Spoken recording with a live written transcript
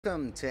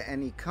Welcome to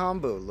any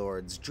combo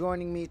lords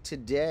joining me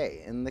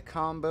today in the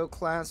combo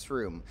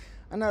classroom.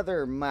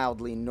 Another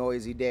mildly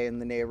noisy day in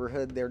the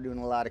neighborhood. They're doing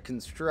a lot of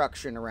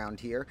construction around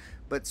here,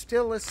 but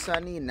still a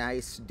sunny,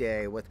 nice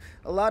day with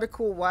a lot of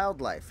cool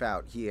wildlife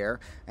out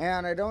here.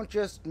 And I don't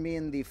just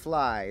mean the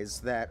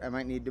flies, that I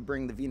might need to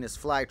bring the Venus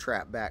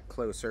flytrap back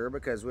closer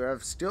because we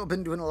have still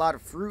been doing a lot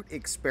of fruit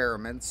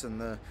experiments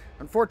and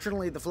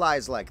unfortunately the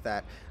flies like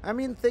that. I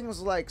mean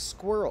things like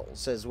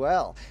squirrels as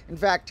well. In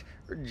fact,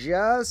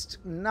 just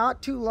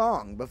not too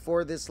long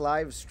before this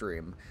live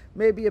stream,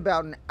 maybe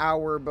about an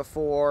hour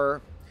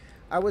before,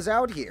 I was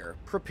out here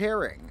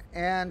preparing,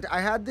 and I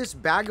had this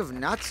bag of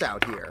nuts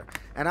out here,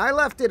 and I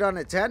left it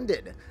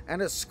unattended,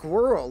 and a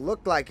squirrel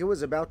looked like it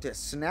was about to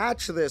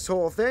snatch this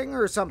whole thing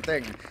or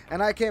something,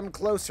 and I came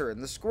closer,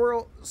 and the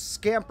squirrel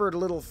scampered a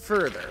little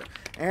further,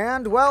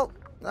 and, well,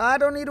 I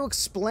don't need to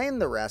explain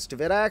the rest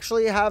of it. I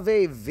actually have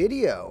a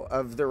video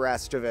of the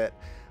rest of it.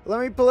 Let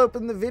me pull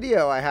open the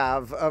video I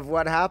have of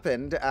what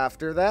happened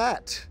after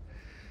that.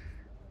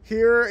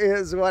 Here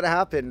is what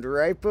happened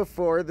right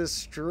before the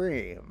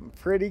stream.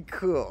 Pretty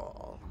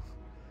cool.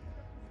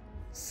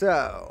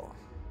 So,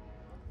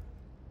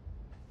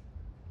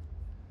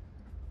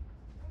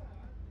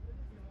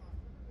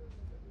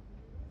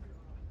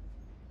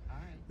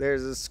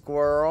 there's a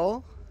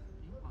squirrel,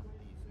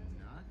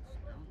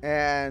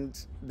 and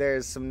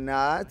there's some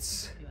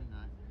nuts.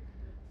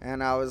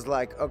 And I was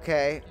like,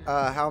 okay,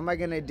 how am I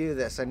going to do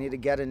this? I need to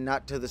get a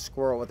nut to the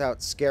squirrel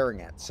without scaring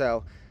it.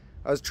 So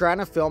I was trying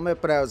to film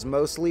it, but I was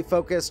mostly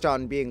focused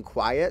on being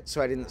quiet so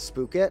I didn't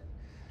spook it.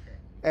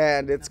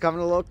 And it's coming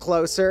a little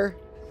closer.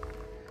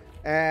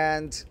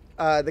 And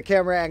the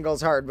camera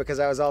angle's hard because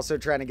I was also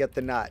trying to get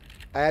the nut.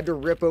 I had to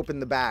rip open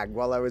the bag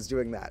while I was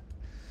doing that.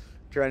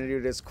 Trying to do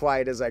it as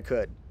quiet as I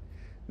could.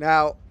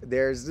 Now,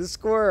 there's the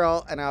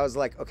squirrel, and I was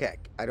like, okay,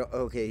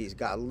 he's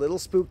got a little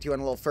spooked. You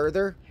want a little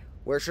further?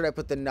 Where should I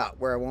put the nut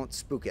where I won't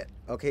spook it?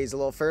 Okay, he's a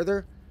little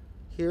further.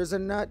 Here's a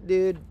nut,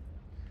 dude.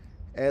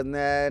 And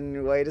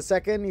then, wait a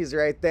second, he's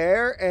right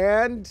there.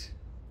 And,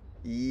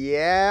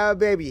 yeah,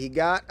 baby, he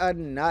got a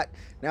nut.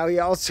 Now, he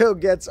also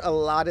gets a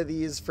lot of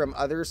these from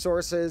other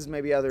sources,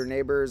 maybe other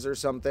neighbors or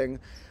something,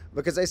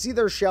 because I see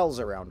their shells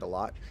around a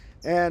lot.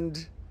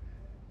 And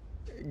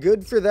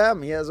good for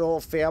them. He has a whole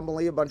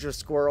family, a bunch of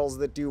squirrels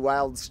that do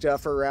wild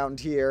stuff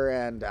around here,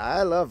 and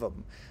I love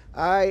them.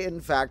 I,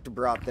 in fact,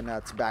 brought the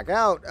nuts back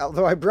out,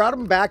 although I brought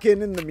them back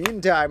in the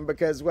meantime,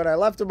 because when I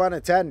left him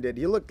unattended,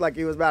 he looked like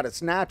he was about to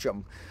snatch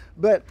them.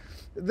 But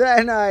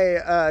then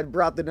I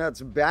brought the nuts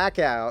back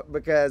out,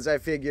 because I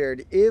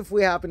figured if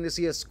we happen to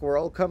see a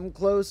squirrel come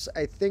close,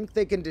 I think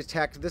they can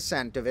detect the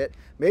scent of it,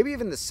 maybe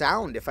even the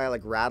sound if I,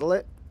 like, rattle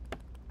it.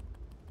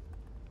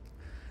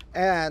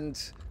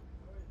 And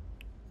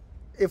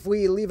if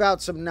we leave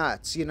out some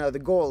nuts, you know, the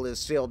goal is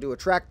still to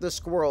attract the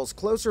squirrels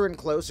closer and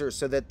closer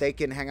so that they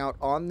can hang out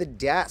on the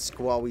desk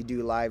while we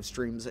do live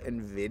streams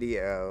and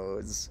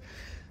videos.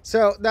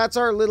 So that's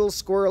our little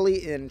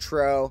squirrely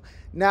intro.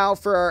 Now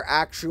for our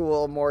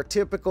actual, more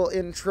typical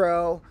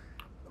intro.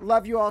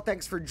 Love you all.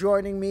 Thanks for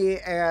joining me.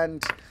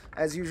 And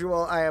as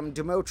usual, I am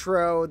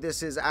Domotro.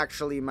 This is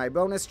actually my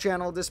bonus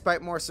channel,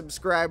 despite more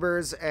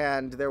subscribers,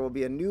 and there will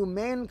be a new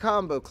main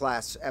combo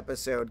class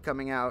episode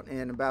coming out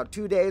in about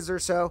 2 days or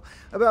so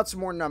about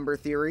some more number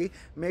theory.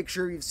 Make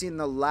sure you've seen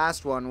the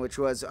last one, which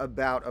was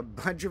about a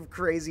bunch of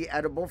crazy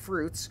edible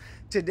fruits.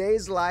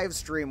 Today's live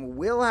stream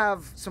will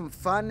have some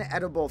fun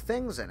edible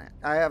things in it.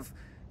 I have,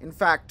 in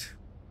fact,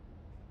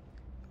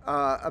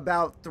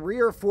 about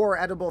 3 or 4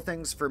 edible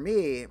things for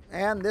me,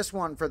 and this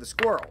one for the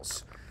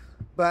squirrels.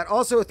 But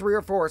also 3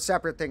 or 4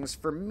 separate things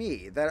for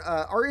me that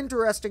are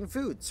interesting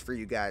foods for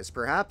you guys,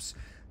 perhaps.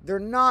 They're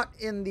not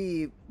in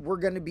the we're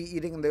going to be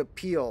eating the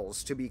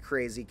peels to be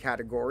crazy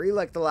category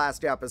like the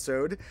last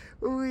episode.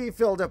 We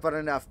filled up on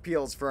enough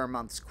peels for our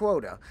month's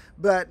quota.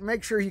 But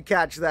make sure you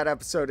catch that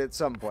episode at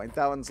some point.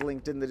 That one's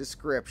linked in the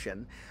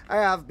description. I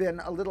have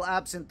been a little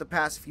absent the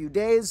past few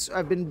days.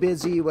 I've been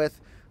busy with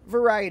a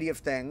variety of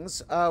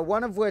things,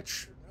 one of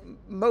which,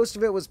 most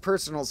of it was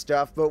personal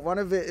stuff, but one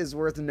of it is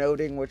worth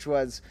noting, which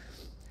was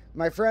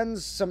my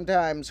friends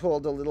sometimes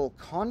hold a little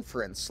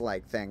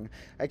conference-like thing.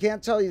 I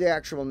can't tell you the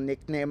actual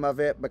nickname of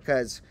it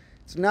because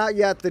it's not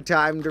yet the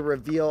time to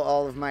reveal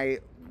all of my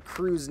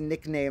crew's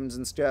nicknames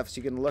and stuff, so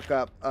you can look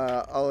up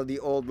all of the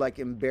old, like,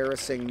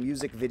 embarrassing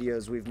music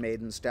videos we've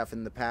made and stuff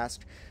in the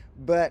past.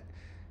 But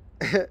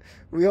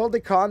we hold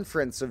a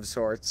conference of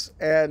sorts,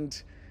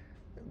 and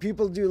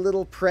people do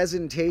little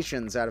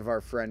presentations out of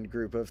our friend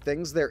group of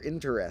things they're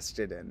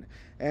interested in.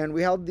 And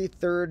we held the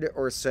 3rd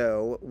or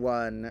so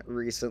one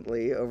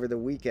recently over the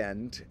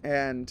weekend.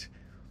 And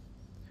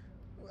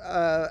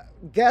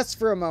guess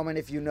for a moment,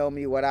 if you know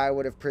me, what I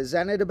would have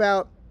presented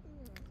about.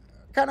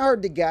 Kind of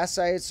hard to guess,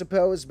 I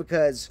suppose,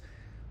 because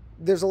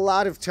there's a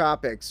lot of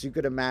topics you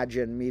could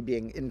imagine me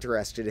being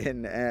interested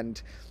in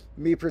and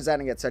me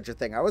presenting at such a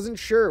thing. I wasn't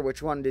sure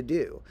which one to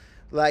do.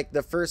 Like,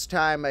 the first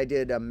time I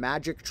did a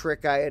magic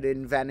trick I had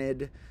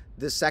invented.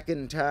 The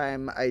second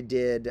time I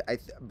did, I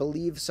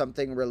believe,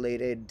 something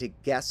related to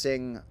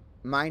guessing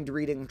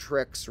mind-reading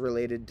tricks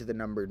related to the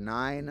number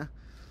 9.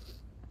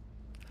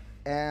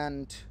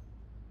 And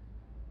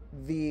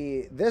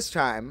this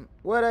time,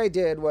 what I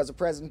did was a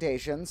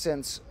presentation,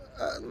 since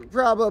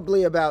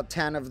probably about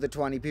 10 of the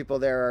 20 people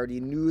there already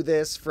knew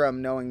this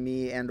from knowing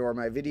me and or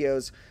my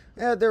videos.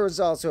 There was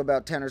also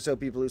about 10 or so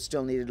people who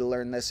still needed to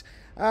learn this.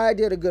 I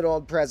did a good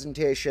old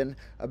presentation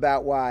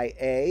about why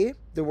A,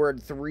 the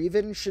word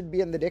threeven should be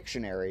in the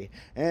dictionary,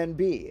 and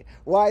B,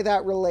 why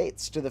that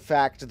relates to the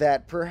fact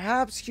that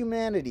perhaps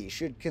humanity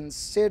should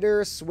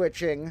consider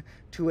switching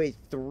to a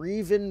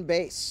threeven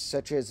base,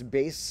 such as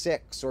base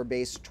 6 or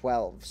base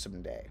 12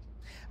 someday,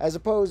 as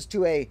opposed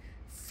to a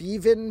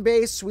Feven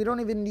base. We don't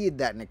even need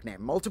that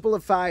nickname. Multiple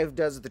of 5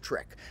 does the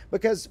trick,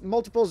 because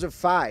multiples of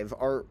 5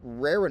 are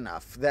rare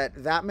enough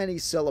that many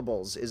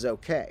syllables is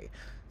okay.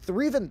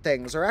 Threeven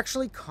things are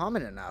actually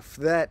common enough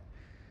that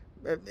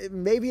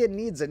maybe it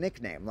needs a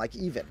nickname, like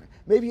even.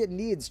 Maybe it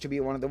needs to be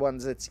one of the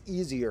ones that's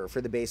easier for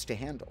the base to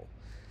handle.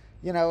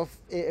 You know,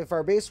 if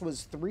our base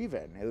was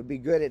threeven, it would be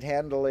good at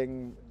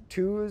handling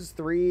 2s,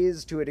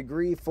 3s, to a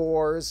degree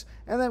 4s,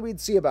 and then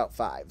we'd see about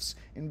 5s.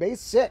 In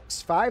base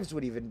 6, 5s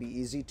would even be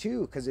easy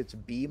too, because it's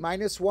B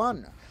minus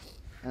 1.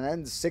 And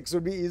then 6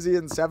 would be easy,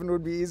 and 7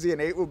 would be easy,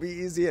 and 8 would be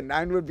easy, and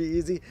 9 would be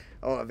easy.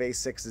 Oh, base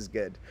 6 is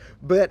good.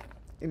 But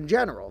in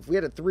general, if we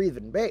had a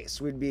threeven base,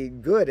 we'd be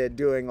good at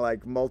doing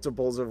like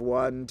multiples of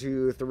 1,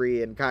 2,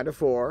 3, and kind of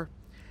 4,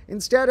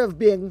 instead of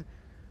being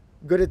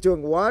good at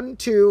doing 1,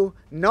 2,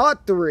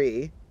 not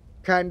 3,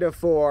 kind of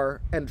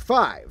 4, and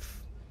 5.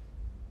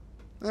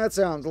 That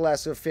sounds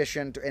less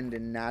efficient and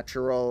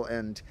natural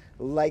and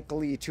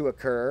likely to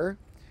occur.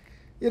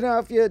 You know,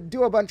 if you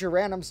do a bunch of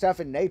random stuff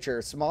in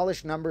nature,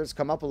 smallish numbers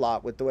come up a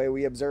lot with the way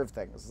we observe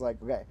things. It's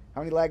like, okay,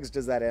 how many legs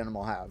does that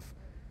animal have?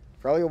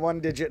 Probably a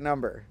 1-digit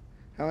number.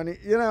 How many,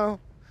 you know?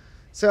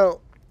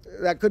 So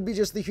that could be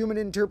just the human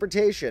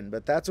interpretation,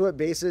 but that's what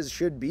bases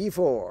should be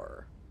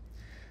for.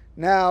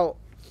 Now,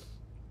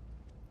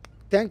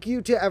 thank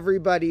you to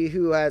everybody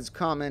who has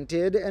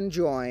commented and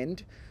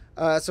joined.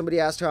 Somebody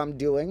asked how I'm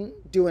doing.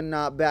 Doing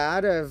not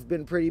bad. I've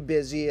been pretty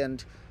busy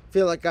and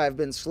feel like I've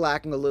been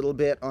slacking a little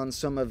bit on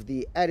some of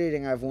the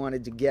editing I've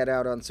wanted to get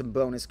out on some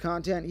bonus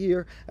content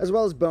here, as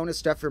well as bonus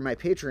stuff for my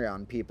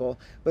Patreon people.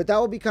 But that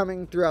will be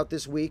coming throughout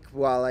this week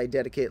while I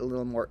dedicate a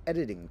little more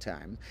editing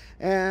time.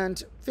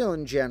 And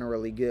feeling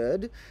generally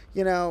good.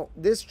 You know,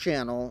 this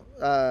channel,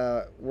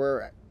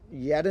 we're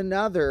yet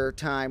another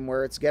time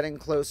where it's getting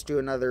close to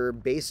another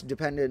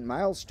base-dependent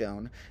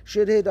milestone.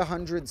 Should hit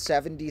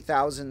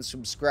 170,000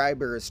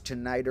 subscribers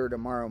tonight or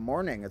tomorrow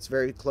morning. It's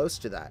very close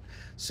to that.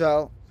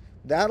 So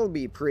that'll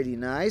be pretty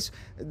nice.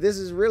 This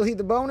is really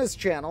the bonus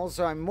channel,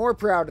 so I'm more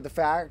proud of the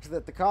fact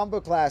that the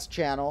Combo Class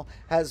channel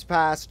has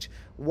passed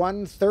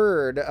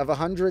 1/3 of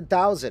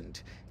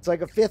 100,000. It's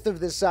like a 1/5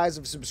 of the size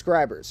of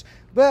subscribers.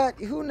 But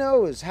who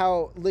knows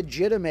how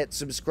legitimate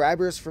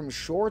subscribers from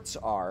shorts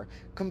are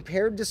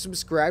compared to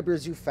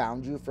subscribers who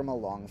found you from a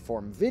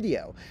long-form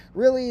video.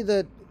 Really,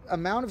 the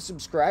amount of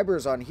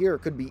subscribers on here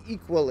could be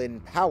equal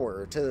in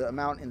power to the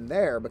amount in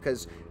there,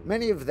 because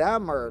many of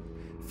them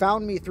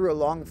found me through a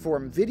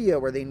long-form video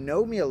where they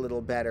know me a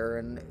little better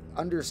and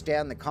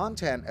understand the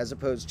content, as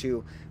opposed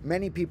to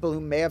many people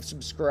who may have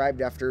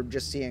subscribed after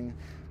just seeing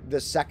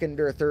the 2nd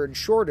or 3rd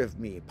short of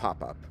me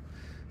pop up.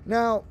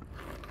 Now,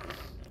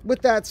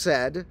 with that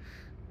said,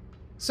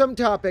 some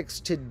topics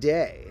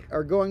today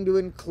are going to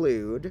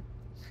include,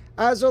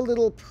 as a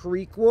little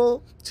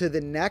prequel to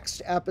the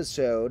next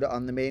episode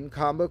on the main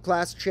Combo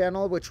Class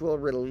channel, which will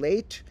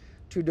relate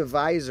to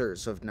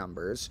divisors of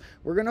numbers,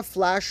 we're going to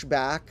flash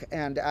back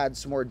and add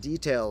some more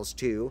details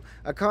to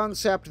a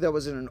concept that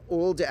was in an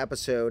old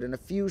episode in a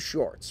few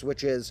shorts,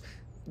 which is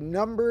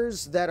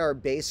numbers that are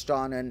based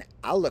on an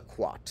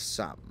aliquot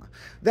sum.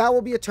 That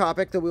will be a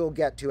topic that we will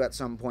get to at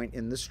some point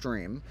in the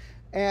stream.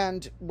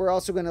 And we're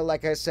also going to,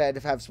 like I said,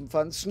 have some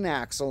fun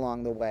snacks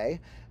along the way.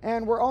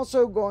 And we're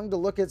also going to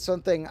look at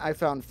something I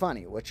found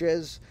funny, which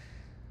is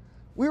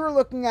we were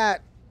looking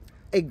at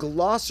a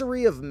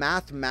glossary of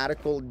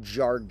mathematical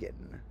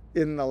jargon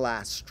in the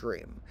last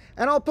stream.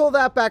 And I'll pull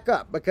that back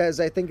up because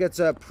I think it's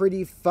a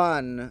pretty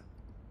fun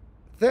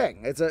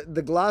thing.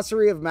 The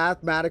glossary of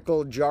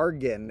mathematical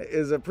jargon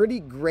is a pretty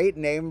great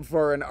name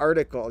for an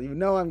article. You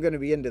know I'm going to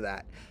be into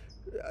that.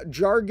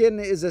 Jargon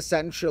is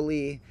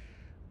essentially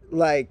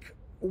like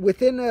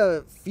within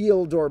a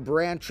field or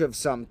branch of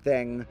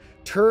something,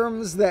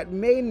 terms that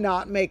may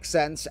not make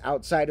sense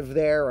outside of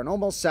there and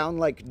almost sound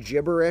like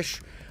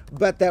gibberish,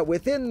 but that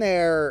within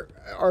there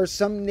are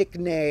some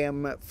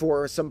nickname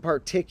for some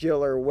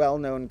particular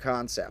well-known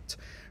concept.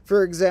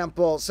 For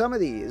example, some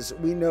of these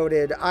we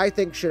noted I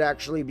think should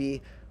actually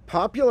be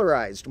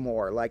popularized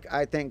more. Like,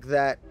 I think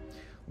that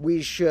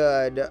we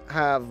should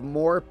have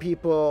more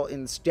people,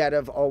 instead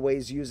of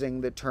always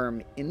using the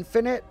term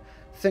infinite,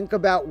 think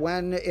about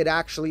when it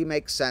actually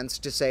makes sense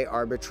to say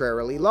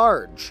arbitrarily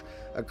large,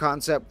 a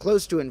concept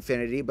close to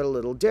infinity but a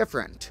little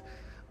different.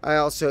 I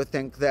also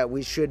think that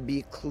we should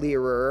be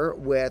clearer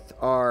with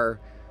our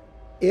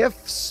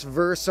ifs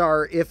versus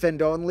our if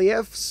and only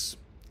ifs.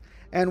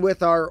 and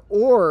with our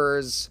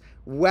ors,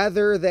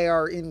 whether they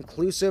are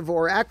inclusive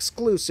or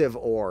exclusive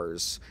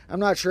ors. I'm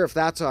not sure if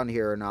that's on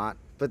here or not,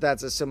 but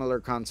that's a similar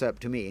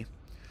concept to me.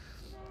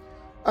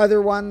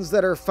 Other ones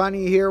that are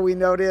funny here we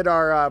noted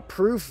are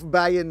proof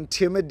by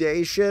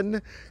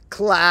intimidation.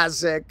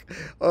 Classic.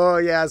 Oh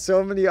yeah,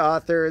 so many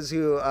authors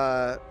who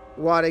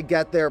want to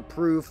get their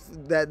proof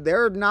that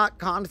they're not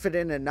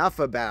confident enough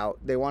about.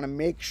 They want to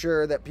make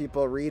sure that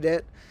people read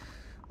it.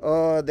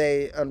 Oh,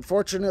 they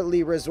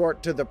unfortunately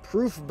resort to the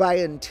proof by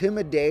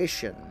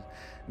intimidation.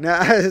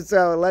 Now,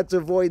 so let's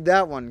avoid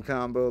that one,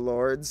 combo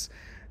lords.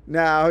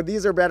 Now,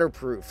 these are better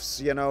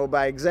proofs, you know,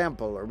 by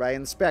example or by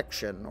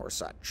inspection or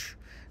such.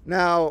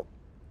 Now,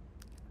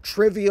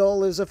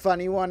 trivial is a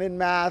funny one in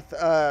math.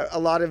 A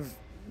lot of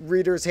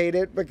readers hate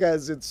it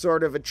because it's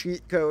sort of a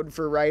cheat code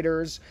for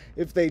writers.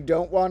 If they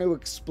don't want to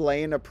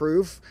explain a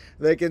proof,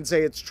 they can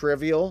say it's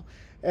trivial.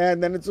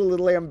 And then it's a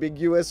little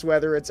ambiguous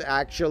whether it's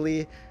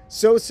actually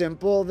so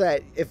simple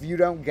that if you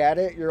don't get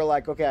it, you're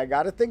like, okay, I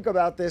got to think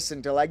about this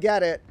until I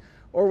get it.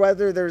 Or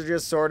whether they're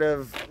just sort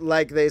of,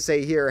 like they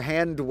say here,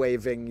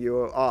 hand-waving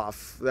you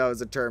off. That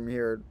was a term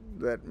here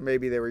that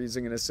maybe they were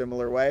using in a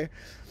similar way.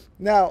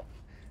 Now,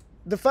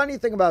 the funny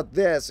thing about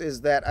this is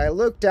that I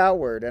looked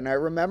outward and I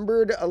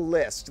remembered a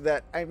list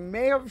that I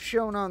may have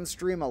shown on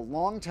stream a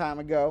long time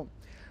ago,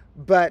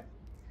 but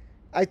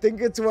I think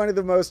it's one of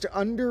the most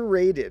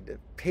underrated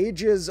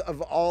pages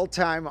of all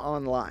time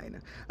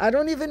online. I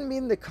don't even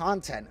mean the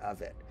content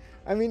of it.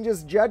 I mean,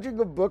 just judging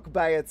a book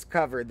by its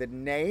cover, the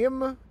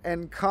name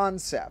and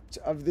concept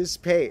of this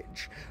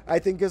page, I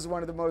think is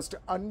one of the most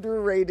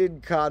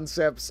underrated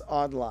concepts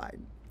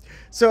online.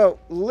 So,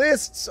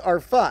 lists are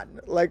fun.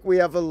 Like, we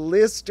have a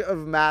list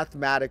of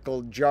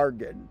mathematical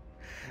jargon.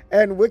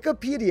 And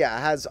Wikipedia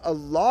has a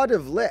lot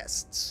of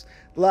lists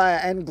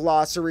and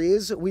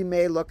glossaries. We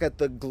may look at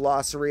the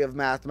glossary of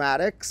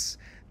mathematics,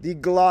 the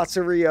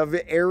glossary of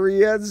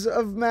areas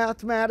of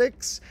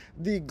mathematics,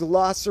 the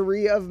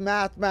glossary of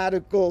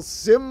mathematical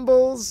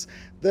symbols,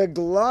 the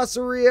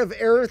glossary of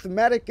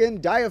arithmetic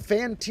and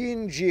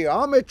Diophantine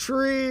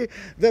geometry,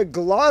 the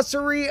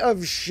glossary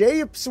of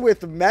shapes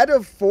with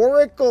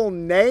metaphorical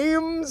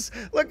names.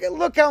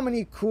 Look how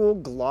many cool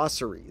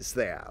glossaries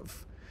they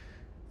have.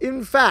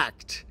 In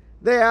fact,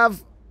 they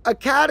have a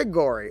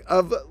category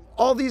of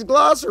all these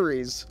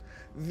glossaries.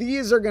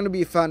 These are going to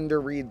be fun to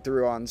read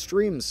through on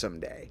stream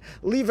someday.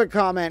 Leave a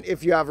comment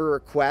if you have a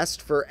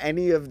request for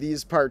any of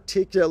these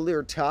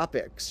particular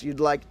topics you'd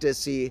like to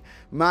see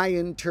my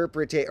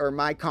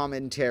my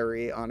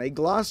commentary on a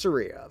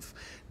glossary of.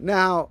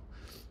 Now,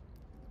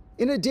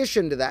 in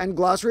addition to that, and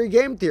glossary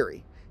game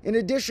theory, in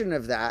addition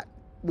of that,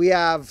 we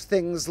have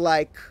things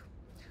like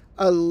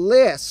a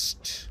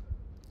list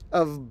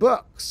of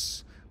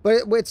books,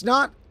 but it's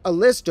not a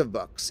list of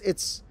books,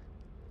 it's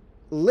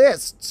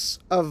lists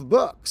of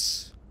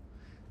books.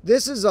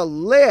 This is a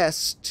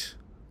list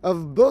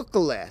of book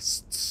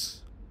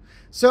lists.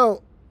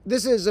 So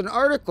this is an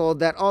article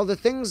that all the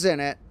things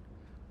in it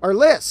are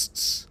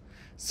lists.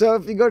 So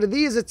if you go to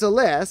these, it's a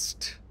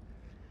list.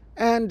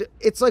 And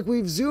it's like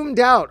we've zoomed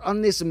out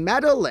on this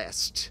meta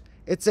list.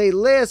 It's a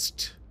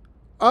list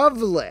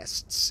of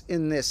lists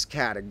in this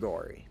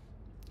category.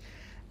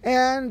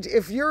 And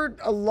if you're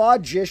a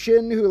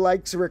logician who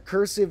likes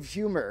recursive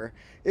humor,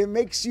 it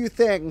makes you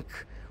think,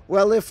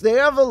 well, if they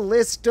have a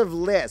list of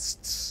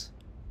lists,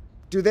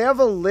 do they have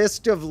a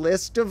list of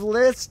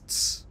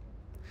lists?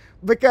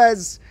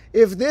 Because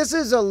if this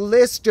is a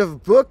list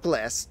of book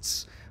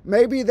lists,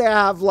 maybe they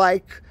have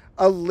like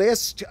a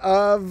list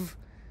of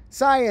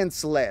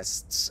science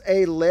lists,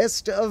 a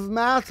list of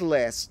math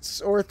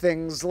lists, or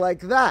things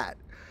like that.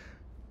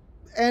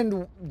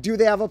 And do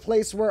they have a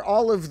place where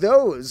all of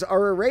those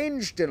are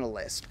arranged in a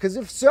list? Because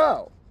if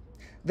so,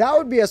 that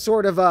would be a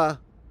sort of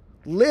a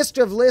list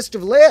of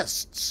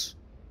lists.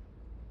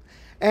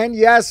 And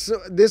yes,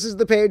 this is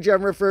the page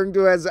I'm referring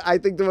to as, I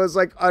think, the most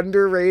like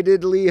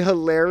underratedly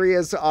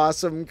hilarious,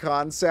 awesome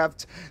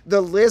concept. The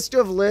list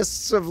of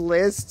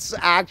lists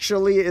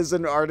actually is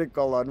an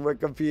article on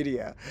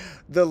Wikipedia.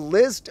 The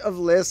list of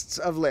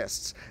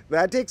lists.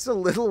 That takes a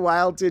little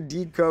while to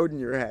decode in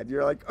your head.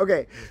 You're like,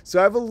 okay,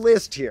 so I have a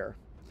list here.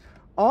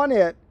 On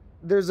it,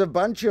 there's a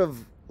bunch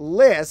of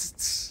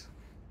lists,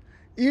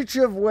 each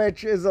of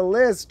which is a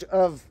list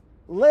of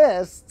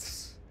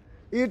lists,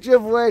 each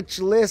of which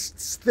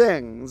lists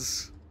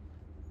things.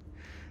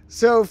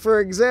 So, for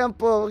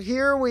example,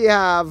 here we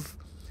have,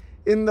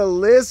 in the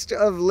list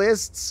of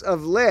lists,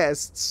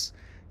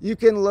 you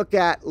can look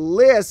at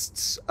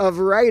lists of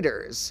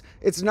writers.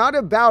 It's not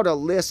about a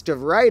list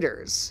of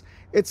writers.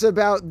 It's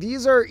about,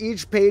 these are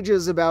each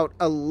pages about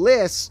a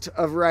list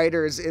of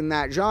writers in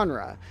that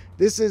genre.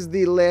 This is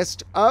the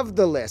list of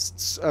the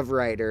lists of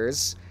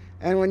writers.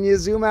 And when you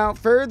zoom out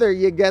further,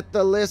 you get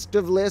the list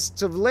of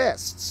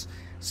lists.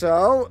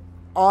 So,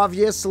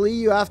 obviously,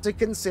 you have to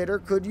consider,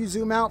 could you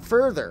zoom out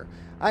further?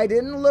 I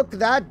didn't look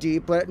that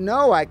deep, but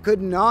no, I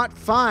could not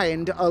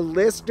find a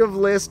list of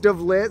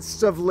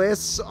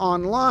lists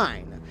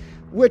online.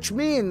 Which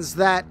means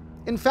that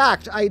In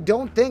fact, I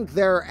don't think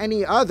there are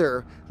any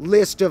other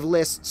list of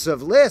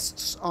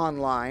lists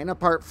online,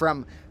 apart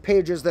from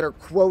pages that are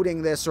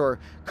quoting this or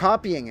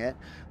copying it.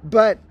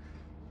 But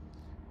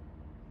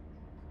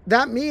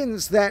that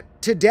means that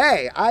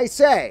today I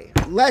say,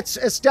 let's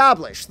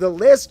establish the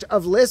list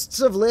of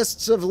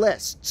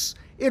lists.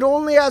 It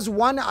only has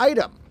one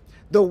item.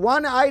 The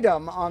one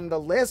item on the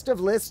list of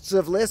lists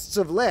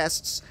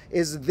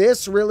is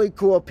this really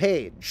cool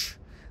page.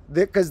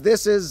 Because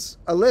this is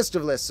a list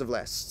of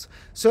lists.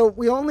 So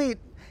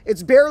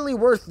it's barely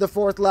worth the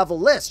 4th level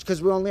list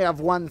because we only have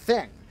one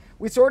thing.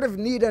 We sort of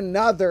need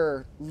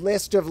another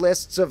list of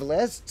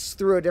lists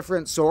through a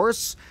different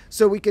source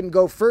so we can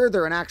go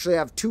further and actually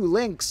have 2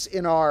 links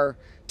in our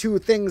 2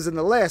 things in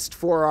the list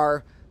for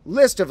our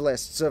list of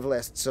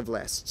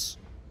lists.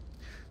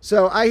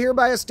 So I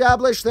hereby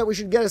establish that we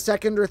should get a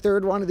 2nd or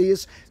 3rd one of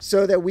these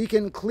so that we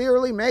can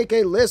clearly make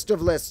a list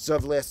of lists.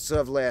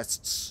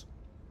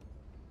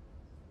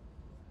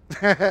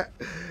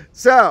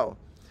 So,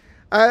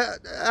 I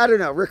don't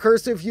know,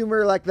 recursive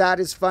humor like that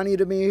is funny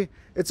to me.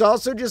 It's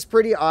also just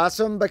pretty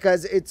awesome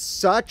because it's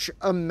such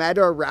a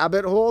meta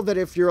rabbit hole that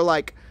if you're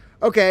like,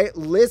 okay,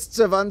 lists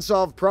of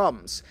unsolved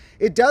problems,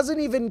 it doesn't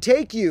even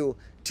take you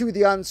to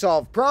the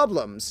unsolved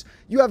problems.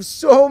 You have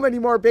so many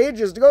more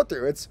pages to go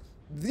through.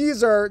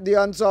 These are the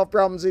unsolved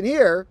problems in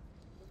here.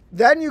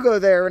 Then you go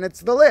there and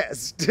it's the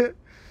list.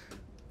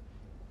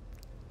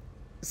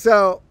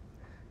 So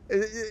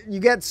you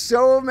get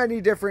so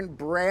many different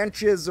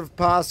branches of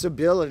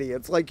possibility.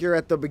 It's like you're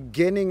at the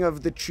beginning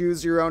of the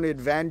choose your own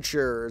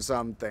adventure or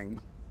something.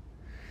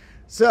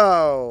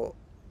 So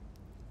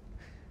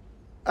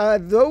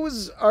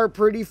those are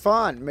pretty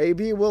fun.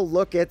 Maybe we'll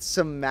look at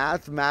some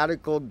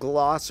mathematical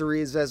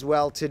glossaries as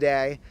well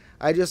today.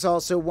 I just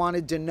also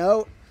wanted to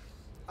note,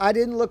 I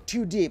didn't look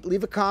too deep.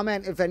 Leave a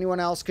comment if anyone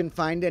else can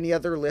find any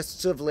other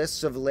lists of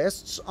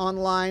lists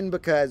online,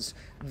 because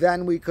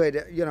then we could,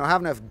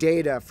 have enough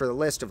data for the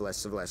list of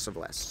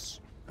lists.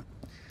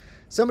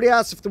 Somebody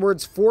asked if the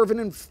words forven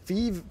and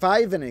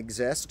fiven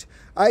exist.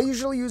 I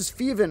usually use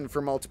fiven for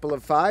multiple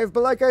of 5,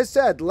 but like I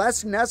said,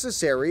 less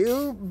necessary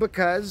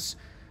because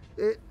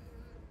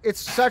it's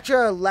such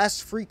a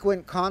less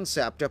frequent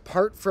concept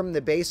apart from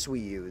the base we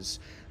use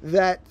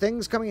that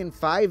things coming in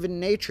 5 in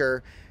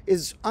nature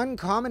is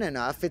uncommon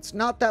enough. It's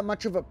not that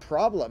much of a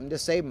problem to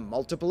say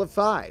multiple of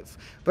 5.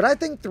 But I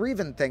think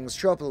 3-even things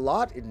show up a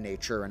lot in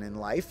nature and in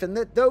life, and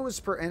that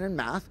and in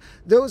math,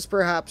 those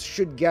perhaps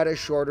should get a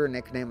shorter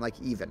nickname like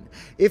even.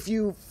 If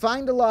you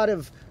find a lot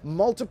of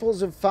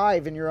multiples of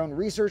 5 in your own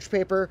research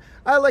paper,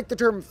 I like the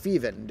term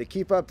fiven to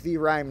keep up the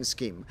rhyme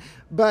scheme,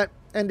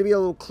 and to be a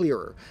little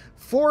clearer.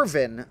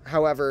 Forven,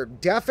 however,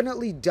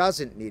 definitely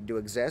doesn't need to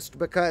exist,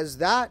 because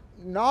that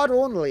not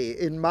only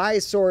in my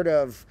sort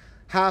of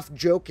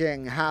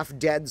half-joking,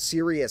 half-dead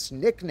serious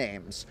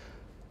nicknames,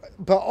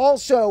 but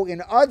also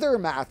in other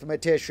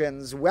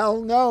mathematicians'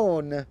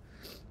 well-known,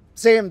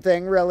 same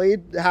thing really,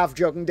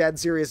 half-joking, dead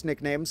serious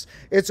nicknames,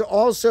 it's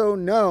also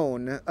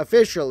known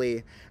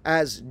officially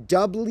as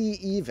doubly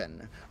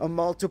even, a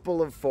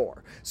multiple of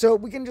 4. So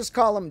we can just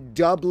call them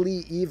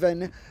doubly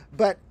even,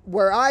 but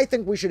where I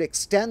think we should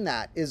extend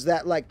that is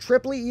that, like,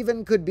 triply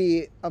even could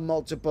be a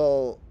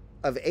multiple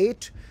of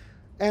 8,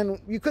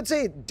 and you could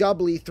say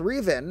doubly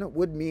 3-even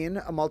would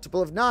mean a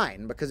multiple of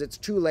 9, because it's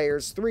 2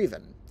 layers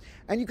 3-even.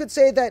 And you could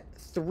say that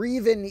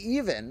 3-even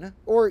even,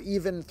 or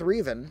even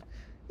 3-even,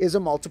 is a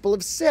multiple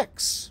of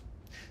 6.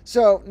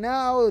 So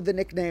now the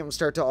nicknames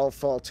start to all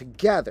fall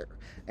together.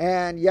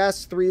 And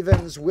yes,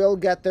 3-evens will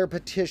get their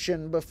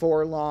petition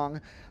before long.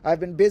 I've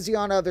been busy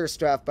on other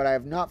stuff, but I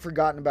have not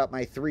forgotten about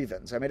my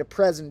 3-evens. I made a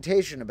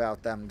presentation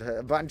about them to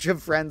a bunch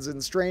of friends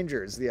and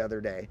strangers the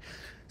other day.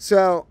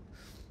 So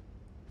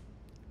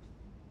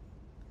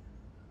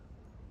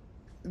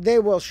they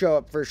will show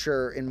up for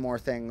sure in more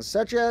things,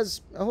 such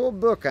as a whole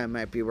book I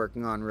might be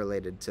working on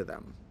related to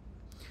them.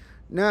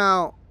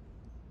 Now,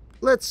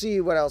 let's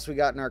see what else we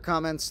got in our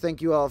comments. Thank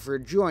you all for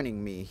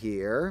joining me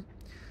here.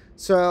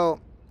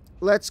 So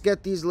let's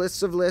get these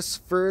lists of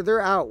lists further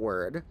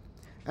outward.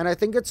 And I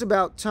think it's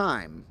about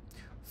time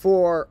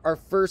for our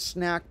first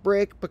snack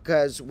break,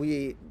 because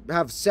we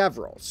have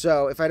several.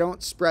 So if I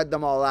don't spread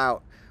them all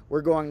out,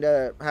 we're going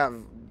to have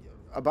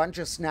a bunch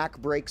of snack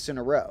breaks in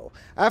a row.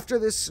 After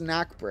this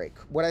snack break,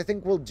 what I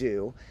think we'll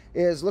do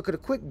is look at a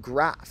quick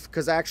graph,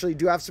 because I actually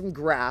do have some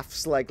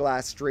graphs like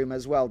last stream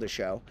as well to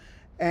show.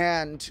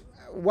 And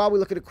while we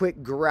look at a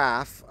quick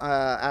graph,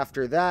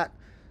 after that,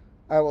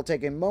 I will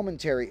take a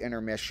momentary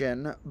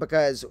intermission,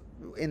 because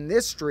in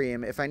this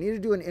stream, if I need to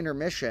do an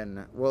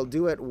intermission, we'll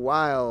do it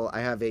while I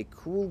have a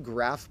cool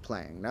graph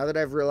playing. Now that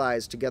I've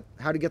realized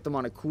how to get them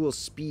on a cool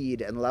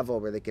speed and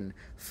level where they can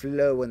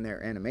flow in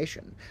their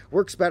animation.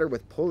 Works better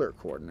with polar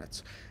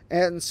coordinates.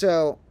 And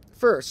so,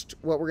 first,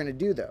 what we're going to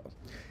do, though,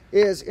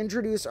 is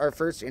introduce our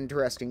first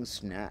interesting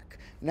snack.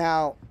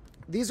 Now,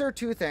 these are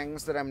 2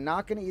 things that I'm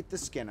not going to eat the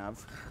skin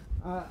of.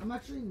 I'm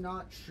actually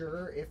not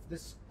sure if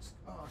this...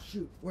 Oh,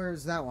 shoot. Where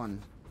is that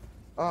one?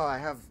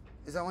 Oh,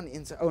 is that one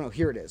inside? Oh, no,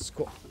 here it is.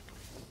 Cool.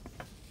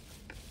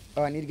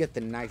 Oh, I need to get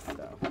the knife,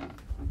 though.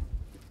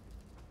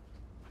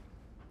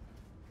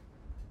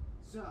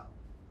 So,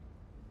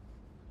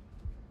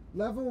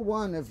 level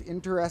 1 of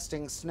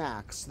interesting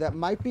snacks that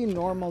might be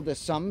normal to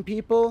some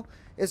people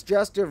is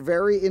just a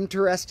very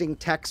interesting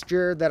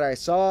texture that I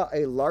saw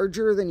a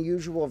larger than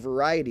usual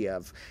variety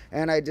of.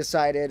 And I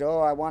decided, oh,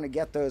 I want to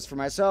get those for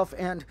myself,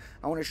 and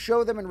I want to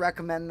show them and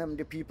recommend them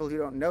to people who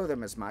don't know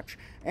them as much.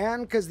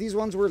 And because these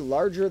ones were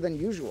larger than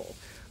usual.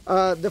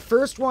 The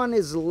first one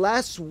is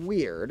less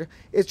weird.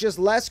 It's just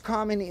less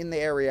common in the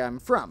area I'm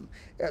from.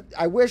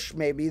 I wish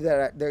maybe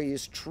that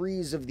these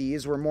trees of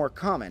these were more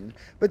common,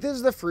 but this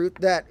is the fruit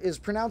that is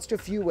pronounced a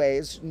few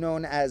ways,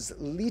 known as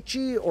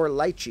lychee or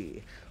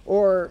lychee,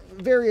 or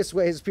various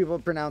ways people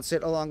pronounce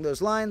it along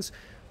those lines.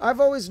 I've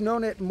always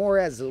known it more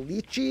as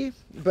lychee,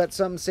 but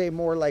some say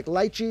more like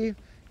lychee.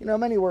 You know,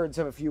 many words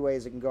have a few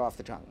ways it can go off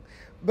the tongue.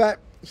 But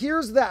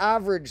here's the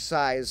average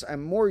size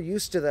I'm more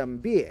used to them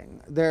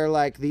being. They're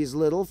like these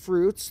little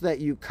fruits that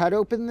you cut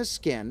open the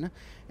skin,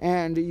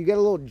 and you get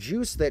a little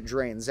juice that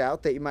drains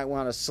out that you might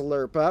want to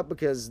slurp up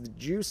because the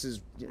juice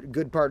is a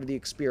good part of the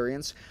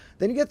experience.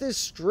 Then you get this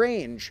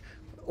strange,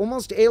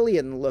 almost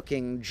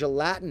alien-looking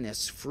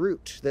gelatinous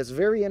fruit that's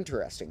very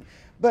interesting.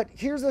 But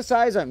here's the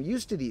size I'm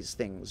used to these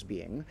things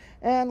being.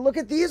 And look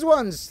at these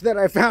ones that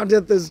I found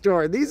at the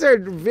store. These are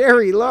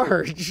very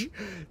large.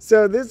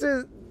 So these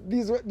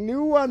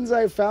new ones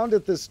I found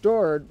at the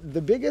store,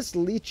 the biggest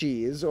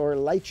lychees, or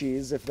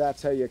lychees, if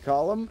that's how you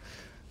call them,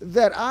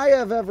 that I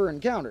have ever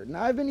encountered. And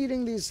I've been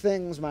eating these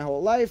things my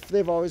whole life.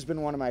 They've always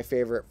been one of my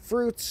favorite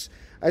fruits.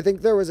 I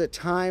think there was a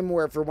time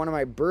where for one of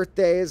my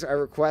birthdays, I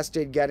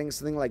requested getting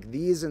something like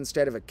these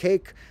instead of a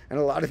cake. And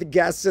a lot of the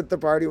guests at the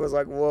party was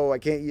like, whoa, I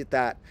can't eat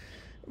that.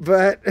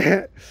 But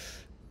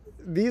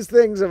these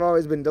things have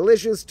always been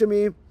delicious to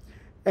me.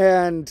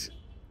 And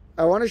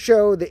I want to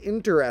show the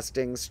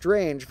interesting,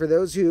 strange, for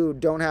those who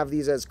don't have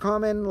these as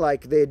common,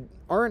 like they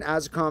aren't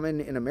as common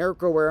in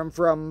America where I'm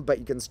from, but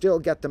you can still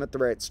get them at the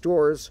right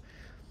stores,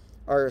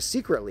 are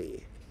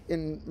secretly,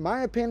 in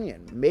my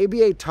opinion,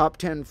 maybe a top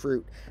 10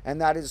 fruit, and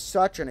that is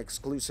such an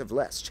exclusive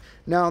list.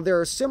 Now, there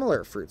are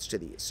similar fruits to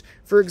these.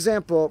 For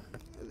example,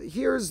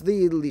 here's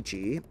the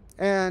lychee,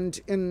 and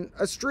in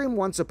a stream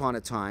once upon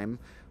a time,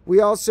 we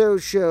also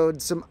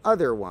showed some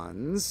other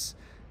ones.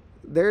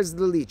 There's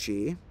the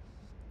lychee.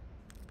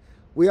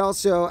 We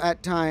also,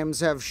 at times,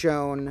 have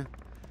shown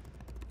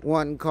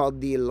one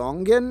called the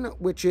longan,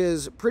 which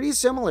is pretty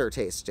similar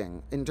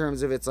tasting in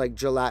terms of its like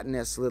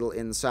gelatinous little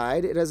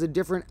inside. It has a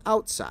different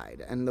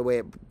outside, and the way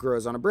it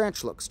grows on a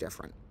branch looks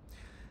different.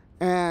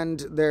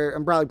 And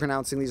I'm probably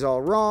pronouncing these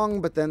all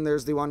wrong, but then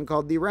there's the one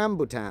called the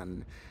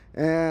rambutan.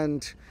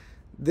 And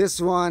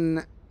this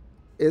one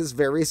is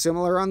very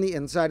similar on the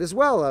inside as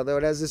well, although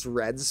it has this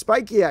red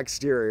spiky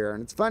exterior,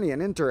 and it's funny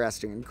and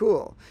interesting and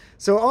cool.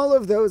 So all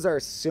of those are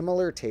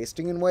similar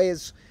tasting in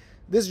ways.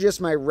 This is just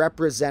my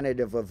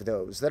representative of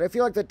those, that I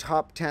feel like the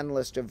top 10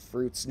 list of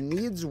fruits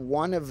needs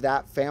one of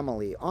that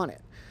family on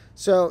it.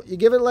 So you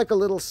give it like a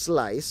little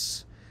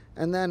slice,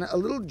 and then a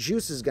little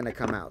juice is going to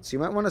come out. So you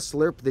might want to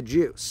slurp the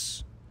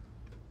juice.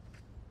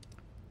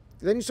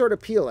 Then you sort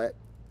of peel it,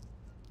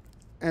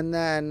 and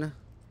then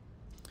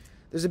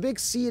there's a big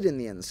seed in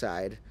the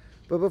inside,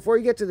 but before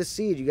you get to the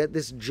seed, you get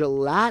this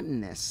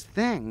gelatinous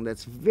thing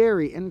that's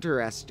very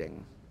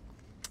interesting.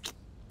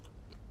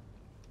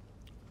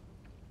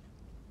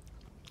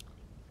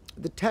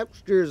 The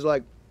texture is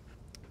like,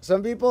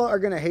 some people are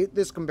going to hate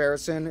this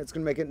comparison. It's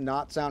going to make it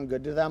not sound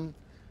good to them.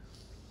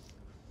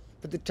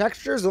 But the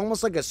texture is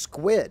almost like a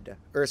squid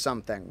or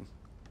something.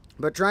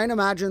 But try and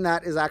imagine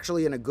that is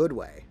actually in a good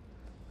way.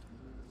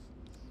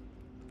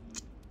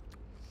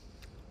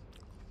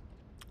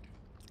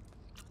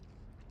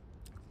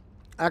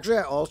 Actually,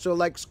 I also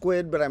like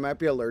squid, but I might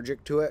be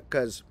allergic to it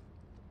because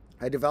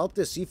I developed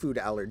a seafood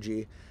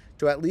allergy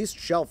to at least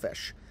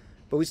shellfish.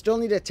 But we still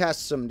need to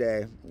test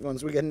someday,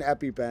 once we get an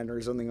EpiPen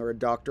or something, or a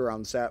doctor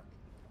on set,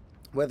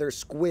 whether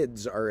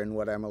squids are in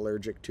what I'm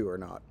allergic to or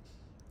not.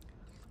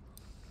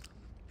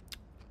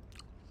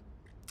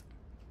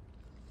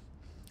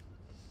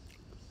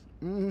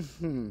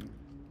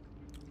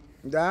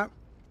 That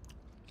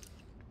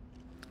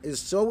is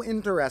so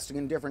interesting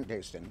and different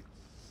tasting.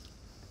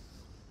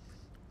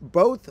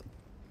 Both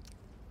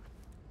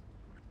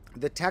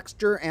the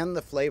texture and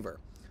the flavor.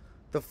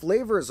 The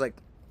flavor is like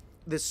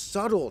this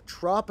subtle,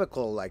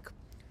 tropical, like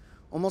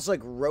almost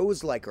like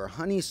rose-like or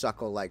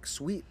honeysuckle-like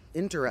sweet,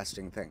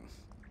 interesting thing.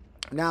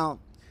 Now,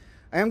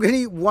 I am going to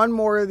eat one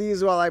more of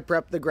these while I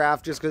prep the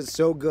graph just because it's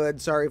so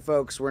good. Sorry,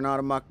 folks, we're not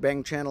a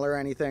mukbang channel or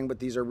anything, but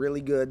these are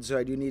really good, so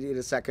I do need to eat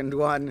a second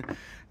one.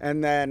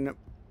 And then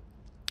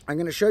I'm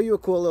going to show you a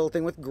cool little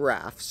thing with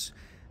graphs.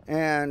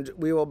 And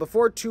we will,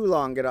 before too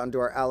long, get onto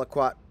our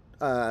aliquot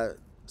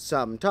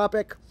sum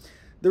topic.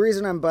 The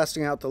reason I'm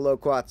busting out the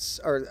loquats,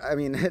 or I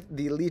mean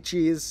the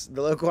lychees,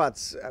 the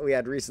loquats we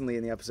had recently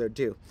in the episode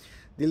too,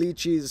 the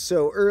lychees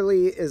so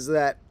early is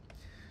that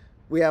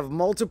we have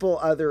multiple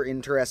other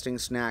interesting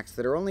snacks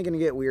that are only going to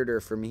get weirder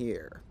from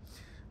here.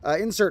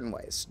 In certain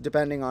ways,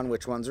 depending on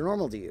which ones are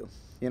normal to you.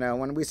 You know,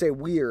 when we say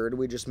weird,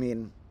 we just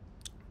mean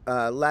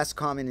less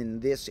common in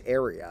this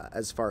area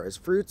as far as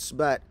fruits,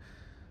 but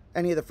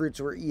any of the fruits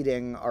we're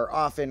eating are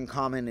often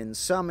common in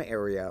some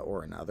area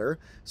or another.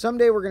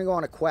 Someday we're going to go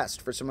on a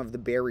quest for some of the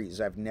berries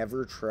I've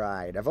never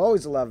tried. I've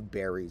always loved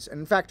berries.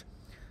 And in fact,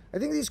 I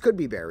think these could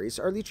be berries.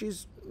 Are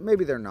lychees?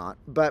 Maybe they're not.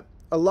 But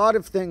a lot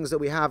of things that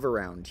we have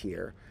around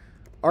here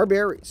are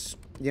berries.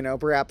 You know,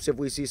 perhaps if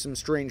we see some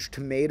strange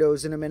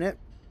tomatoes in a minute,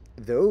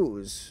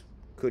 those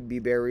could be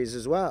berries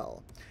as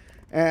well.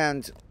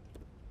 And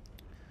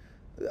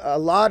a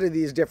lot of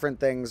these different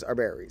things are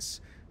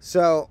berries.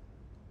 So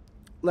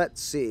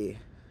let's see.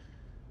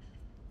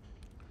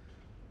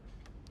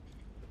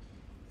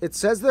 It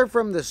says they're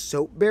from the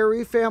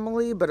soapberry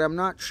family, but I'm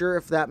not sure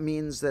if that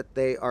means that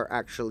they are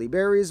actually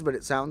berries, but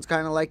it sounds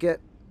kind of like it.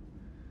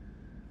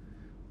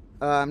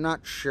 I'm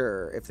not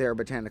sure if they're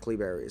botanically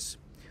berries.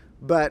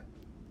 But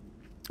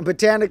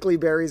botanically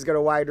berries got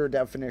a wider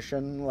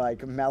definition,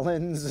 like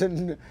melons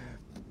and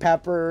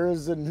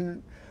peppers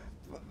and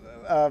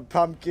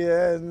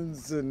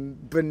pumpkins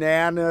and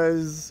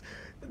bananas.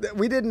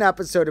 We did an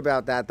episode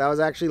about that. That was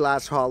actually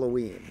last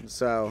Halloween.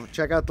 So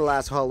check out the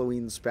last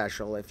Halloween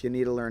special if you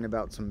need to learn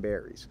about some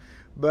berries.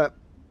 But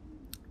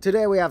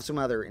today we have some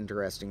other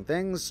interesting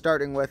things,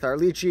 starting with our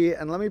lychee.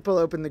 And let me pull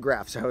open the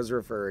graphs I was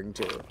referring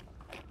to.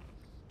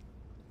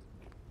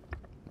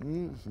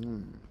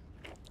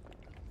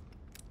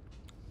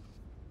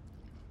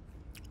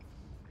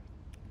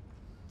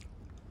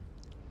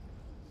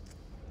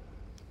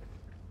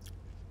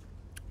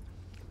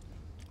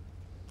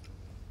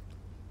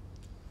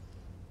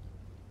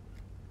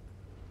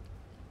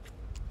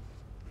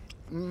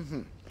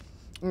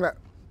 Okay.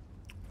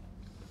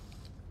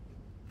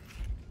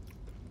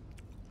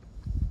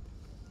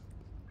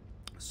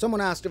 Someone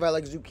asked if I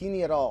like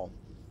zucchini at all.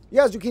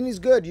 Yeah, zucchini's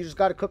good. You just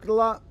got to cook it a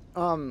lot.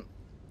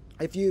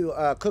 If you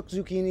cook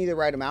zucchini the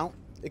right amount,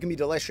 it can be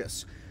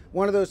delicious.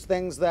 One of those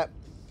things that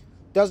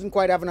doesn't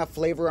quite have enough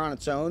flavor on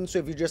its own. So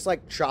if you just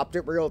like chopped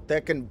it real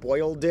thick and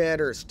boiled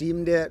it or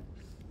steamed it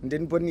and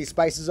didn't put any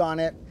spices on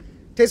it,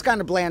 tastes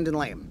kind of bland and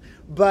lame.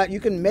 But you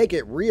can make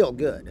it real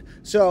good.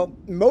 So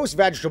most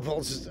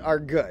vegetables are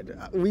good.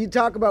 We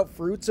talk about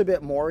fruits a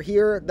bit more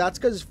here. That's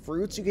because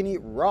fruits you can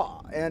eat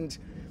raw. And,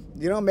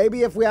 you know,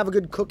 maybe if we have a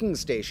good cooking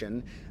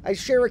station, I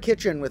share a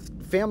kitchen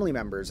with family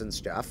members and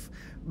stuff.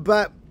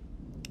 But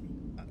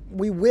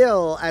we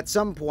will, at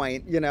some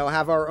point, you know,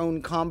 have our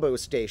own combo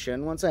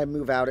station once I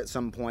move out at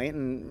some point.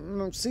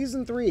 And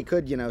season 3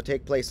 could, you know,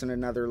 take place in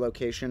another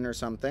location or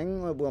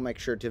something. We'll make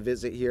sure to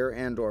visit here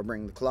and or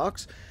bring the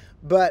clocks.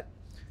 But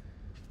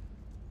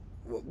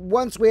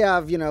once we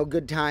have, you know,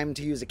 good time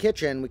to use a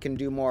kitchen, we can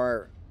do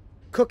more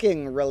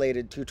cooking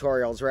related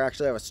tutorials where I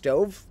actually have a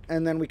stove,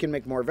 and then we can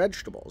make more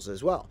vegetables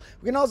as well.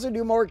 We can also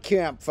do more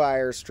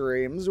campfire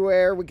streams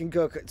where we can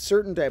cook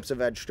certain types of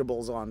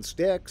vegetables on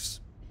sticks.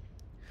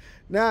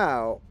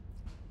 Now,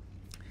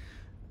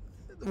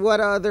 what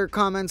other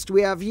comments do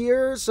we have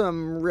here?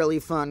 Some really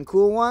fun,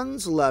 cool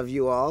ones. Love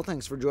you all.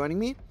 Thanks for joining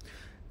me.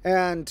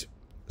 And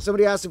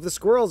somebody asked if the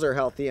squirrels are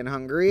healthy and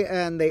hungry,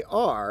 and they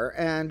are.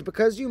 And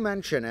because you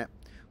mention it,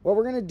 what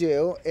we're going to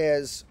do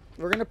is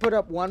we're going to put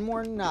up one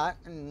more nut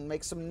and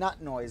make some nut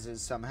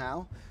noises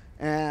somehow.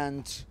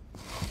 And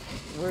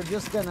we're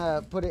just going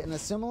to put it in a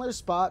similar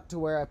spot to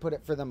where I put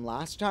it for them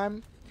last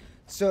time,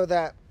 so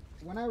that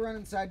when I run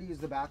inside to use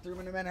the bathroom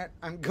in a minute,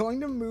 I'm going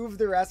to move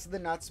the rest of the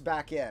nuts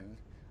back in,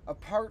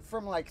 apart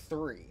from like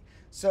 3.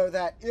 So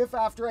that if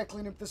after I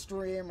clean up the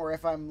stream or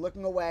if I'm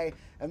looking away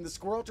and the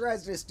squirrel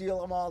tries to steal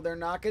them all, they're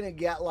not going to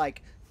get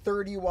like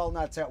 30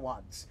 walnuts at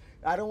once.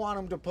 I don't want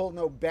them to pull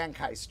no bank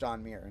heist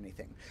on me or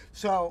anything.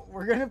 So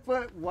we're going to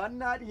put one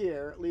nut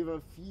here, leave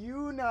a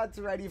few nuts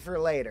ready for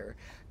later.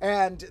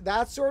 And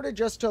that's sort of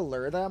just to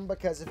lure them,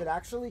 because if it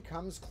actually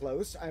comes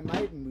close, I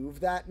might move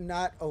that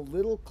nut a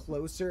little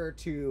closer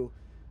to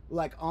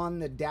like on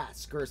the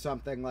desk or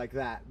something like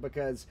that,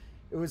 because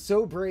it was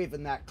so brave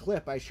in that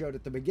clip I showed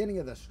at the beginning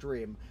of the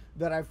stream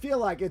that I feel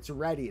like it's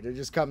ready to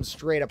just come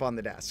straight up on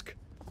the desk.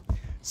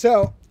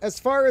 So as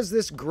far as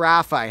this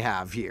graph I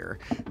have here,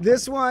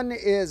 this one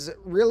is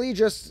really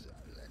just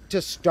to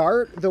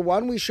start the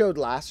one we showed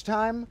last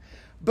time,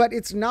 but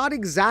it's not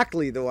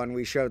exactly the one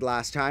we showed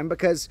last time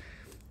because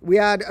we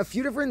had a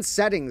few different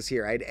settings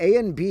here. I had A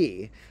and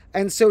B.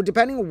 And so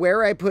depending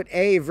where I put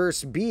A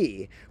versus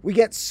B, we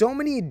get so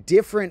many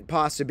different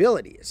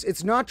possibilities.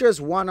 It's not just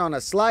one on a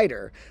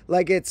slider.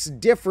 Like, it's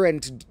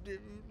different.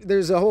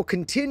 There's a whole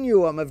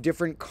continuum of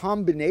different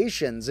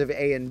combinations of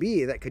A and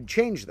B that could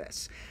change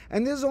this.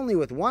 And this is only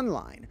with one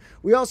line.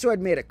 We also had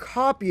made a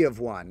copy of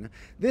one.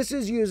 This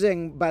is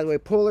using, by the way,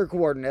 polar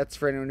coordinates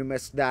for anyone who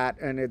missed that.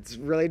 And it's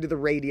related to the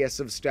radius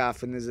of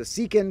stuff. And there's a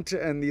secant,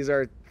 and these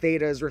are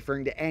thetas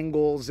referring to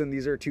angles, and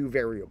these are 2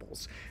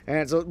 variables. And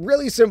it's a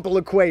really simple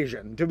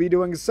equation to be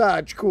doing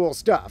such cool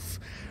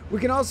stuff. We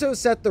can also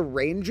set the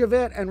range of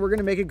it, and we're going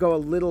to make it go a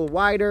little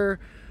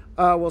wider.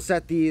 We'll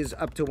set these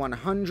up to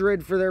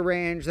 100 for their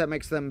range. That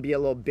makes them be a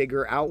little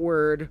bigger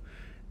outward.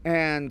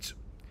 And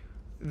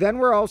then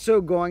we're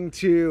also going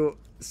to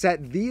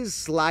set these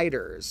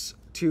sliders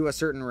to a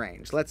certain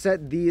range. Let's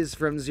set these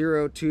from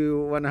 0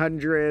 to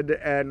 100,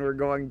 and we're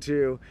going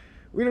to,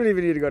 we don't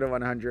even need to go to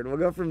 100. We'll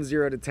go from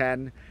 0 to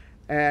 10,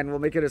 and we'll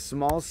make it a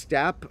small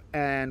step,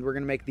 and we're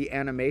going to make the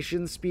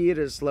animation speed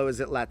as slow as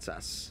it lets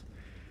us.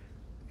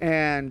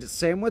 And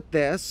same with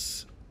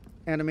this,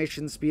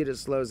 animation speed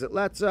as slow as it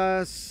lets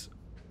us.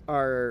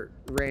 Our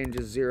range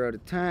is 0 to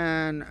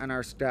 10, and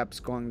our step's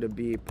going to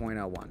be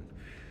 0.01.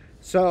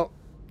 So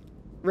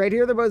right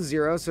here, they're both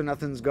 0, so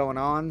nothing's going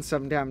on.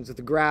 Sometimes with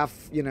the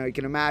graph, you know, you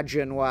can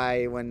imagine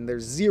why when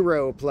there's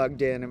 0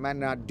 plugged in, it might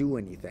not do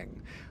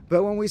anything.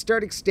 But when we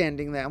start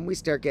extending them, we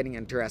start getting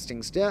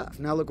interesting stuff.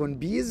 Now look, when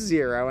B is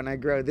 0 and I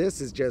grow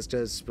this is just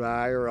a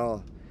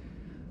spiral.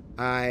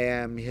 I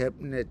am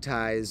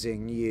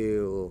hypnotizing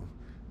you.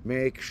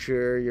 Make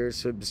sure you're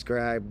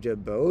subscribed to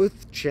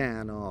both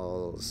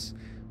channels.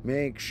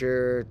 Make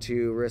sure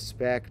to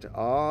respect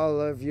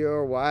all of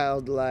your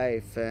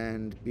wildlife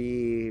and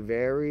be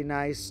very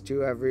nice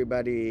to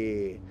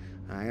everybody.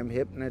 I am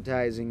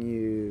hypnotizing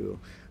you.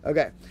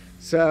 Okay,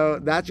 so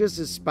that's just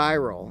a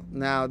spiral.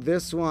 Now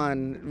this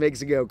one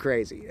makes it go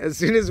crazy as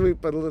soon as we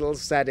put a little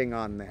setting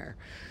on there.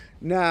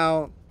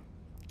 Now,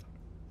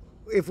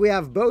 if we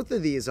have both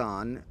of these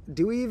on,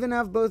 do we even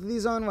have both of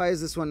these on? Why is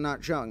this one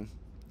not showing?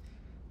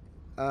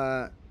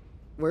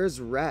 Where's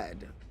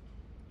red?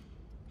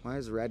 Why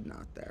is red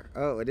not there?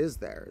 Oh, it is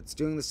there. It's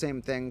doing the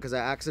same thing because I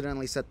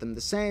accidentally set them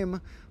the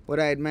same. What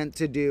I had meant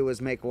to do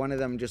was make one of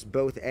them just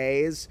both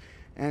A's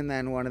and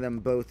then one of them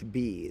both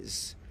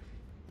B's.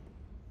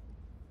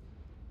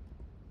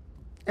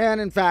 And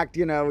in fact,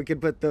 you know, we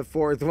could put the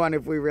fourth one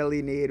if we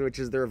really need, which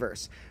is the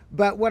reverse.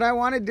 But what I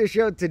wanted to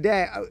show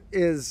today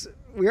is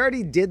we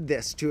already did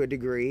this to a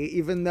degree,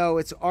 even though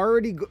it's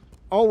already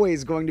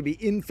always going to be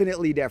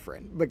infinitely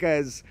different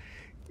because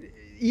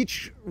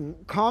each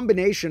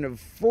combination of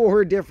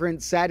 4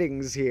 different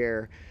settings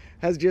here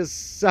has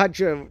just such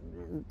a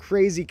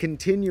crazy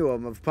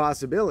continuum of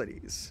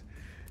possibilities.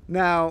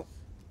 Now,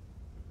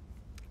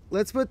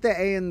 let's put the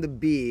A and the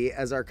B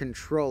as our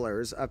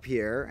controllers up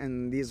here,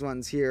 and these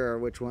ones here are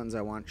which ones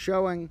I want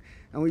showing,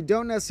 and we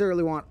don't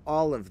necessarily want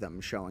all of them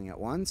showing at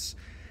once.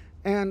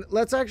 And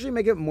let's actually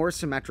make it more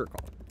symmetrical.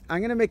 I'm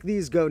going to make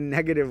these go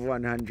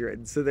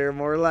 -100, so they're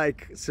more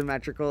like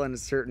symmetrical in a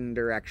certain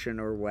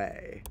direction or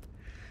way.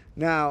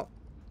 Now,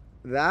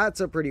 that's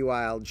a pretty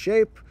wild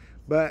shape,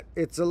 but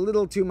it's a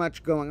little too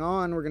much going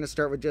on. We're going to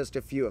start with just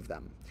a few of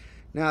them.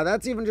 Now,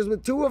 that's even just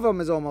with 2 of them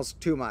is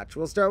almost too much.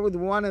 We'll start with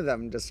 1 of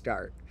them to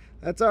start.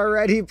 That's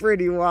already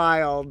pretty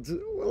wild.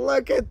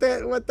 Look at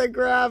that, what the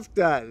graph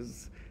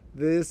does.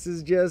 This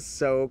is just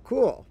so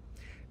cool.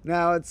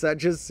 Now, it's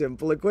such a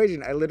simple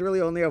equation. I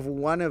literally only have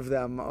 1 of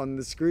them on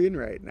the screen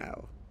right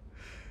now.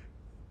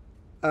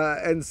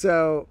 And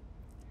so,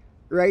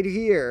 right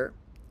here,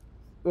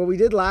 what we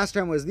did last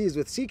time was these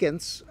with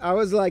secants. I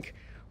was like,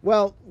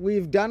 well,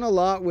 we've done a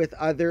lot with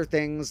other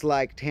things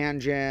like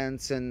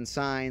tangents and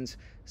sines.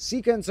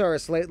 Secants are a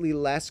slightly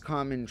less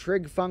common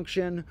trig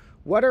function.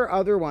 What are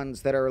other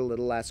ones that are a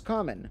little less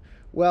common?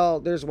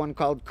 Well, there's one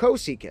called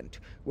cosecant,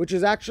 which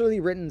is actually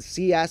written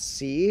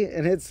CSC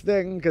in its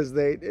thing because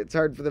it's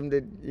hard for them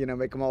to, you know,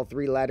 make them all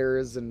 3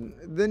 letters, and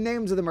the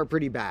names of them are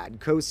pretty bad.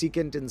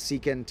 Cosecant and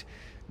secant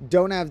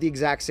don't have the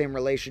exact same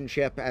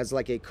relationship as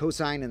like a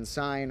cosine and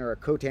sine or a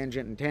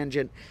cotangent and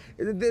tangent.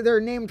 They're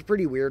named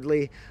pretty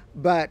weirdly,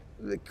 but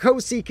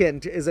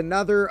cosecant is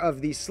another of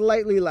the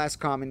slightly less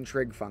common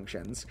trig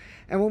functions.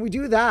 And when we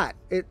do that,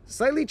 it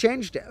slightly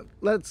changed it.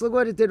 Let's look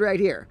what it did right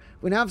here.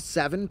 We now have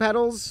 7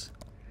 petals.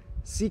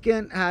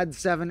 Secant had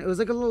 7. It was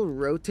like a little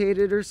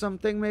rotated or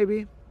something,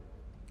 maybe.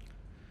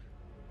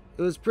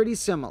 It was pretty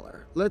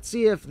similar. Let's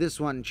see if this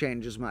one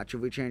changes much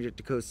if we change it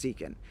to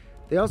cosecant.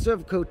 They also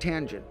have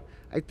cotangent.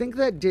 I think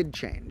that did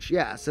change.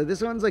 Yeah, so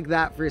this one's like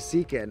that for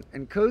secant,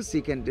 and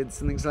cosecant did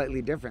something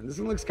slightly different. This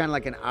one looks kind of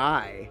like an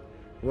eye.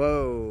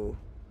 Whoa.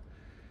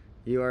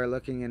 You are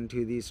looking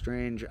into the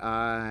strange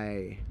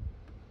eye.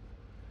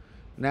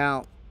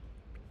 Now,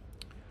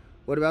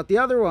 what about the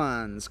other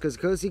ones? Because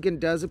cosecant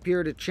does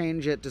appear to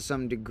change it to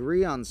some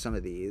degree on some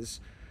of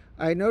these.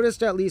 I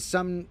noticed at least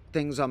some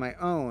things on my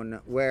own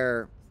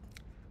where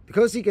the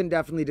cosecant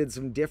definitely did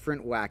some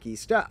different wacky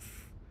stuff.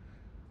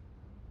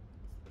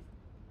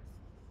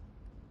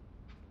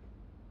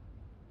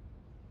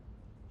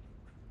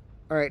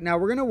 All right, now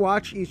we're going to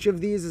watch each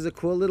of these as a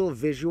cool little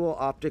visual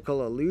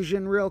optical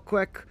illusion real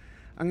quick.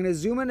 I'm going to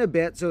zoom in a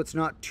bit so it's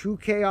not too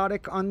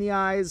chaotic on the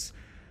eyes.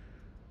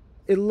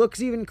 It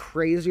looks even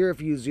crazier if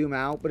you zoom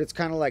out, but it's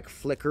kind of like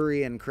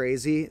flickery and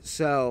crazy.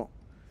 So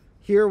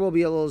here we'll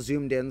be a little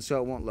zoomed in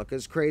so it won't look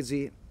as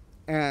crazy.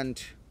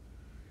 And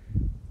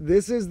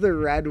this is the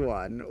red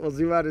one. We'll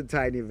zoom out a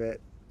tiny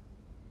bit.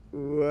 Whoa.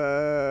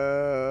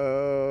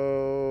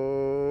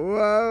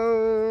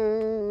 Whoa.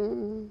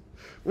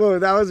 Whoa,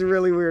 that was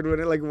really weird when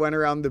it like went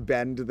around the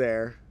bend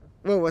there.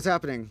 Whoa, what's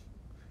happening?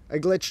 I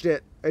glitched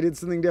it. I did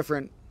something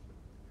different.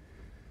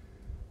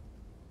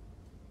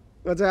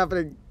 What's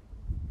happening?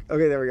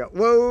 Okay, there we go.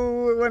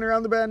 Whoa, it went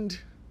around the bend.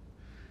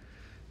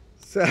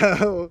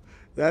 So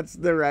That's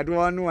the red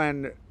one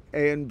when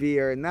A and B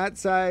are in that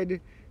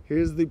side.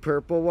 Here's the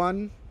purple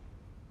one.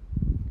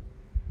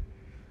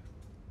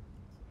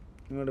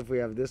 What if we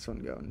have this one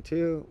going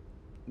too?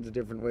 There's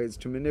different ways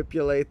to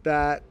manipulate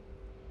that.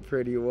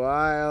 Pretty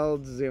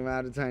wild. Zoom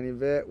out a tiny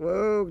bit.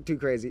 Whoa, too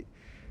crazy.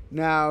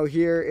 Now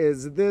here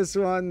is this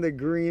one. The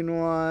green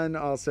one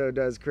also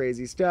does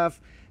crazy stuff.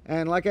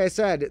 And like I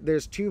said,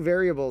 there's two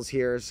variables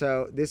here.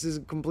 So this is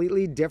a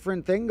completely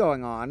different thing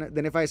going on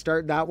than if I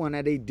start that one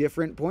at a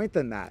different point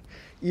than that.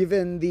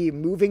 Even the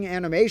moving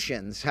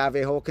animations have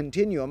a whole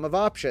continuum of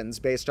options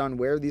based on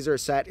where these are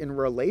set in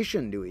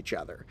relation to each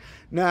other.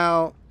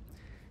 Now,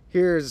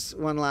 here's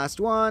one last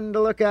one to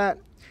look at.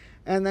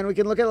 And then we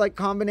can look at like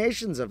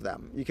combinations of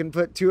them. You can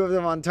put two of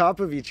them on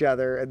top of each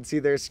other and see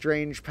their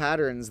strange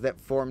patterns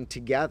that form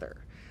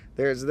together.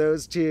 There's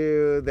those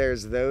two,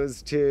 there's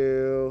those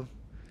two,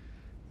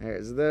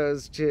 there's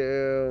those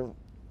two,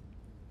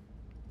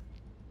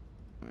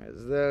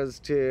 there's those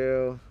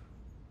two,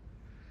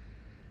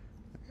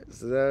 there's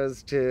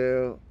those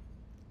two,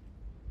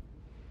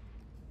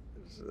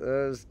 there's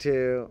those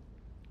two.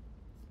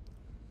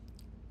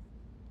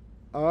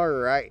 All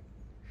right.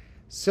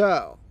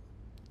 So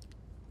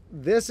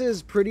this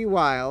is pretty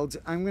wild.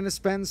 I'm going to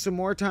spend some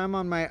more time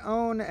on my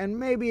own and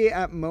maybe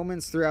at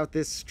moments throughout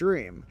this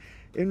stream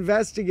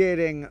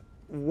investigating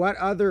what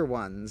other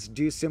ones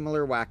do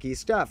similar wacky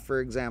stuff.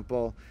 For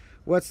example,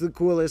 what's the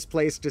coolest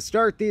place to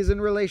start these in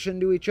relation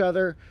to each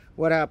other?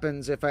 What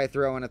happens if I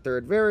throw in a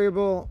third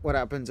variable? What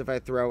happens if I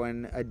throw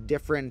in a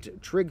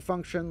different trig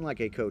function like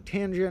a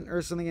cotangent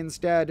or something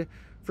instead?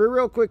 For a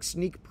real quick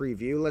sneak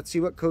preview, let's see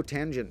what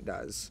cotangent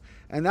does.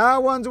 And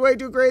that one's way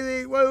too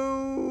crazy.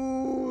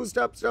 Whoa!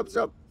 Stop, stop,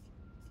 stop.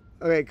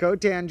 Okay,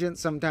 cotangent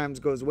sometimes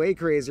goes way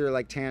crazier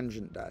like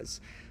tangent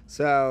does.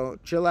 So,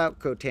 chill out,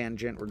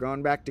 cotangent. We're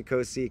going back to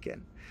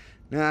cosecant.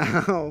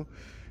 Now,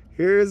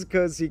 here's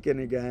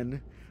cosecant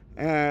again.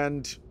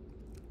 And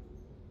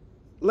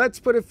let's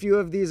put a few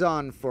of these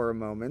on for a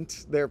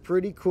moment. They're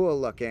pretty cool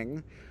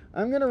looking.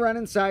 I'm going to run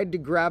inside to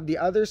grab the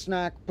other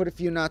snack, put a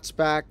few nuts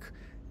back,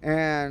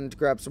 and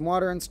grab some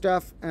water and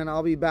stuff, and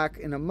I'll be back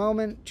in a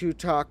moment to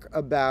talk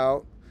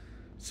about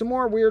some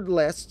more weird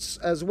lists,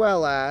 as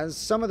well as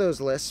some of those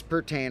lists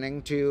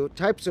pertaining to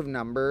types of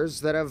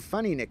numbers that have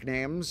funny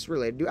nicknames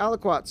related to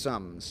aliquot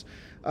sums.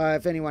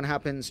 If anyone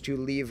happens to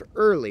leave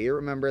early,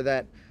 remember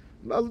that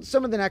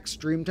some of the next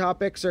stream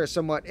topics are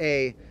somewhat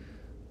a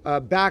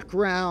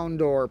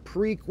background or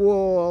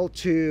prequel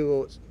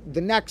to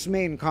the next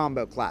main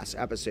combo class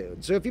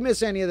episode. So if you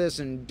miss any of this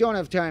and don't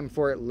have time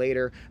for it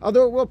later,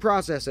 although it will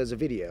process as a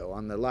video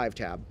on the live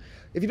tab,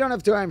 if you don't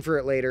have time for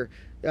it later,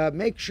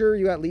 make sure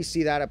you at least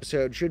see that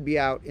episode. Should be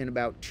out in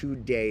about 2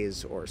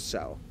 days or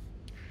so.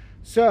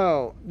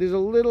 So there's a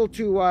little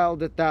too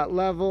wild at that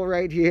level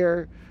right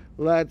here.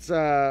 Let's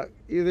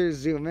either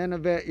zoom in a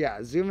bit.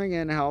 Yeah, zooming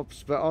in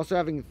helps, but also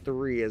having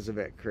 3 is a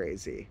bit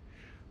crazy.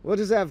 We'll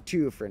just have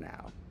 2 for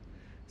now.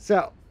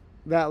 So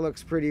that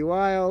looks pretty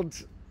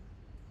wild.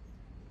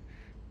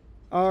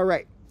 All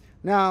right.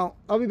 Now,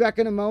 I'll be back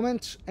in a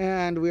moment,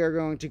 and we are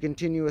going to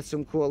continue with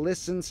some cool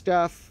lists and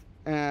stuff,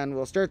 and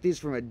we'll start these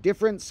from a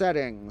different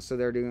setting, so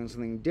they're doing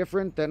something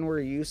different than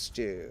we're used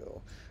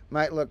to.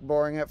 Might look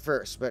boring at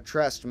first, but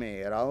trust me,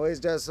 it always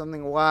does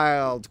something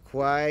wild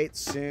quite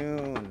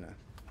soon.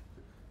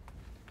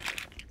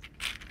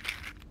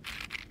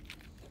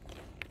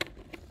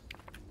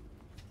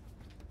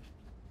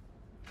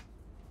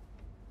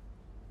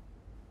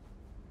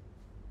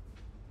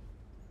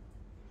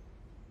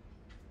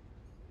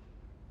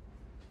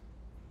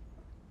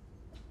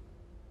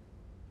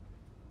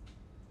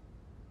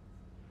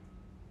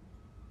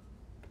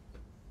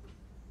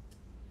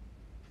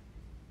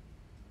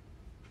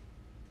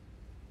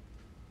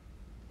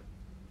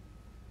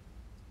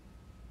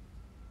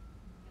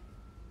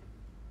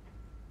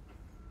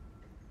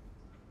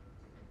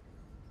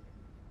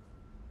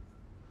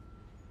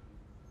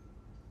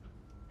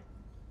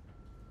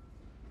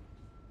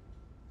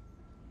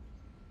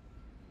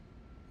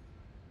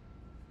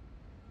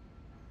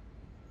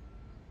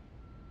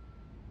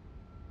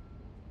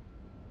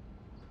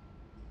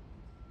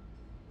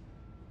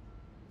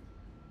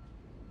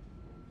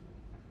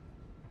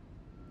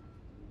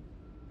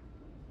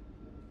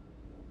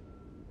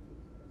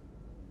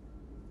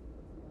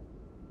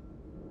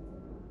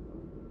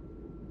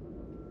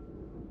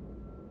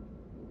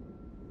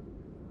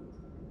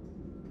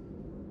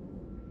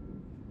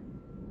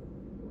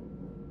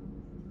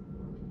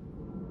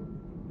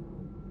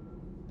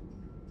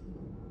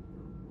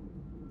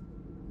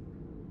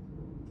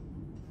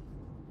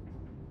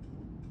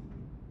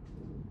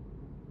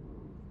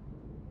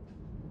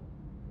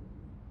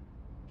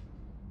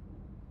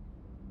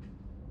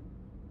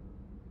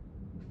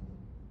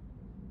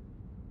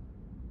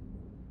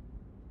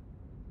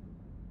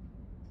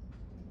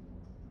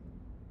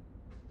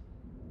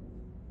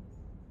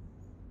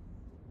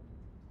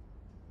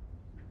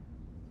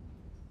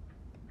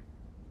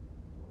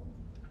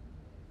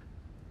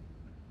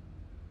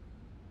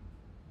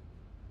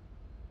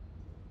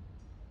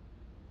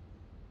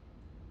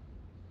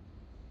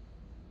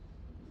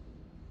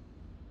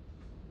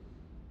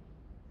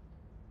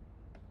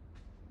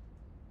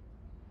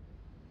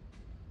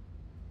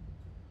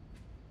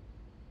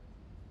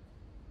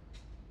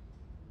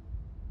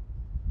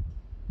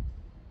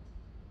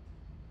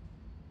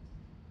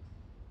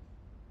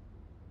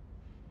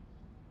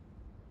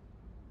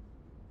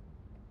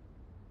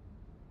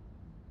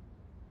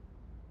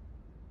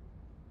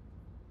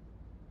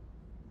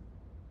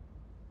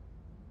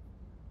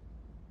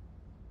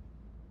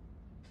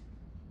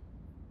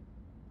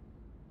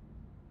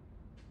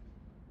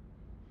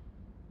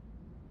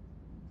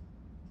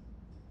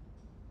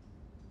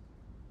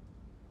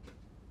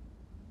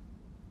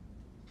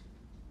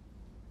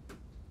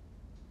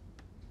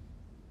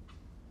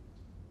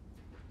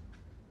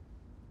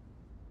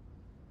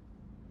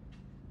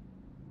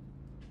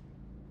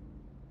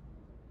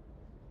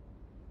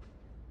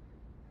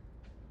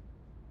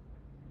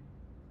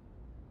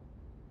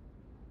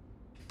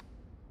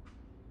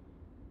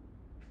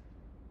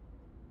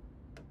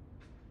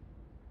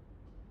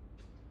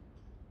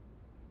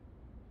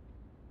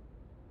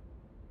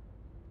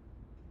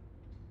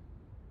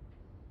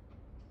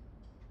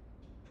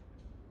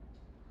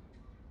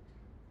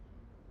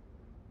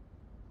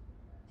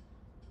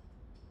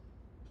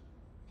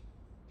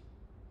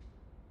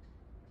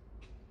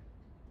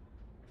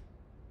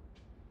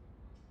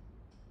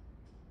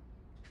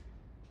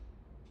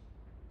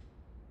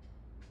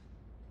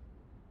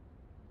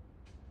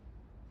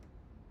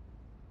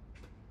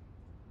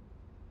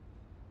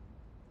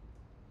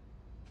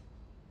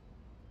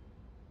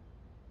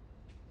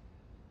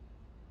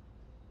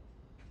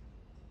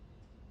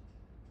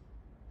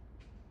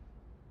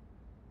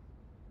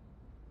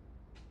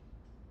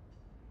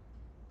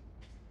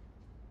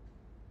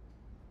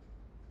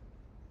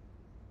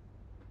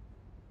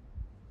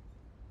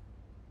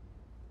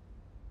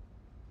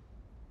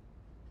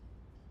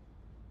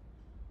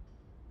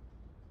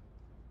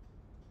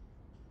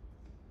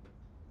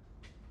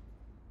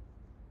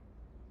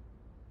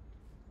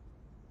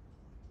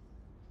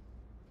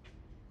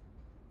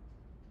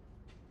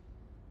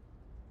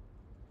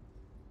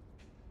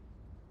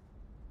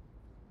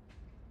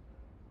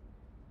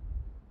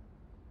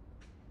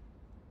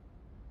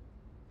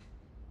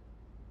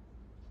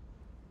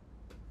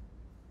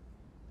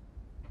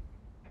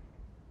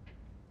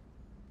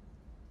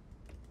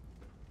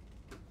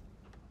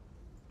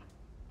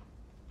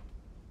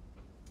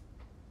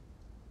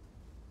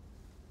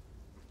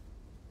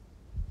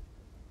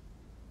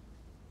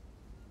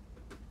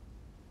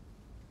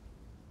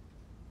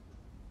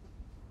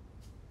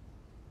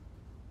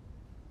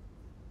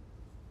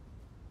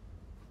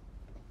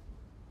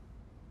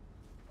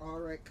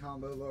 Alright,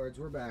 Combo Lords,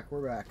 we're back.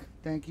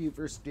 Thank you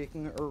for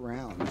sticking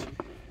around.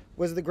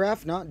 Was the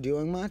graph not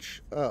doing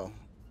much? Oh,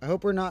 I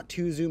hope we're not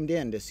too zoomed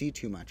in to see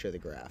too much of the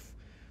graph.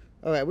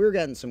 Alright, we were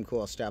getting some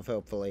cool stuff,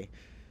 hopefully.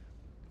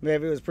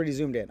 Maybe it was pretty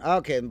zoomed in.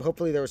 Okay,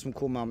 hopefully there were some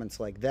cool moments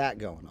like that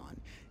going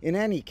on. In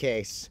any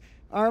case,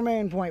 our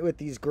main point with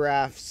these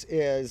graphs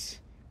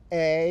is,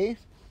 A,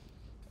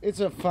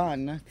 it's a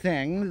fun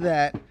thing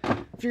that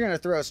if you're going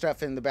to throw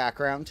stuff in the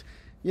background,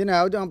 you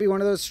know, don't be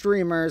one of those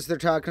streamers they're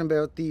talking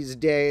about these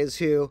days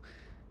who,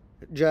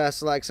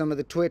 just like some of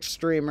the Twitch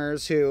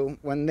streamers who,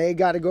 when they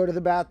got to go to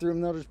the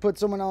bathroom, they'll just put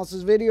someone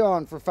else's video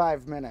on for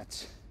 5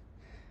 minutes.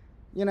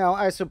 You know,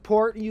 I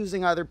support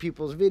using other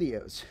people's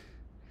videos.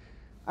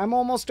 I'm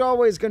almost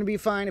always going to be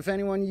fine if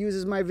anyone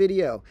uses my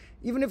video.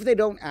 Even if they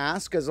don't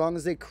ask, as long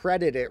as they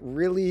credit it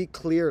really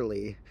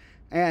clearly.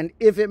 And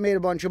if it made a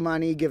bunch of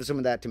money, give some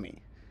of that to me.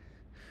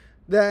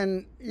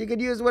 Then you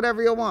could use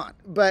whatever you want.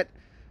 But,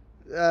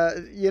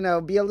 you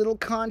know, be a little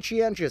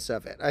conscientious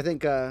of it. I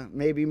think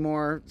maybe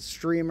more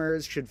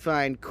streamers should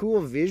find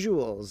cool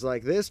visuals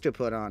like this to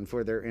put on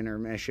for their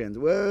intermissions.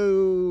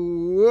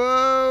 Whoa!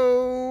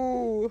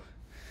 Whoa!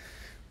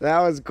 That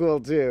was cool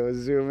too,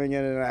 zooming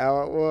in and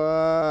out.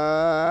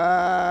 Whoa!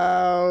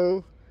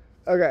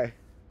 Okay.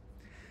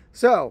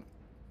 So,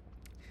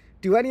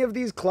 do any of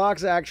these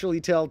clocks actually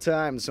tell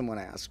time, someone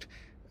asked.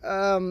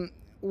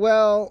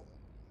 Well,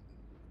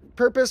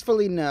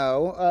 purposefully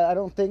no. I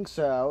don't think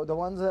so. The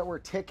ones that were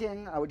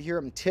ticking, I would hear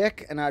them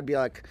tick, and I'd be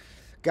like,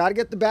 gotta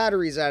get the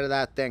batteries out of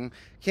that thing.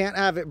 Can't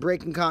have it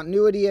breaking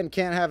continuity and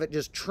can't have it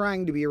just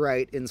trying to be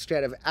right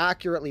instead of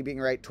accurately being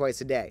right twice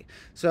a day.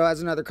 So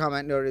as another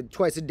comment noted,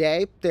 twice a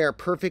day, they're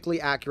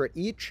perfectly accurate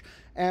each.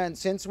 And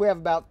since we have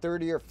about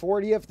 30 or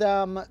 40 of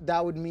them,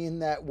 that would mean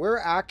that we're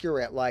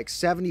accurate like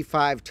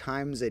 75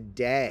 times a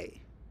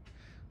day.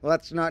 Well,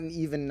 that's not an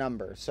even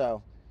number.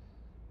 So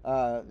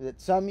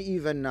it's some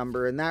even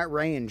number in that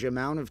range,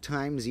 amount of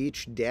times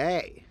each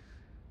day.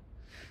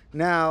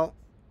 Now,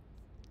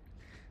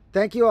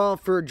 thank you all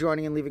for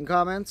joining and leaving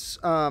comments.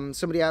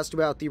 Somebody asked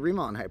about the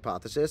Riemann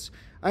hypothesis.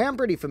 I am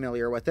pretty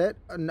familiar with it.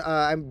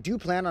 I do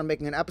plan on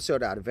making an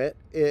episode out of it.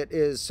 It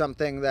is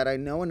something that I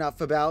know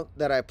enough about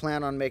that I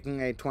plan on making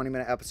a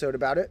 20-minute episode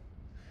about it.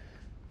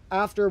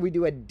 After we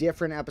do a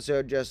different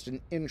episode, just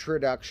an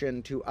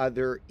introduction to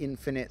other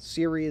infinite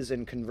series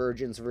and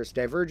convergence versus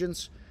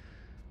divergence.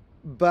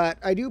 But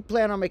I do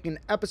plan on making an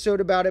episode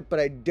about it, but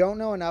I don't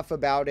know enough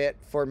about it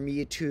for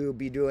me to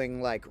be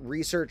doing like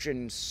research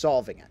and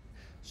solving it.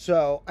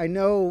 So I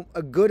know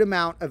a good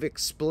amount of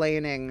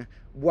explaining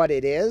what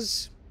it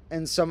is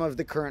and some of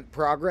the current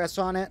progress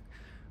on it,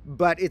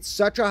 but it's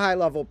such a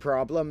high-level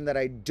problem that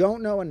I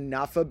don't know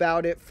enough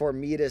about it for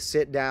me to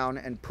sit down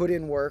and put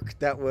in work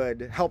that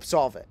would help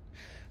solve it.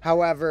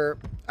 However,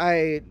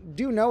 I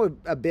do know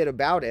a bit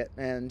about it,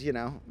 and, you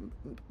know,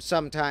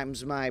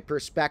 sometimes my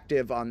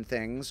perspective on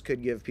things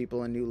could give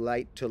people a new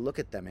light to look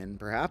at them in,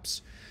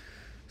 perhaps.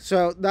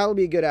 So that'll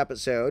be a good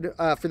episode.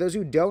 For those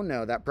who don't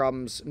know, that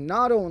problem's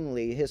not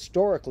only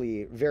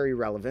historically very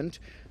relevant,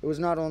 it was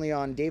not only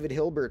on David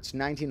Hilbert's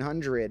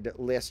 1900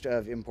 list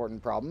of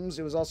important problems,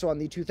 it was also on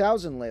the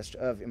 2000 list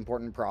of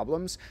important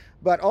problems,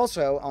 but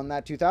also on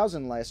that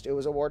 2000 list, it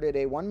was awarded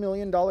a $1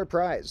 million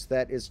prize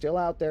that is still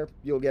out there.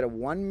 You'll get a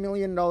 $1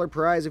 million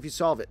prize if you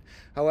solve it.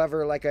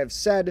 However, like I've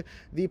said,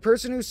 the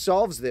person who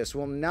solves this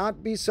will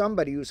not be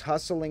somebody who's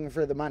hustling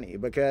for the money,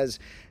 because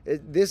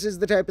this is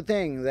the type of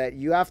thing that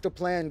you have to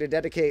plan to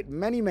dedicate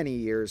many, many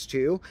years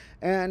to,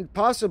 and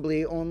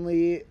possibly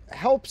only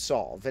help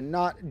solve and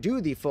not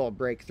do the full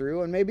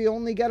breakthrough, and maybe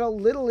only get a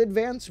little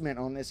advancement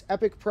on this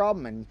epic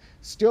problem and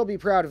still be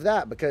proud of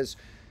that, because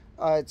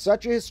it's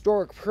such a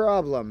historic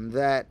problem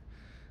that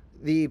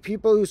the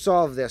people who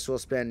solve this will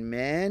spend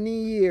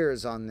many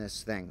years on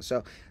this thing.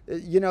 So,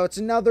 you know, it's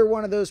another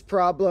one of those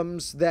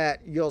problems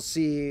that you'll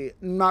see,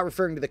 not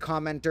referring to the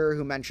commenter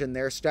who mentioned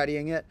they're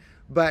studying it,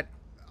 but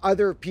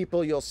other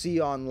people you'll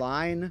see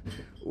online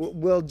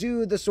will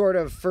do the sort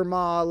of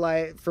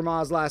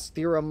Fermat's last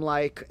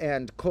theorem-like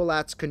and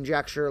Collat's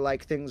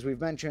conjecture-like things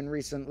we've mentioned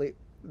recently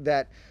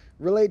that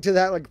relate to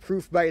that, like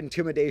proof by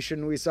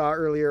intimidation we saw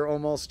earlier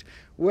almost,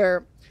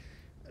 where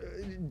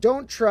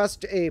don't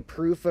trust a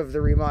proof of the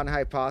Riemann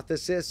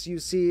hypothesis, you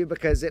see,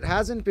 because it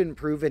hasn't been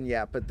proven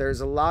yet, but there's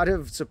a lot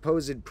of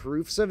supposed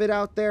proofs of it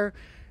out there,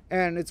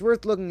 and it's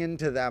worth looking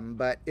into them.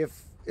 But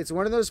if it's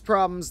one of those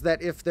problems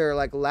that if they're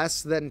like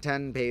less than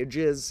 10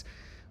 pages,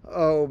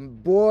 oh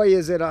boy,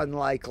 is it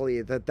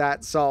unlikely that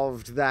that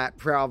solved that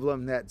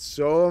problem that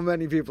so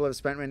many people have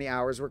spent many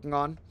hours working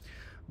on.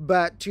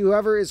 But to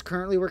whoever is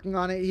currently working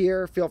on it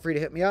here, feel free to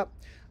hit me up.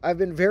 I've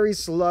been very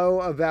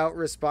slow about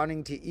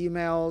responding to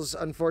emails.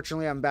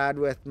 Unfortunately, I'm bad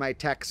with my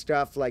tech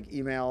stuff, like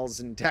emails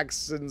and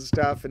texts and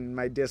stuff, and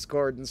my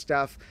Discord and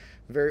stuff.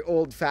 Very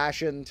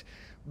old-fashioned.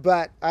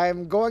 But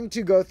I'm going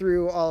to go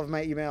through all of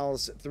my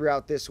emails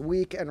throughout this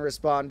week and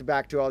respond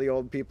back to all the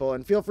old people.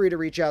 And feel free to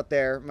reach out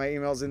there. My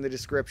email's in the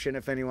description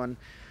if anyone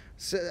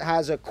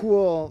has a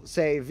cool,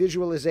 say,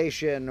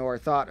 visualization or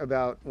thought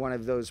about one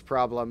of those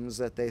problems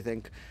that they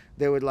think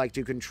they would like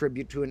to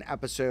contribute to an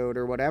episode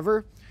or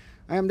whatever.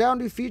 I am down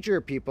to feature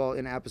people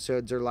in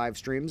episodes or live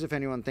streams if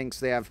anyone thinks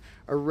they have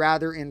a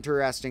rather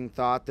interesting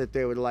thought that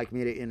they would like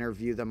me to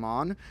interview them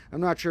on.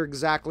 I'm not sure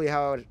exactly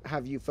how I'd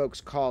have you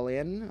folks call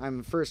in.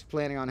 I'm first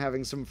planning on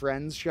having some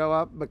friends show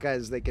up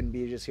because they can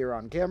be just here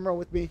on camera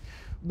with me.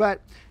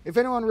 But if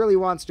anyone really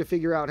wants to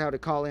figure out how to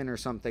call in or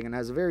something and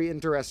has a very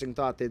interesting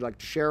thought they'd like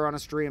to share on a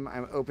stream,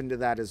 I'm open to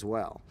that as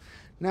well.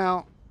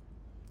 Now,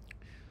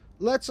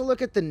 let's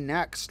look at the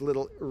next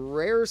little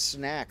rare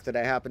snack that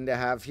I happen to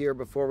have here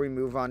before we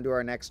move on to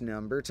our next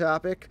number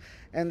topic.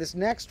 And this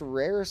next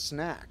rare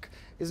snack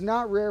is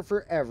not rare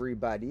for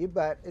everybody,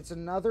 but it's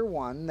another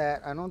one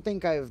that I don't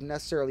think I've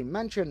necessarily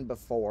mentioned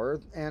before,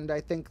 and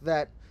I think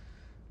that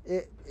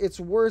it's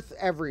worth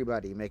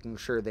everybody making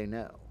sure they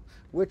know.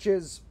 Which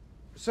is,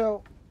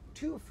 so,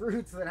 two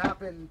fruits that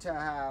happen to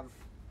have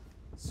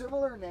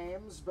similar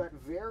names but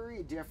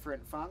very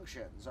different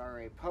functions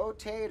are a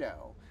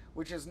potato,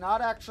 which is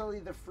not actually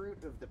the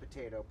fruit of the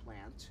potato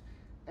plant,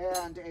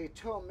 and a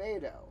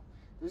tomato.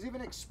 There's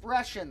even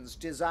expressions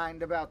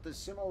designed about the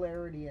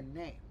similarity in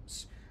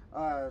names.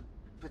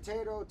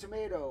 Potato,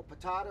 tomato,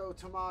 potato,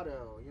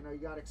 tomato. You know, you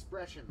got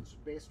expressions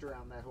based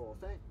around that whole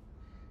thing.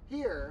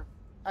 Here,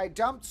 I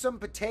dumped some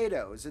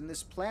potatoes in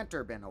this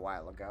planter bin a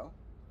while ago,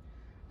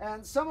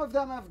 and some of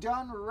them have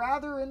done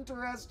rather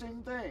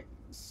interesting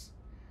things.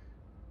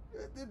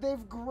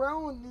 They've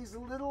grown these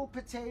little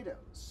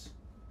potatoes.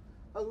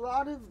 A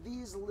lot of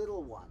these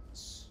little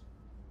ones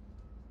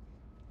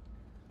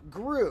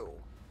grew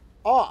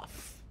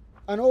off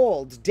an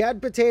old dead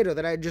potato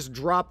that I just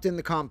dropped in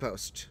the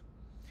compost.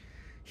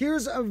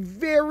 Here's a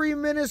very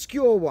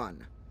minuscule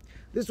one.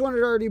 This one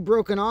had already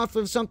broken off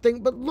of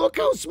something, but look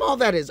how small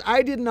that is.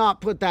 I did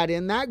not put that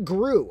in. That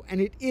grew, and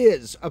it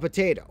is a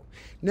potato.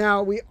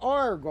 Now, we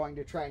are going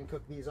to try and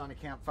cook these on a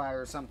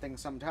campfire or something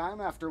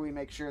sometime after we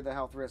make sure the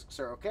health risks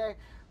are okay,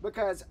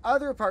 because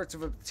other parts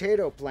of a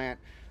potato plant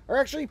are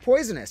actually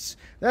poisonous.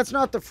 That's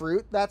not the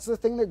fruit. That's the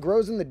thing that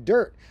grows in the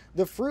dirt.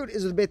 The fruit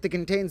is the bit that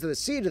contains the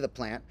seed of the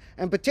plant,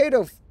 and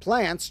potato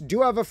plants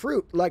do have a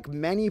fruit, like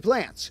many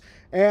plants.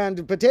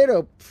 And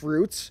potato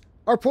fruits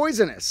are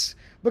poisonous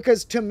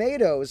because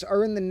tomatoes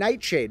are in the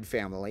nightshade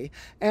family,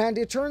 and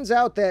it turns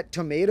out that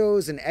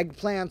tomatoes and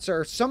eggplants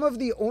are some of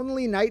the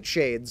only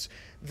nightshades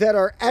that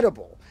are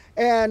edible.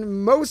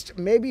 And most,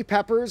 maybe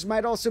peppers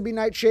might also be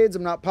nightshades,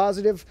 I'm not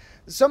positive.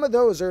 Some of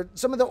those are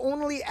some of the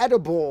only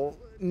edible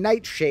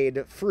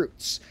nightshade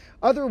fruits.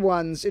 Other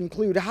ones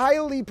include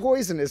highly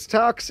poisonous,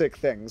 toxic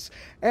things.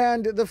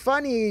 And the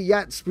funny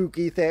yet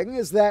spooky thing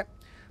is that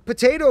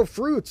potato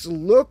fruits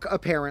look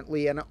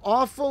apparently an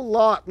awful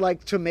lot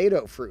like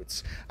tomato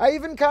fruits. I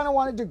even kind of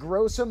wanted to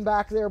grow some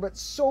back there, but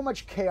so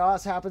much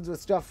chaos happens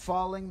with stuff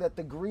falling that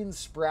the green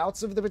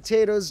sprouts of the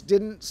potatoes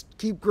didn't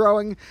keep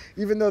growing,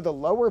 even though the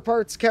lower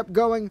parts kept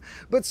going.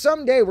 But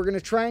someday we're going to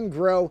try and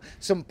grow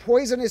some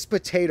poisonous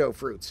potato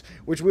fruits,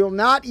 which we will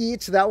not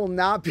eat. That will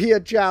not be a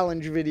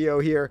challenge video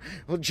here.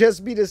 It will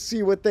just be to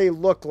see what they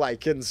look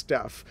like and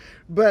stuff.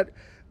 But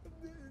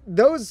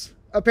those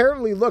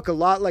apparently look a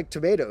lot like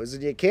tomatoes,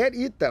 and you can't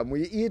eat them.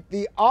 We eat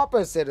the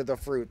opposite of the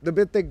fruit, the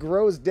bit that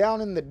grows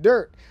down in the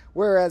dirt.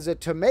 Whereas a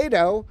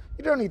tomato,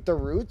 you don't eat the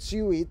roots,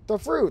 you eat the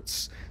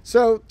fruits.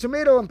 So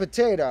tomato and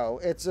potato,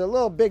 it's a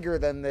little bigger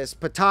than this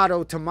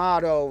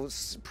potato-tomato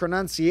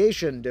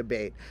pronunciation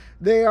debate.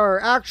 They are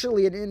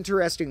actually an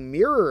interesting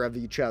mirror of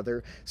each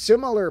other.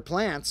 Similar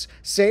plants,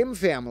 same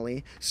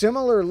family,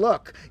 similar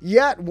look.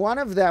 Yet one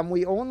of them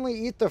we only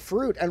eat the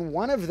fruit, and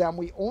one of them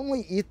we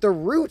only eat the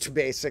root,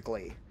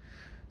 basically.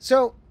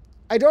 So,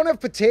 I don't have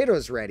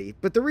potatoes ready,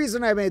 but the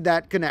reason I made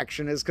that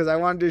connection is because I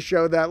wanted to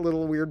show that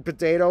little weird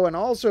potato, and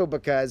also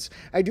because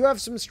I do have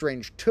some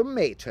strange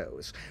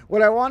tomatoes.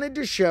 What I wanted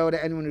to show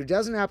to anyone who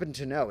doesn't happen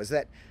to know is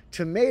that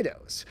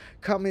tomatoes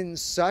come in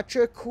such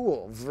a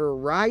cool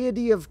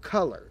variety of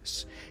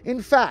colors.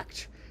 In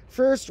fact,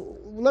 first,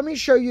 let me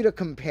show you to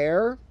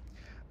compare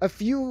a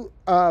few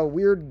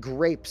weird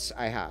grapes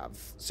I have.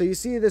 So you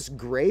see this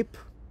grape?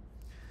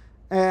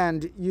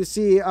 And you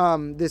see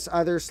this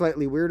other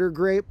slightly weirder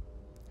grape.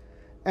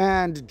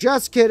 And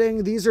just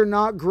kidding, these are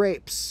not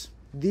grapes.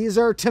 These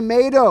are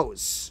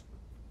tomatoes.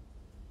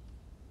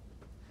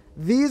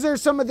 These are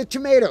some of the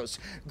tomatoes.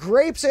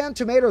 Grapes and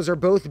tomatoes are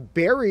both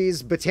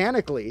berries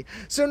botanically,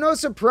 so no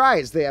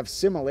surprise they have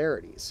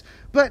similarities.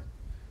 But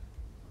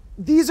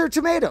these are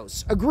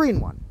tomatoes. A green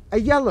one,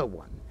 a yellow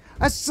one,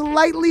 a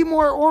slightly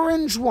more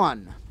orange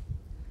one.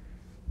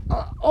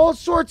 All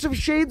sorts of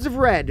shades of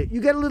red. You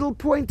get little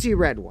pointy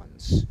red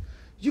ones.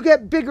 You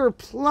get bigger,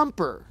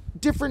 plumper,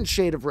 different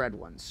shade of red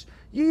ones.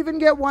 You even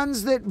get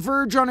ones that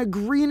verge on a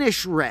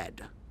greenish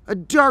red. A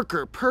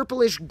darker,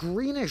 purplish,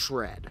 greenish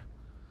red.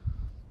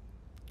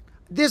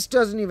 This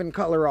doesn't even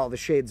color all the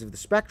shades of the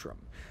spectrum.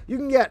 You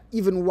can get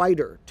even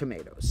whiter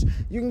tomatoes.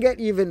 You can get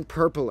even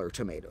purpler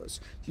tomatoes.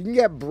 You can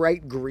get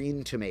bright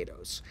green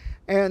tomatoes.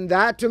 And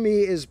that, to me,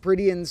 is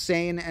pretty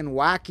insane and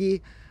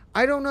wacky.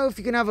 I don't know if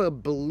you can have a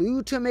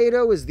blue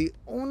tomato is the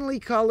only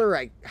color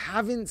I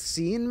haven't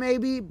seen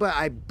maybe, but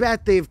I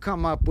bet they've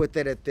come up with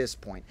it at this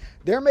point.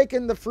 They're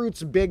making the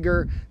fruits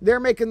bigger. They're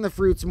making the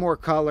fruits more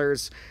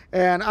colors,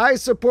 and I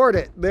support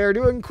it. They're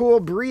doing cool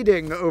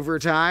breeding over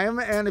time,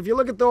 and if you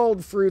look at the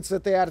old fruits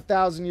that they had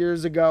 1,000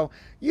 years ago,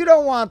 you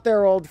don't want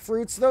their old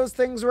fruits. Those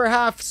things were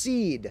half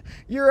seed.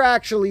 You're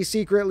actually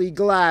secretly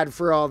glad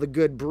for all the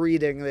good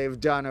breeding they've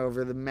done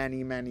over the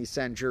many, many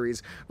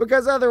centuries,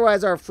 because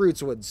otherwise our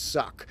fruits would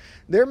suck.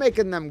 They're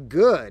making them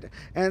good.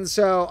 And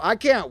so I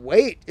can't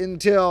wait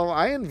until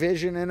I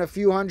envision in a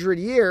few hundred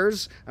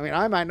years, I mean,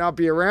 I might not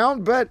be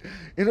around, but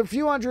in a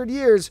few hundred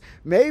years,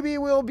 maybe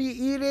we'll be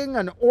eating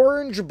an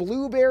orange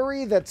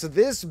blueberry that's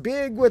this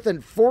big with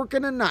a fork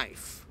and a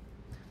knife.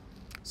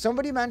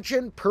 Somebody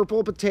mentioned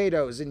purple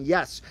potatoes, and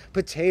yes,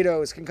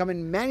 potatoes can come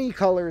in many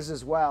colors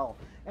as well.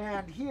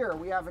 And here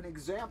we have an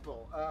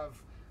example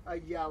of a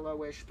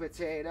yellowish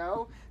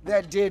potato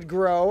that did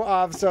grow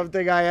off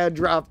something I had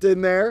dropped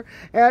in there,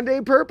 and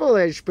a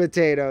purplish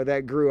potato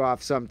that grew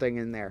off something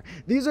in there.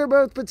 These are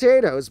both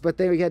potatoes, but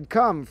they had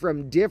come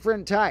from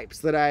different types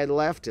that I had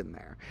left in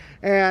there.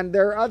 And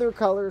there are other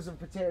colors of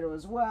potato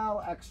as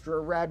well,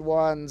 extra red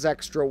ones,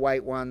 extra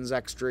white ones,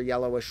 extra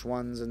yellowish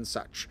ones, and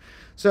such.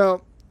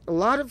 So a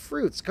lot of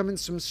fruits come in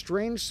some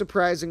strange,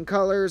 surprising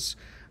colors.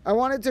 I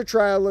wanted to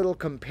try a little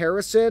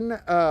comparison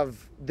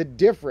of the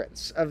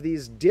difference of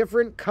these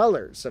different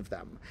colors of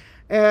them.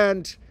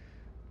 And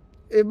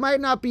it might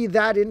not be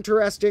that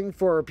interesting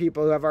for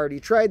people who have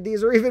already tried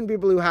these, or even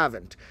people who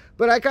haven't.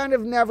 But I kind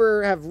of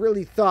never have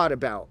really thought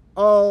about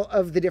all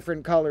of the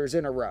different colors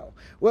in a row.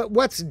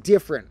 What's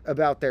different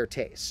about their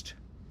taste?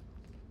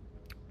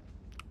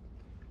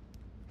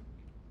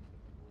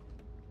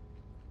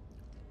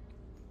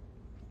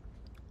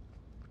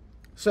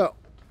 So,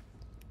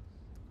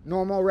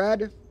 normal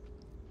red,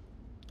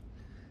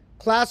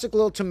 classic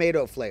little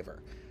tomato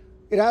flavor.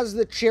 It has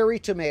the cherry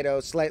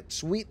tomato, slight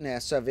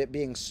sweetness of it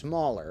being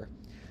smaller,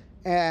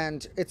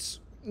 and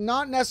it's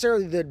not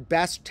necessarily the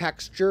best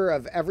texture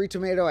of every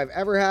tomato I've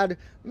ever had,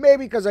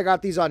 maybe because I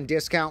got these on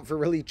discount for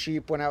really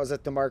cheap when I was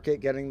at the market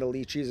getting the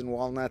lychees and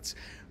walnuts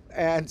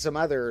and some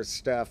other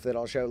stuff that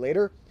I'll show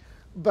later,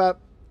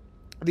 but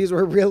these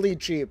were really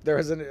cheap.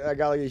 I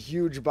got like a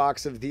huge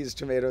box of these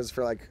tomatoes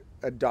for like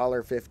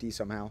 $1.50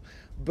 somehow,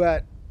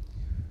 but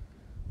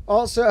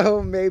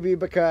also maybe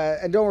because,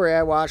 and don't worry,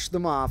 I washed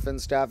them off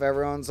and stuff.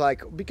 Everyone's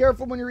like, be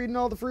careful when you're eating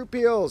all the fruit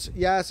peels.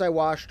 Yes, I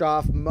washed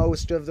off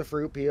most of the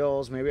fruit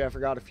peels. Maybe I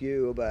forgot a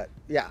few, but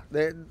yeah,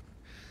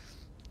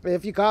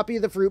 if you copy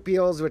the fruit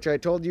peels, which I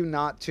told you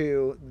not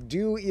to,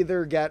 do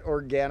either get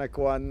organic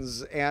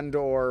ones and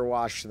or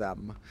wash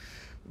them.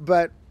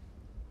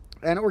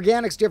 And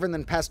organic's different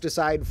than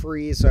pesticide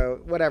free, so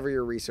whatever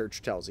your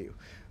research tells you.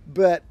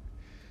 But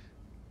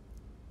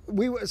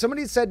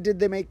somebody said, did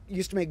they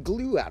used to make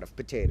glue out of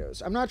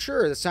potatoes? I'm not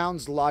sure. This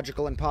sounds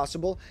logical and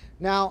possible.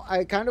 Now,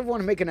 I kind of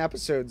want to make an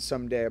episode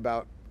someday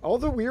about all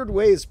the weird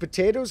ways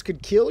potatoes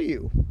could kill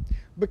you.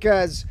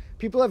 Because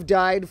people have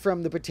died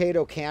from the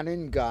potato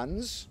cannon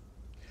guns.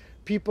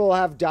 People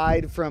have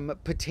died from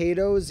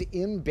potatoes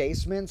in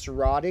basements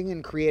rotting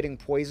and creating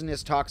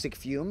poisonous toxic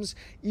fumes,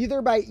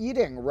 either by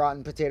eating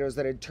rotten potatoes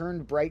that had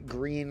turned bright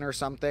green or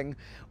something,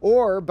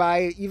 or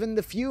by even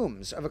the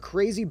fumes of a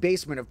crazy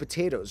basement of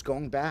potatoes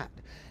going bad.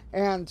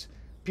 And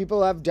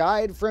people have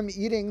died from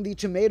eating the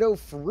tomato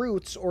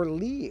fruits or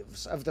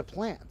leaves of the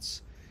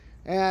plants.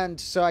 And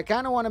so I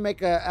kind of want to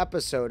make an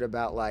episode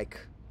about like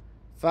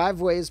 5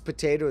 ways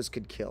potatoes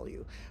could kill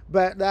you.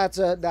 But that's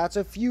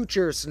a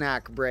future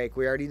snack break.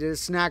 We already did a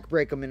snack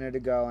break a minute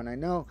ago, and I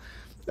know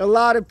a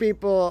lot of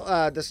people,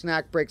 the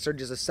snack breaks are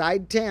just a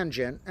side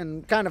tangent,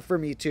 and kind of for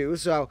me too,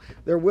 so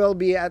there will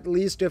be at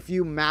least a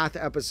few math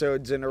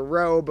episodes in a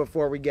row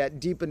before we get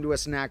deep into a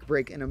snack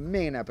break in a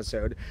main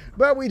episode.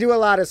 But we do a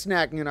lot of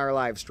snacking in our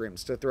live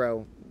streams to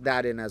throw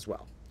that in as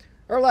well.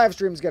 Our live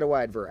streams get a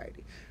wide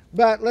variety.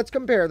 But let's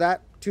compare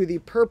that to the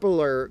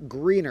purpler,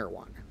 greener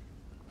one.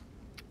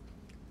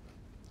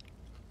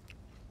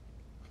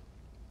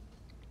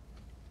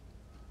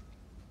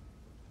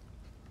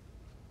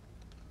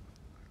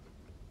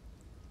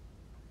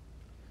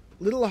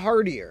 Little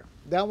hardier.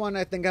 That one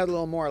I think had a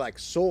little more like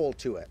soul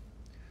to it.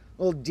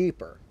 A little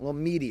deeper, a little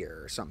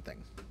meatier or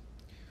something.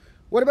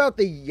 What about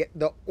the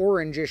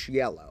orangish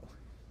yellow?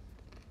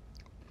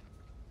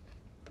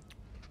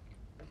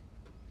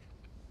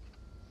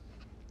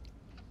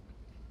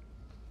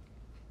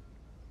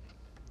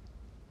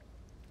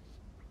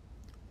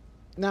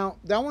 Now,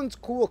 that one's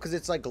cool because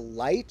it's like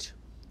light.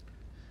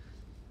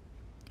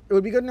 It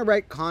would be good in the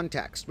right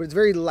context, but it's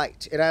very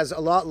light. It has a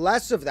lot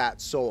less of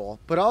that soul,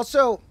 but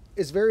also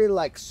is very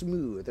like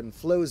smooth and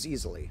flows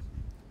easily.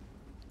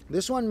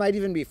 This one might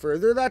even be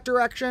further that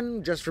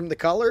direction just from the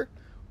color.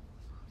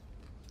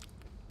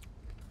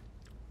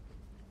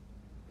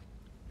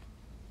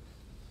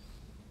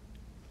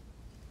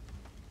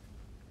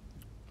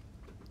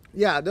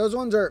 Yeah, those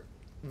ones are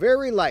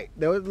very light.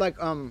 They would like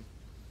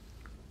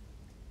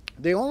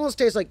they almost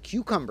taste like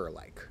cucumber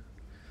like.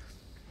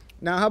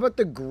 Now, how about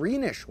the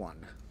greenish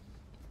one?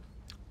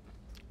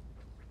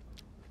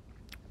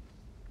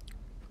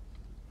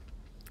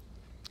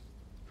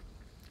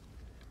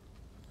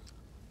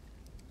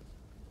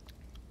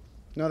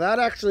 No, that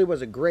actually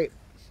was a grape.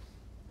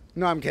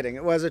 No, I'm kidding.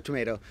 It was a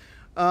tomato.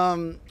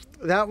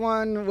 That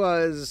one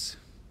was,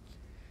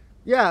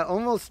 yeah,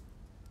 almost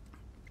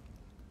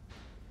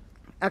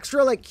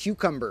extra like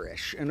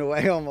cucumber-ish in a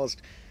way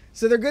almost.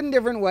 So they're good in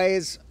different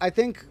ways. I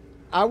think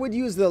I would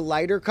use the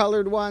lighter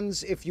colored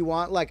ones if you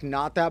want like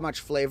not that much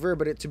flavor,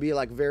 but it to be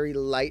like very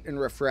light and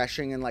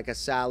refreshing in like a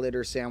salad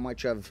or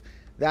sandwich of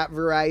that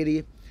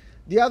variety.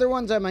 The other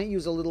ones I might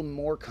use a little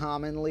more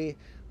commonly,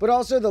 but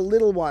also the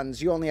little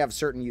ones you only have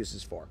certain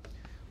uses for.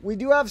 We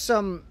do have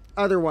some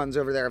other ones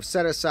over there I've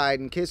set aside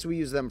in case we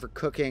use them for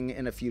cooking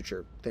in a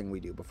future thing we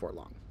do before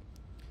long.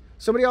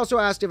 Somebody also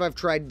asked if I've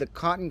tried the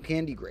cotton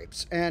candy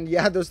grapes. And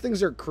yeah, those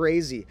things are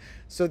crazy.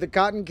 So the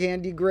cotton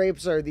candy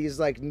grapes are these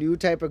like new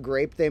type of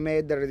grape they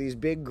made that are these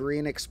big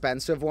green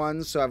expensive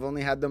ones. So I've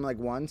only had them like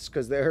once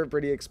because they're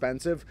pretty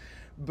expensive.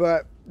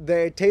 But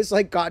they taste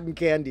like cotton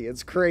candy.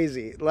 It's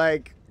crazy.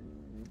 Like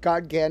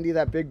cotton candy,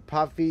 that big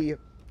puffy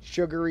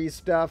sugary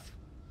stuff,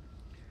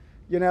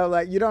 you know,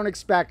 like you don't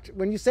expect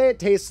when you say it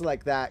tastes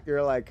like that,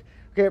 you're like,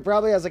 okay, it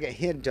probably has like a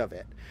hint of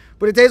it,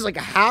 but it tastes like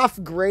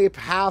half grape,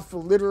 half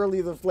literally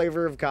the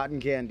flavor of cotton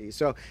candy.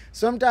 So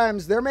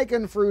sometimes they're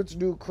making fruits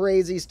do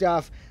crazy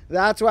stuff.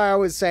 That's why I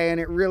was saying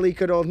it really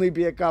could only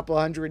be a couple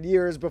 100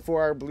 years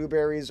before our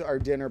blueberries are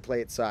dinner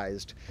plate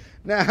sized.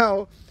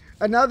 Now,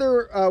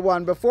 another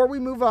one before we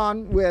move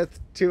on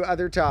to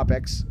other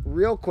topics,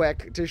 real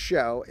quick to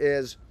show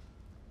is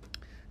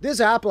this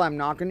apple I'm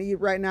not going to eat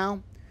right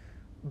now,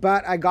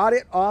 but I got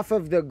it off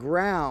of the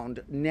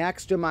ground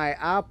next to my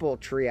apple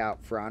tree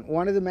out front,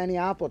 one of the many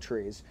apple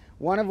trees,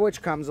 one of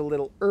which comes a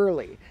little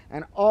early.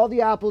 And all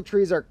the apple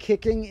trees are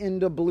kicking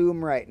into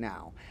bloom right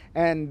now.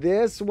 And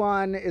this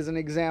one is an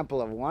example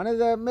of one of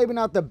the, maybe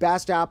not the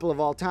best apple of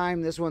all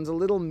time. This one's a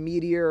little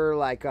meatier,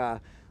 like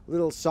a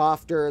little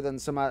softer than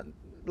some,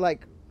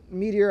 like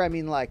meatier, I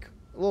mean like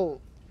a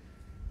little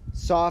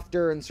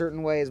softer in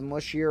certain ways,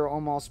 mushier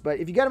almost, but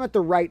if you get them at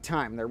the right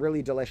time, they're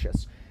really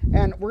delicious.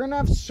 And we're gonna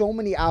have so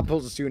many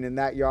apples soon in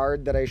that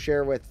yard that I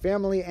share with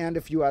family and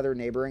a few other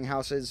neighboring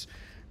houses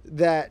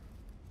that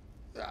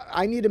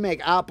I need to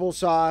make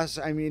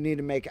applesauce. I need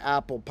to make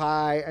apple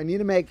pie. I need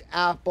to make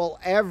apple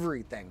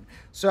everything.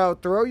 So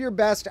throw your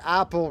best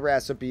apple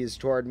recipes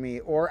toward me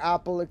or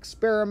apple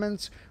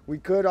experiments. We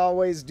could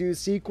always do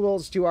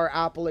sequels to our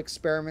apple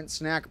experiment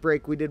snack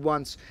break we did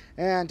once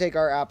and take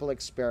our apple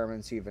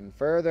experiments even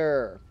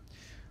further.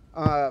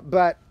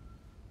 But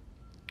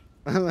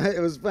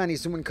it was funny.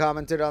 Someone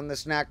commented on the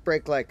snack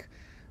break like,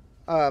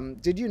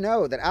 did you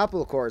know that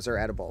apple cores are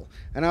edible?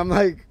 And I'm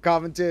like,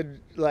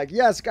 commented like,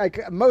 yes, I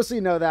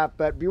mostly know that,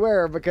 but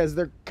beware because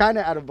they're kind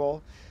of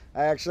edible.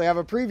 I actually have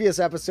a previous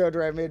episode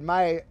where I made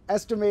my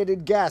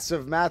estimated guess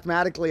of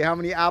mathematically how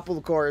many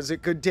apple cores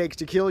it could take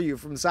to kill you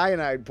from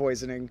cyanide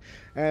poisoning.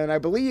 And I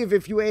believe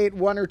if you ate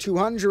 100 or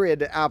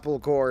 200 apple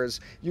cores,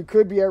 you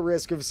could be at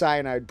risk of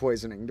cyanide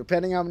poisoning,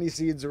 depending how many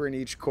seeds are in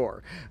each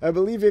core. I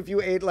believe if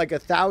you ate like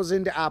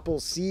 1,000 apple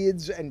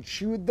seeds and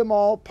chewed them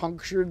all,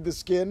 punctured the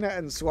skin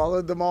and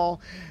swallowed them all,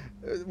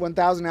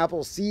 1,000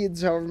 apple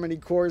seeds, however many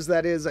cores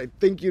that is, I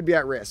think you'd be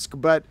at risk.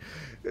 But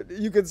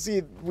you can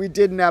see we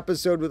did an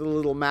episode with a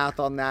little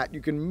math on that.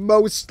 You can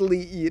mostly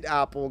eat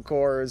apple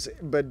cores,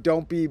 but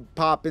don't be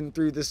popping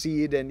through the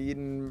seed and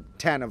eating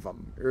 10 of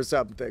them or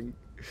something.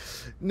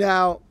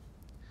 Now,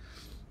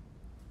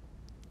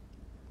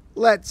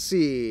 let's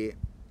see.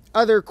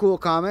 Other cool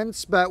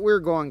comments, but we're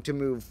going to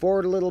move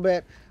forward a little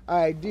bit.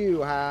 I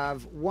do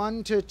have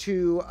 1 to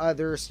 2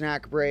 other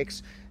snack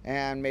breaks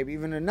and maybe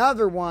even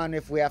another one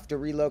if we have to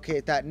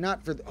relocate that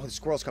nut for oh, the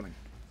squirrel's coming.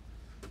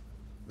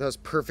 That was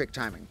perfect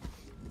timing.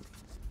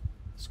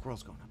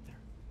 Squirrel's going up there.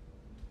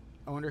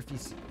 I wonder if he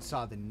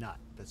saw the nut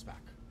that's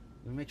back.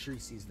 Let me make sure he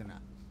sees the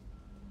nut.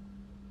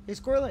 Hey,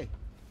 Squirrely,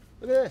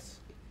 look at this.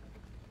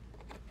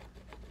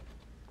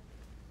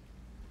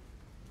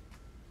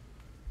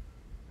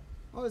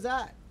 What was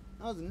that?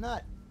 That was a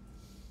nut.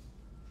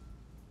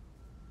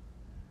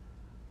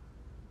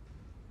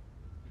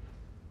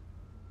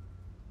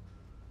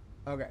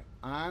 Okay,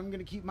 I'm going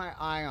to keep my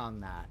eye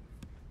on that.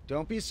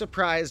 Don't be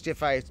surprised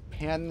if I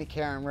pan the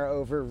camera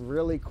over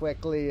really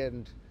quickly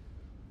and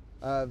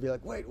be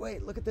like,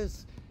 wait, look at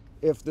this.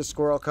 If the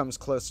squirrel comes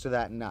close to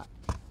that nut.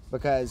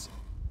 Because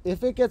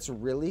if it gets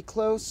really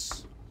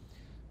close,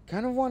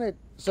 kind of want it.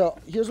 So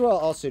here's what I'll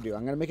also do.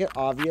 I'm going to make it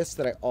obvious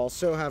that I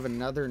also have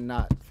another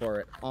nut for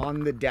it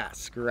on the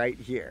desk right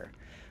here.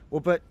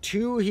 We'll put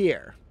 2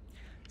 here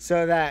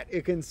so that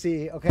it can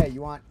see, okay,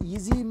 you want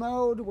easy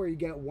mode where you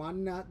get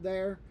 1 nut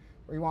there,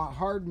 or you want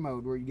hard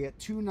mode where you get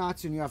 2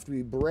 nuts and you have to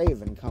be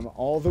brave and come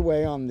all the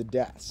way on the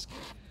desk.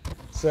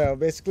 So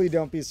basically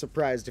don't be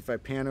surprised if I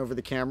pan over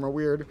the camera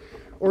weird,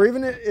 or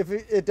even if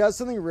it does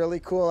something really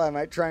cool, I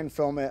might try and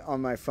film it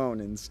on my phone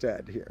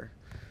instead here.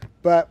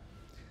 But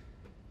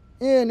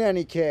in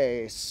any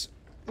case,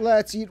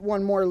 let's eat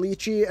one more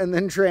lychee and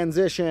then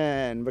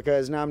transition,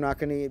 because now I'm not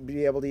going to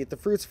be able to eat the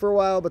fruits for a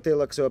while, but they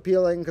look so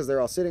appealing because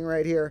they're all sitting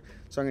right here.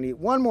 So I'm going to eat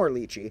one more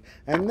lychee,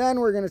 and then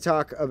we're going to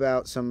talk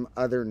about some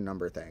other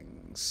number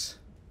things.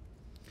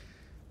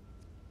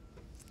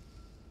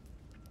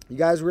 You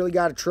guys really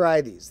got to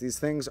try these. These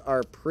things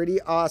are pretty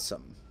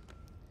awesome.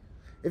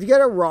 If you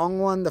get a wrong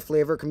one, the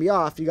flavor can be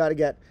off. You got to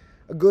get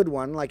a good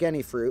one, like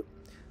any fruit.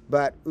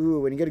 But, ooh,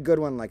 when you get a good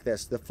one like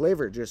this, the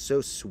flavor is just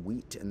so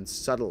sweet and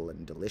subtle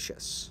and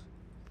delicious.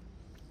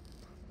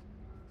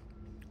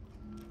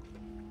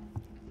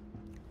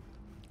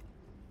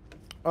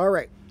 All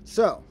right,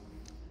 so.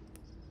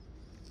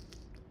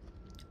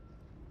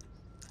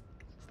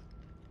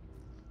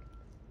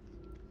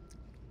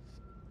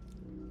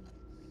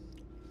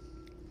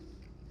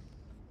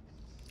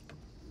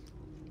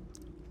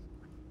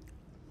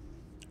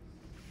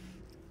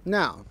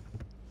 Now,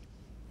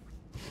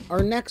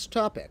 our next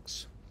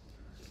topics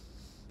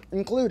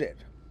included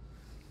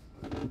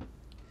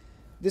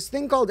this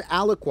thing called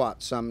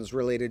aliquot sums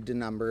related to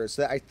numbers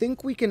that I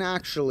think we can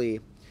actually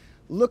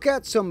look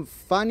at some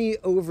funny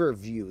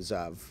overviews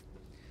of.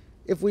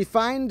 If we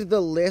find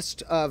the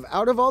list of,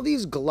 out of all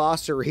these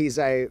glossaries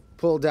I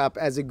pulled up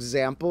as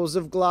examples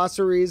of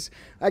glossaries,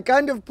 I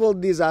kind of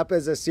pulled these up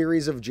as a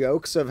series of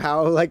jokes of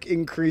how, like,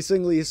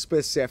 increasingly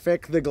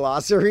specific the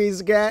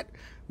glossaries get.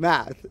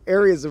 Math,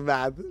 areas of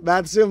math,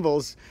 math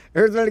symbols,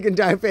 arithmetic and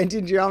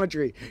diaphantian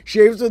geometry,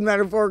 shapes with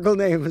metaphorical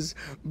names.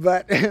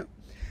 But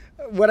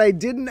what I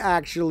didn't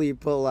actually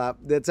pull up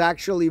that's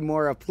actually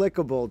more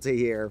applicable to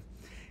here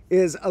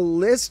is a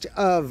list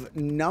of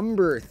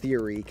number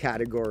theory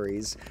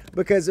categories,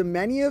 because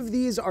many of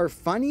these are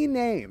funny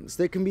names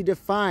that can be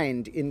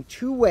defined in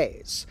two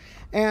ways.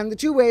 And the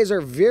two ways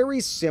are very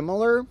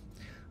similar,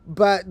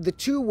 but the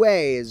two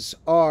ways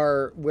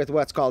are with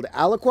what's called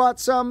aliquot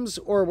sums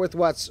or with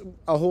what's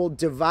a whole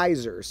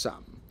divisor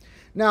sum.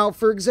 Now,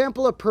 for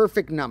example, a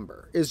perfect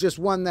number is just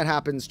one that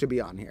happens to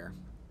be on here.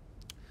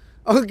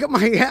 Oh, look at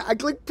my, I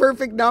clicked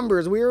perfect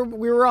numbers. We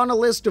were on a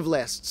list of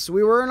lists.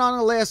 We weren't on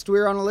a list. We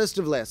were on a list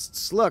of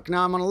lists. Look,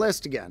 now I'm on a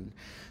list again.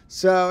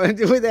 So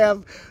they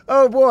have,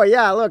 oh boy,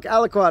 yeah, look,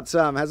 aliquot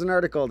sum has an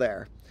article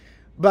there.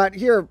 But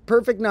here,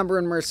 perfect number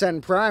and Mersenne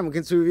prime, we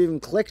can see we've even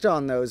clicked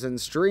on those in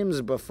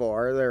streams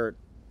before. They're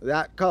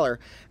that color.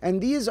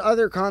 And these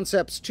other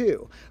concepts,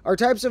 too, are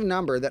types of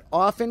number that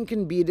often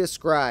can be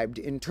described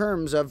in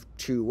terms of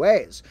two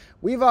ways.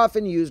 We've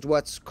often used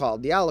what's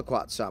called the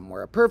aliquot sum,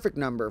 where a perfect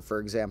number, for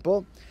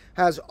example,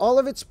 has all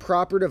of its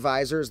proper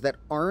divisors that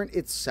aren't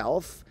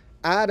itself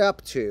add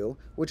up to,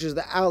 which is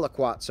the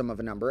aliquot sum of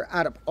a number,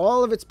 add up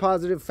all of its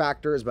positive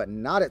factors but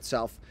not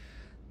itself.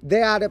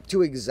 They add up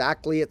to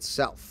exactly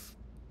itself.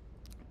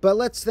 But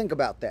let's think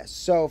about this.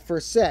 So for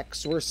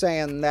 6, we're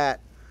saying that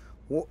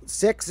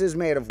 6 is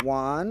made of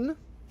 1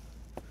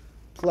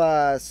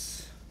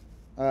 plus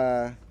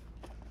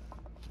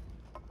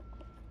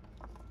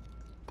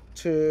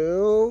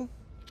 2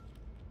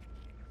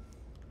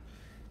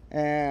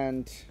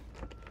 and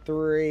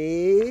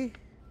 3.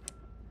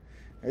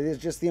 It is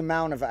just the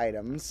amount of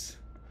items.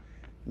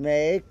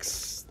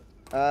 Makes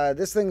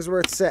this thing's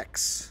worth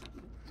 6.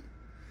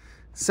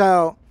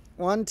 So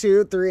 1,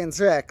 2, 3, and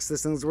 6.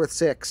 This thing's worth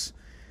 6.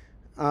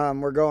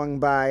 We're going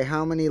by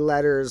how many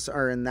letters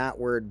are in that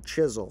word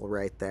chisel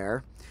right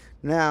there.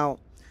 Now,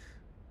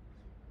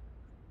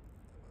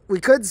 we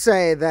could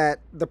say that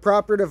the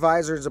proper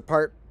divisors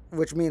apart,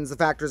 which means the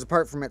factors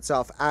apart from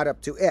itself, add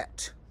up to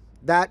it.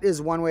 That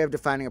is one way of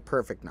defining a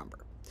perfect number.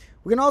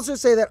 We can also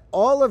say that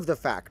all of the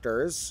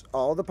factors,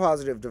 all the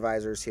positive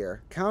divisors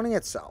here, counting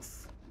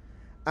itself,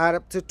 add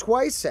up to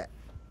twice it.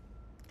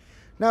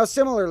 Now,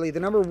 similarly, the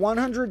number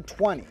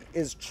 120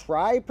 is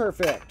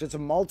triperfect. It's a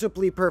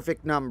multiply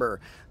perfect number.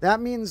 That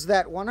means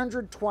that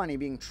 120,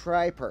 being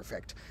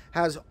triperfect,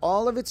 has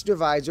all of its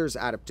divisors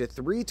add up to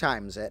 3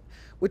 times it,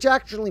 which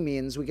actually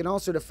means we can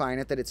also define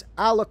it that its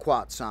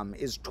aliquot sum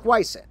is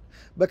twice it.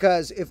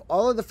 Because if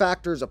all of the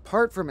factors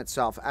apart from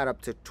itself add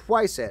up to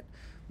twice it,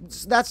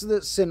 that's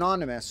the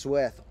synonymous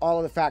with all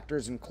of the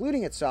factors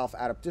including itself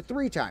add up to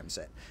 3 times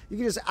it. You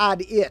can just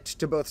add it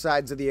to both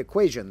sides of the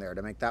equation there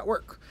to make that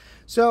work.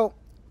 So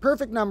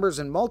perfect numbers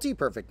and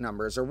multi-perfect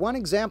numbers are one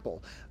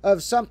example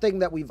of something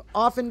that we've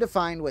often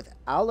defined with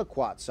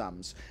aliquot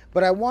sums.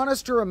 But I want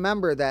us to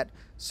remember that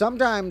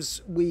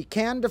sometimes we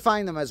can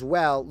define them as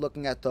well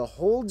looking at the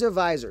whole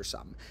divisor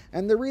sum.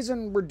 And the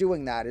reason we're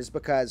doing that is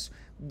because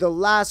the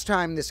last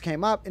time this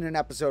came up in an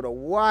episode a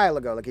while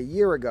ago, like a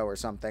year ago or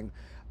something,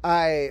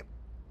 it's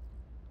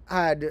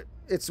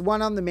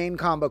one on the main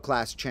combo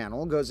class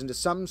channel, goes into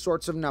some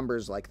sorts of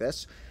numbers like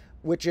this,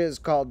 which is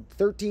called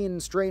 13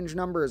 Strange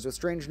Numbers with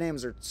Strange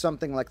Names or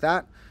something like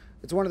that.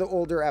 It's one of the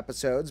older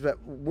episodes,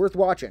 but worth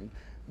watching,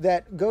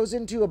 that goes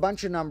into a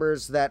bunch of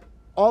numbers that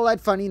all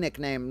had funny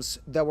nicknames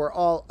that were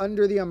all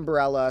under the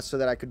umbrella so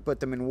that I could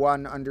put them in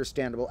one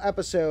understandable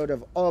episode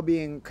of all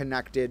being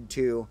connected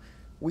to,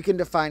 we can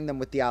define them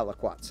with the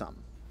aliquot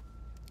sum.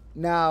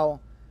 Now,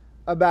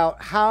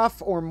 about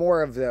half or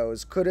more of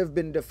those could have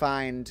been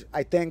defined.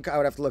 I think I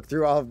would have to look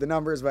through all of the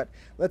numbers, but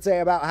let's say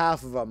about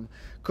half of them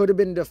could have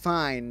been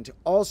defined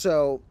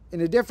also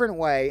in a different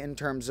way in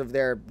terms of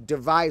their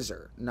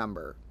divisor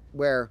number,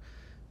 where,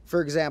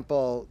 for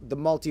example, the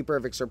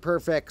multi-perfects or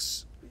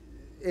perfects,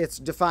 it's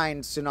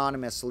defined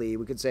synonymously.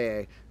 We could say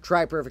a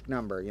tri-perfect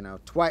number, you know,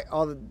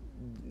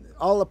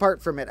 all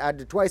apart from it, add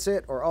to twice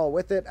it, or all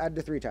with it, add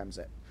to 3 times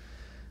it.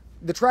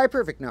 The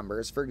tri-perfect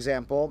numbers, for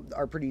example,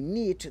 are pretty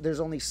neat. There's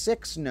only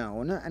 6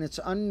 known, and it's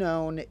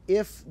unknown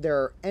if there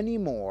are any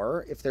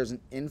more, if there's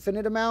an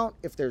infinite amount,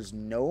 if there's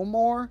no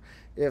more,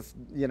 if,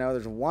 you know,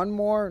 there's 1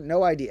 more,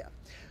 no idea.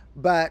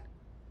 But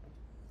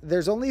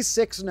there's only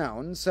 6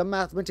 known. Some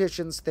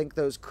mathematicians think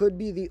those could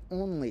be the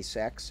only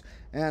 6,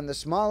 and the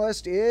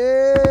smallest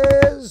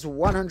is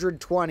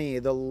 120,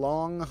 the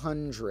long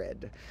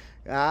 100.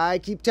 I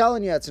keep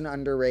telling you it's an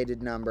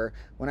underrated number.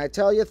 When I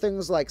tell you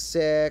things like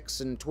 6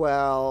 and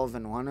 12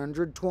 and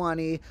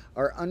 120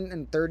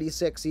 and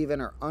 36 even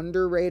are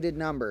underrated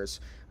numbers,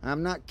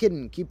 I'm not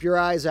kidding. Keep your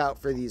eyes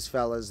out for these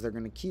fellas. They're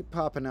going to keep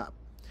popping up.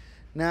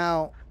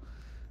 Now,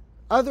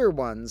 other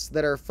ones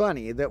that are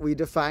funny that we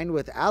defined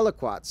with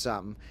aliquot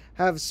sum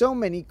have so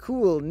many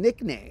cool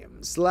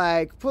nicknames,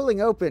 like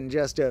pulling open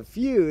just a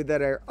few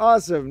that are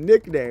awesome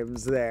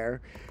nicknames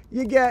there.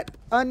 You get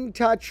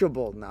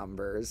untouchable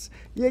numbers,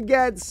 you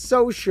get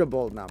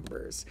sociable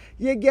numbers,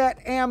 you get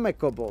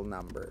amicable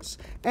numbers.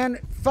 And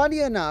funny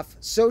enough,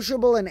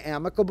 sociable and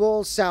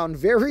amicable sound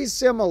very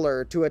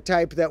similar to a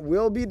type that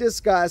will be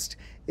discussed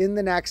in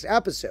the next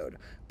episode.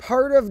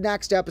 Part of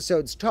next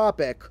episode's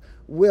topic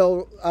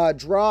will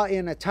draw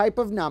in a type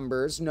of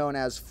numbers known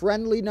as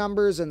friendly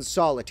numbers and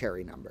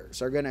solitary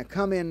numbers. Are going to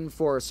come in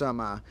for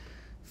some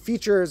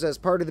features as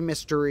part of the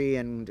mystery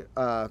and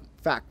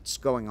facts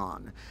going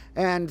on.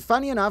 And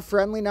funny enough,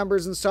 friendly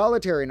numbers and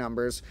solitary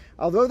numbers,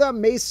 although that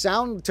may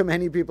sound to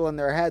many people in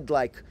their head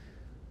like,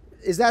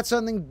 is that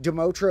something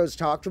Domotro's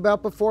talked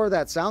about before?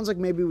 That sounds like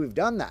maybe we've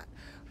done that.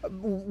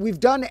 We've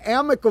done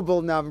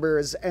amicable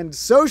numbers and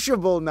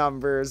sociable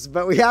numbers,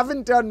 but we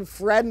haven't done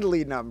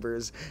friendly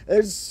numbers.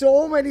 There's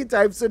so many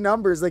types of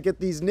numbers that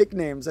get these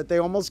nicknames that they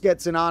almost get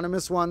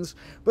synonymous ones,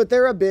 but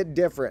they're a bit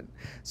different.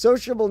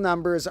 Sociable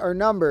numbers are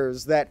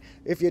numbers that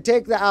if you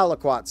take the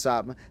aliquot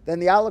sum, then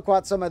the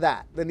aliquot sum of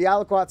that, then the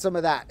aliquot sum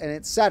of that, and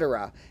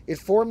etc., it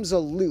forms a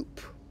loop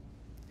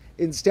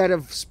instead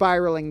of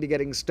spiraling to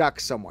getting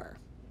stuck somewhere.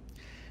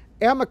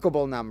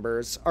 Amicable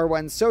numbers are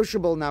when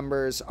sociable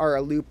numbers are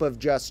a loop of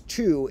just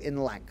 2 in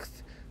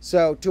length.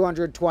 So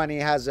 220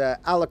 has an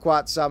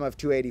aliquot sum of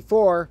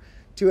 284.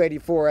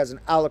 284 has an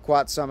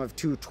aliquot sum of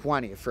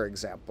 220, for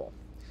example.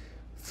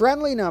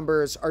 Friendly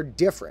numbers are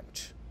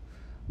different.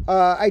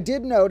 I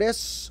did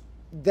notice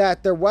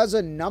that there was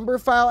a number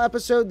file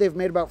episode they've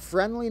made about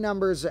friendly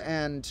numbers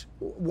and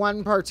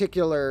one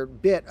particular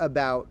bit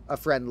about a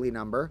friendly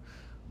number.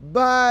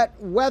 But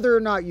whether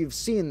or not you've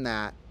seen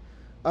that,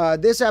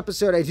 this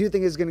episode I do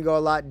think is going to go a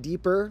lot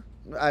deeper.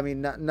 I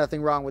mean,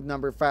 nothing wrong with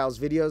number files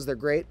videos. They're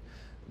great.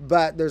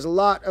 But there's a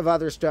lot of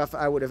other stuff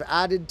I would have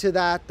added to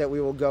that we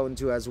will go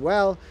into as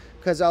well.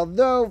 Because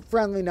although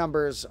friendly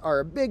numbers are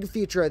a big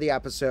feature of the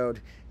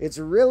episode, it's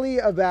really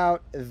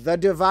about the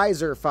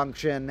divisor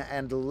function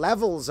and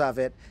levels of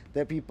it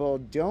that people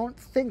don't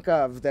think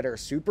of that are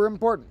super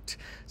important.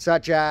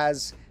 Such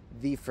as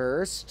the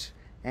first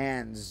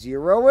and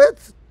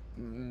 0th,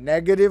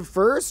 negative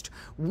first,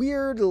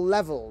 weird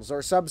levels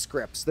or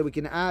subscripts that we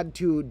can add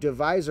to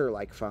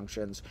divisor-like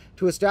functions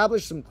to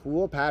establish some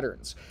cool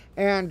patterns.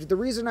 And the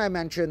reason I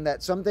mentioned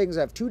that some things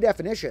have 2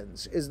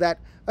 definitions is that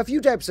a few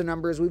types of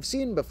numbers we've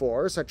seen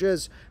before, such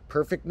as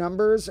perfect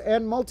numbers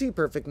and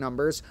multi-perfect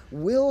numbers,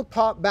 will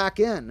pop back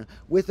in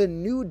with a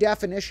new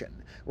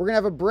definition. We're going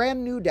to have a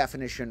brand new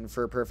definition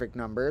for perfect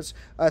numbers,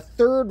 a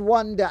third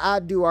one to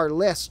add to our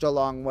list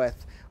along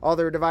with all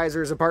their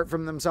divisors apart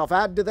from themselves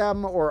add to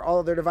them, or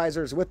all of their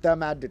divisors with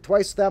them add to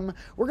twice them.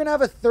 We're going to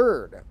have a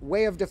third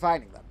way of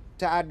defining them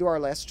to add to our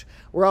list.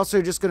 We're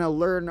also just going to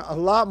learn a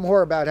lot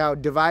more about how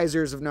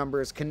divisors of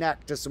numbers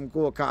connect to some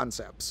cool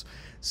concepts.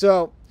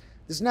 So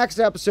this next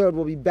episode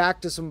will be back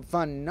to some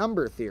fun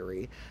number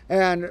theory.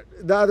 And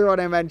the other one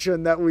I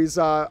mentioned that we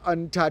saw,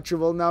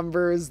 untouchable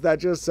numbers,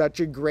 that's just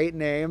such a great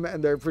name,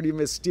 and they're pretty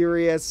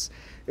mysterious.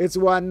 It's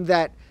one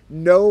that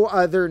no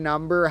other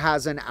number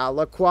has an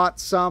aliquot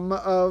sum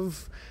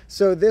of.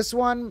 So this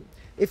one,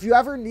 if you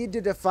ever need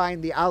to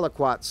define the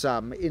aliquot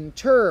sum in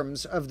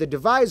terms of the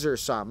divisor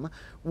sum,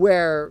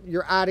 where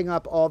you're adding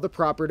up all the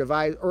proper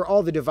or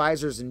all the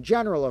divisors in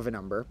general of a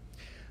number,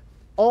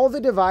 all the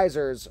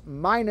divisors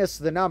minus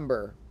the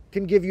number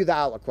can give you the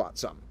aliquot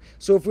sum.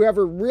 So if we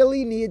ever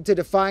really need to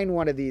define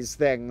one of these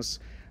things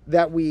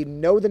that we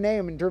know the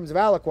name in terms of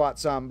aliquot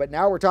sum, but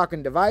now we're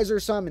talking divisor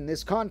sum in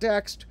this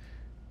context,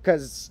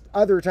 because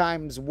other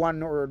times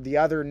one or the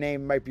other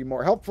name might be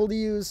more helpful to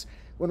use.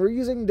 When we're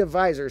using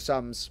divisor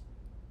sums,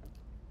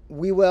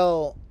 we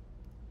will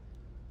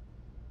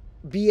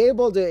be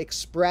able to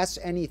express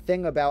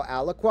anything about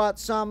aliquot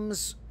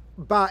sums,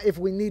 but if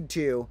we need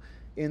to,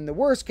 in the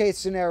worst case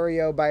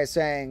scenario by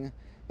saying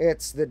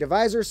it's the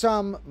divisor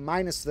sum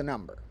minus the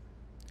number.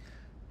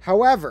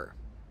 However,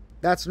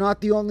 that's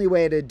not the only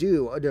way to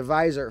do a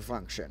divisor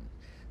function.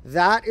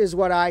 That is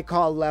what I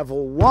call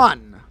level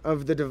 1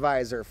 of the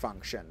divisor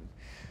function.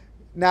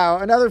 Now,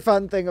 another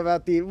fun thing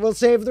about we'll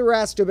save the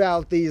rest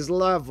about these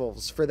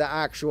levels for the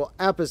actual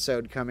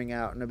episode coming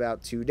out in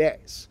about 2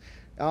 days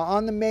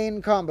on the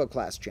main combo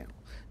class channel.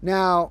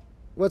 Now,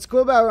 what's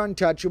cool about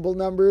untouchable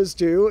numbers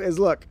too is,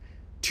 look,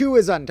 2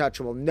 is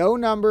untouchable. No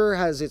number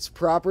has its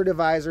proper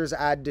divisors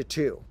add to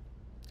 2.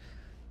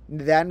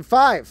 Then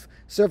 5.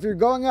 So if you're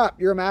going up,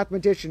 you're a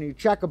mathematician, you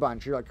check a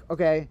bunch, you're like,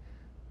 okay,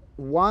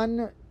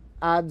 1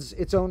 adds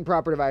its own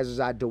proper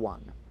divisors add to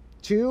 1.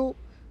 2,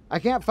 I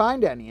can't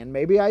find any, and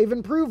maybe I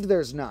even proved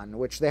there's none,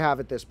 which they have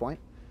at this point.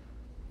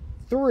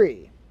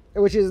 3,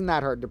 which isn't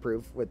that hard to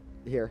prove with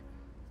here.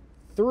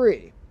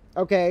 3,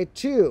 okay,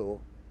 2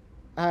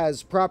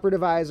 has proper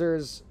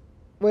divisors.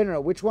 Wait,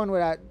 no, which one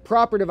would add?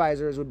 Proper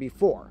divisors would be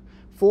 4.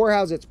 4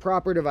 has its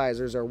proper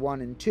divisors are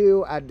 1 and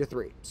 2, add to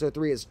 3. So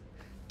 3 is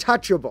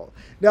touchable.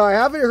 Now, I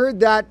haven't heard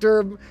that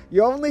term.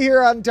 You only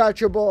hear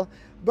untouchable,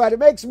 but it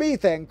makes me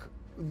think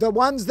the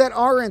ones that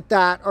aren't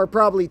that are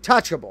probably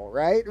touchable,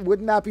 right?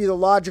 Wouldn't that be the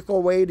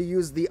logical way to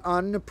use the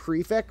un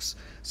prefix?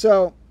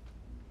 So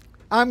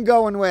I'm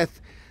going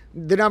with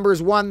the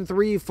numbers 1,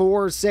 3,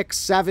 4, 6,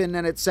 7,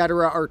 and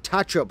etc. are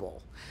touchable.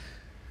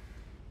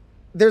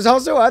 There's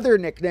also other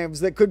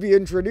nicknames that could be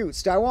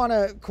introduced. I want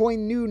to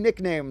coin new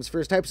nicknames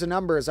for types of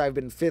numbers I've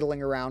been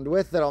fiddling around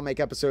with that I'll make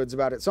episodes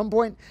about at some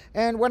point.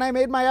 And when I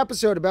made my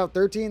episode about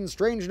 13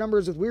 strange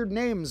numbers with weird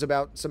names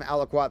about some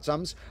aliquot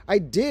sums, I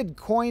did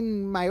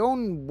coin my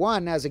own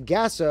one as a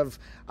guess of,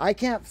 I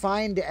can't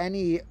find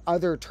any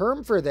other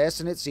term for this,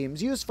 and it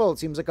seems useful. It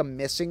seems like a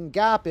missing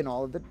gap in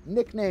all of the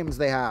nicknames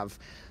they have.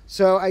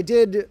 So I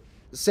did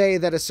say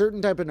that a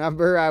certain type of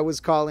number I was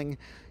calling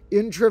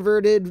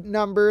introverted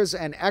numbers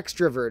and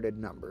extroverted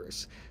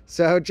numbers.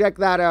 So check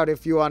that out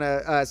if you want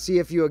to see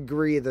if you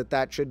agree that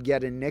that should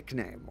get a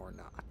nickname or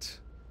not.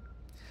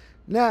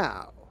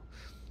 Now,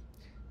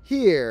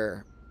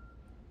 here,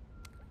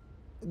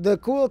 the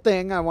cool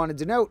thing I wanted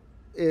to note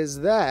is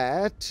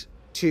that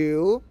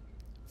 2,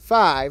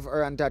 5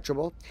 are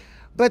untouchable,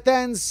 but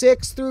then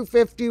 6 through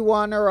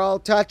 51 are all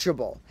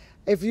touchable.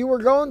 If you were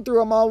going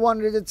through them all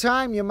one at a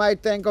time, you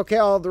might think, okay,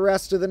 all the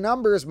rest of the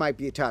numbers might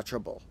be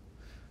touchable.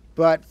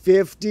 But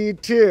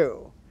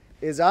 52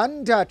 is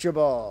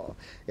untouchable.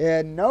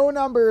 And no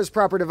numbers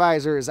proper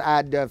divisors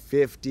add to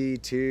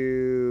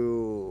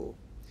 52.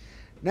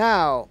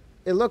 Now,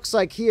 it looks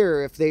like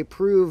here, if they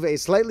prove a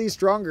slightly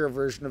stronger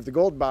version of the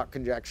Goldbach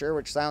conjecture,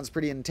 which sounds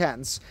pretty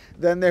intense,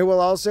 then they will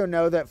also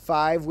know that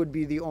 5 would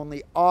be the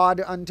only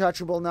odd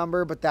untouchable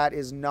number, but that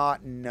is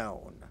not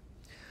known.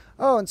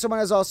 Oh, and someone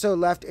has also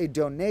left a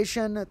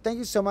donation. Thank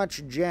you so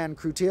much, Jan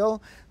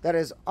Crutil. That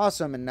is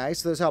awesome and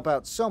nice. Those help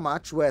out so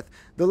much with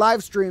the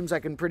live streams. I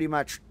can pretty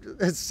much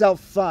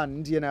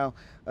self-fund, you know.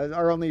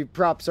 Our only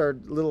props are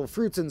little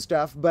fruits and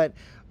stuff, but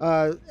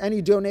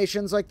any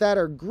donations like that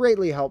are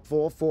greatly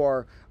helpful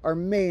for our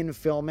main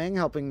filming,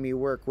 helping me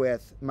work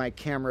with my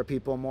camera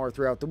people more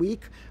throughout the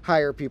week,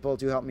 hire people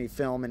to help me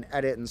film and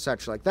edit and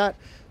such like that.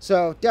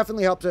 So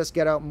definitely helps us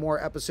get out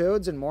more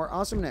episodes and more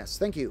awesomeness.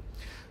 Thank you.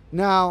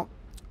 Now,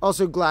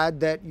 also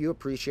glad that you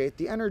appreciate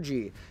the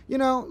energy. You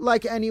know,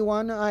 like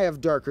anyone, I have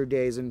darker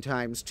days and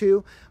times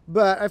too,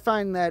 but I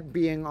find that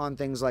being on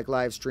things like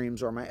live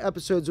streams or my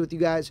episodes with you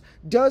guys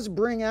does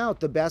bring out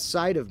the best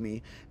side of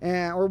me,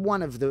 or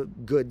one of the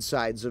good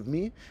sides of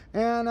me,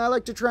 and I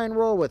like to try and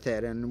roll with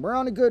it, and we're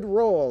on a good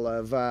roll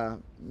of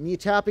me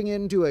tapping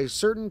into a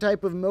certain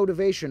type of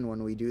motivation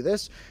when we do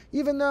this,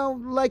 even though,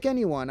 like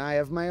anyone, I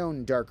have my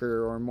own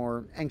darker or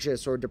more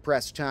anxious or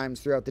depressed times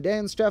throughout the day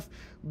and stuff,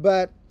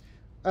 but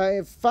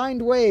I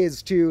find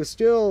ways to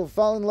still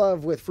fall in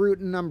love with fruit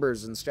and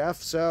numbers and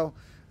stuff, so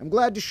I'm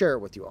glad to share it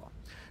with you all.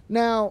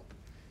 Now,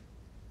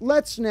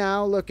 let's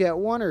now look at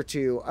one or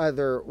two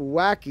other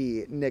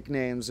wacky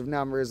nicknames of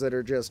numbers that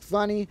are just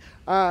funny.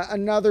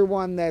 Another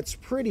one that's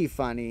pretty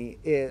funny,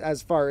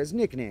 as far as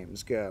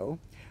nicknames go,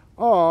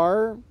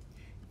 are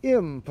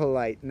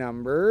impolite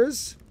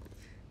numbers.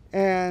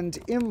 And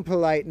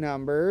impolite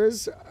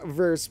numbers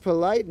versus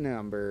polite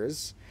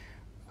numbers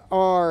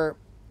are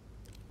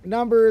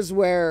numbers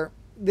where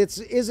this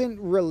isn't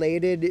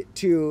related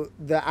to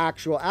the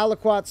actual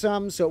aliquot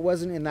sum, so it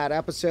wasn't in that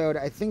episode.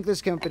 I think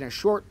this came up in a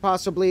short,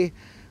 possibly,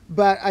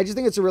 but I just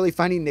think it's a really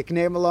funny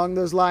nickname along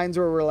those lines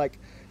where we're like,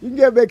 you can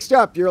get mixed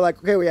up. You're like,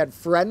 okay, we had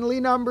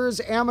friendly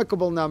numbers,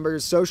 amicable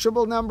numbers,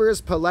 sociable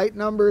numbers, polite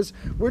numbers.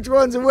 Which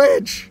one's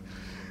which?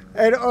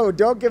 And oh,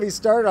 don't get me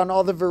started on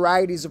all the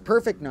varieties of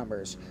perfect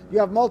numbers. You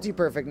have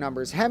multi-perfect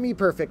numbers,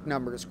 hemi-perfect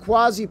numbers,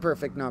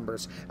 quasi-perfect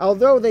numbers.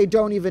 Although they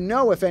don't even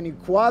know if any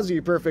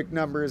quasi-perfect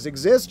numbers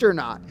exist or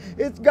not.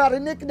 It's got a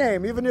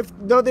nickname,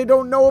 though they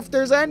don't know if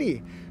there's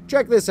any.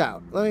 Check this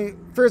out. Let me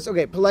first,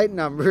 okay, polite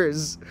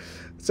numbers.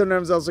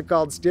 sometimes also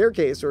called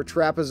staircase or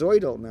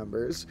trapezoidal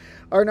numbers,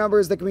 are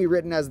numbers that can be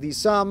written as the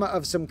sum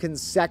of some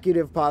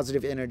consecutive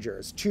positive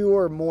integers. 2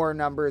 or more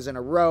numbers in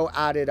a row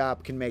added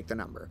up can make the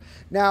number.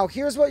 Now,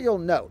 here's what you'll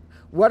note.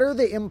 What are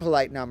the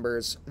impolite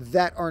numbers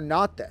that are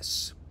not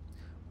this?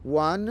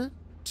 1,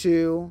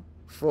 2,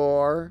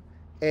 4,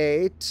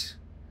 8,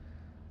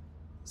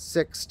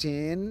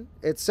 16,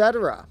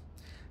 etc.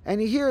 And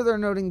here they're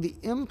noting the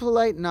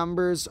impolite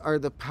numbers are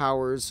the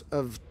powers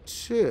of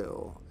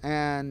 2.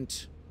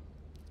 And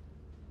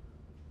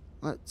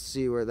let's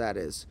see where that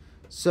is.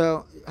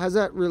 So has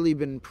that really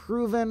been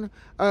proven?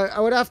 I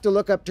would have to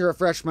look up to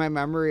refresh my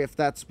memory if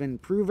that's been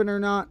proven or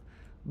not.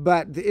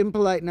 But the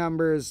impolite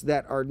numbers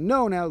that are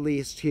known, at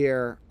least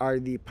here, are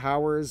the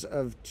powers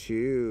of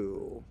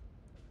 2.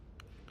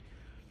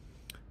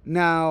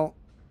 Now,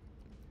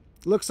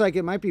 looks like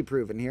it might be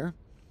proven here.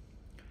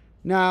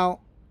 Now,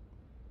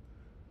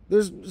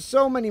 there's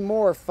so many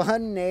more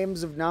fun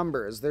names of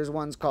numbers. There's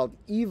ones called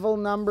evil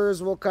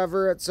numbers we'll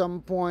cover at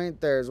some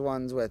point. There's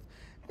ones with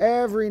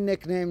every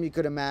nickname you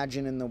could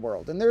imagine in the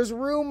world. And there's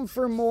room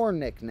for more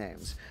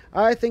nicknames.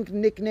 I think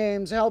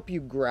nicknames help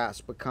you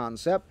grasp a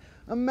concept.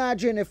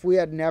 Imagine if we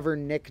had never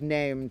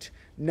nicknamed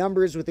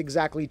numbers with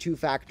exactly 2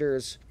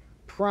 factors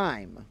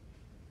prime.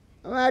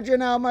 Imagine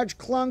how much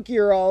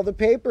clunkier all the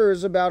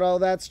papers about all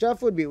that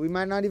stuff would be. We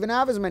might not even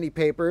have as many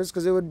papers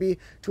because it would be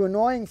too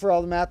annoying for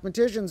all the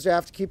mathematicians to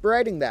have to keep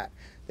writing that.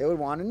 They would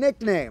want a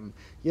nickname.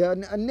 Yeah,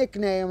 a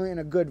nickname in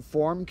a good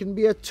form can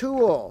be a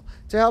tool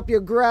to help you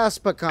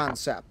grasp a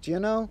concept, you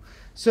know?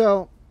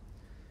 So,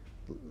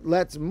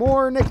 let's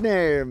more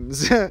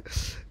nicknames.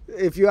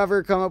 If you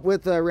ever come up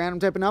with a random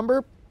type of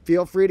number,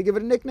 feel free to give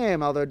it a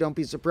nickname, although don't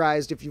be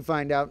surprised if you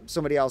find out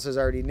somebody else has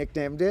already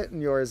nicknamed it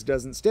and yours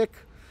doesn't stick.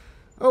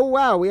 Oh,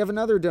 wow, we have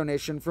another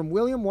donation from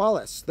William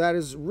Wallace. That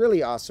is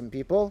really awesome,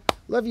 people.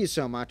 Love you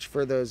so much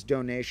for those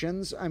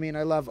donations. I mean,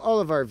 I love all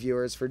of our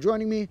viewers for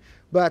joining me,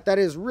 but that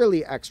is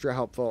really extra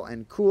helpful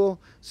and cool.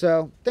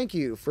 So thank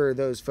you for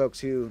those folks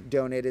who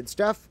donated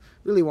stuff.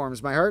 Really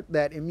warms my heart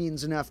that it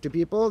means enough to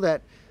people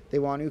that they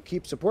want to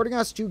keep supporting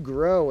us to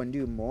grow and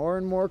do more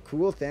and more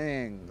cool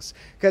things.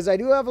 Because I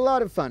do have a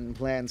lot of fun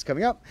plans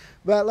coming up.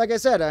 But like I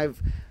said,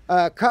 I've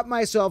cut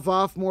myself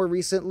off more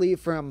recently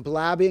from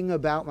blabbing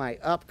about my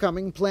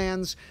upcoming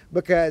plans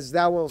because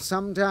that will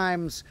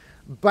sometimes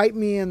bite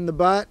me in the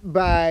butt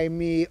by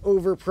me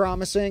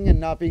over-promising and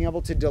not being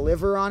able to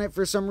deliver on it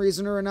for some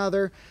reason or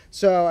another.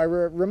 So I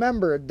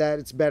remembered that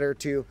it's better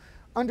to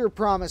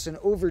under-promise and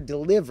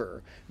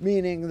over-deliver,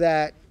 meaning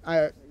that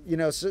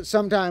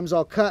sometimes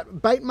I'll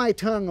bite my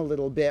tongue a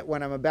little bit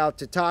when I'm about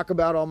to talk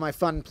about all my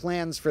fun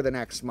plans for the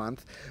next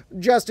month,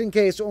 just in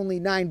case only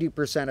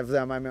 90% of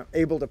them I'm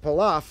able to pull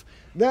off.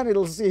 Then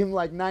it'll seem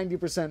like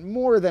 90%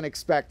 more than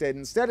expected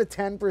instead of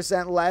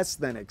 10% less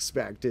than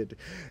expected.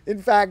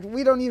 In fact,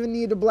 we don't even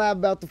need to blab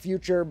about the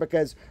future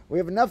because we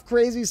have enough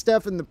crazy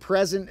stuff in the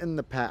present and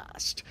the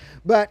past.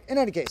 But in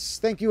any case,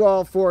 thank you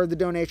all for the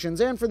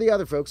donations and for the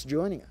other folks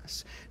joining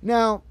us.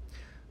 Now,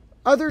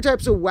 other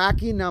types of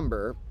wacky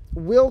number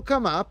will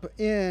come up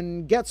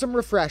and get some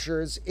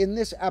refreshers in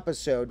this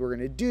episode. We're going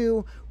to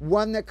do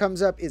one that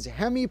comes up is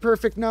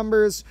hemi-perfect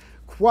numbers.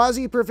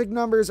 Quasi-perfect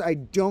numbers I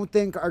don't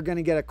think are going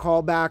to get a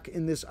callback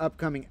in this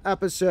upcoming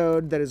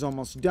episode that is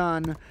almost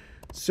done.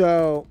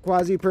 So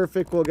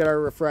quasi-perfect we'll get our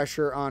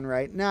refresher on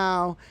right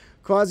now.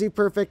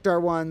 Quasi-perfect are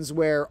ones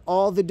where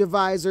all the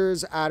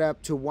divisors add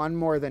up to 1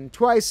 more than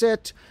twice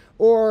it,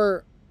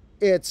 or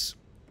it's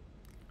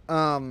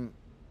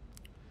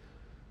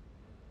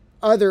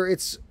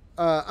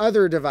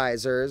other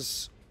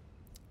divisors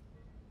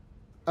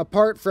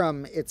apart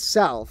from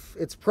itself.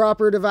 Its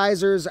proper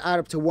divisors add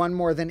up to 1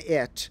 more than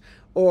it,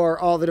 or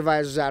all the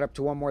divisors add up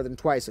to 1 more than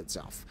twice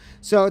itself.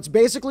 So it's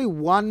basically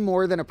 1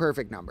 more than a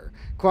perfect number.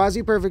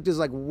 Quasi-perfect is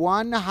like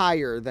 1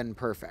 higher than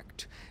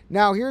perfect.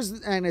 Now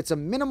and it's a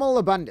minimal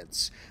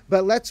abundance,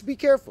 but let's be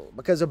careful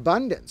because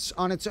abundance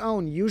on its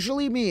own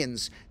usually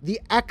means the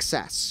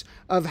excess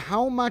of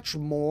how much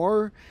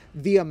more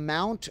the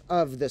amount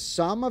of the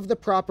sum of the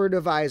proper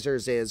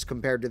divisors is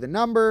compared to the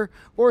number,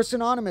 or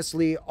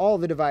synonymously, all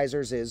the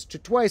divisors is to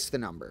twice the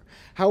number.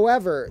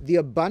 However, the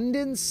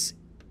abundance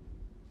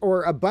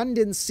or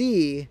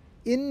abundancy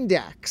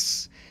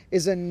index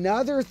is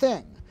another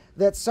thing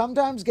that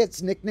sometimes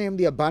gets nicknamed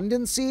the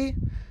abundancy.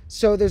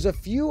 So there's a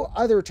few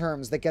other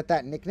terms that get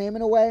that nickname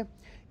in a way.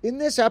 In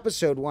this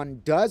episode,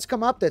 one does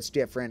come up that's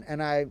different,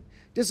 and I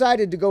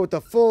decided to go with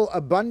the full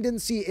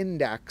abundancy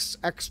index,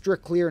 extra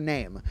clear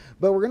name.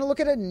 But we're going to look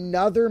at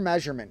another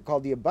measurement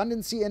called the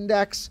abundancy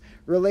index,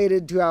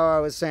 related to how I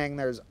was saying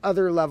there's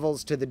other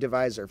levels to the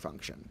divisor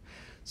function.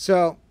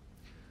 So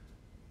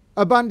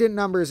abundant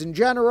numbers in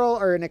general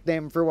are a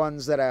nickname for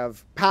ones that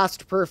have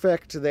past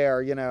perfect. They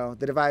are,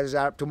 the divisors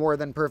add up to more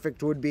than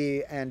perfect would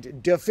be.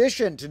 And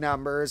deficient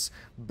numbers,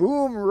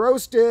 boom,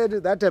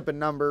 roasted. That type of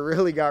number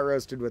really got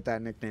roasted with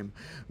that nickname.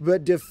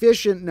 But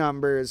deficient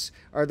numbers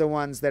are the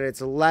ones that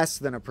it's less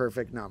than a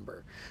perfect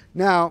number.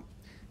 Now,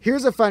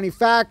 Here's a funny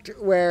fact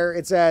where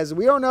it says,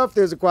 we don't know if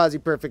there's a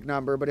quasi-perfect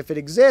number, but if it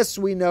exists,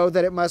 we know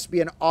that it must be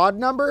an odd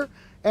number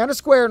and a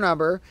square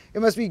number. It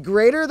must be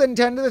greater than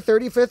 10 to the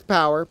 35th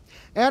power,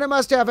 and it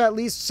must have at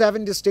least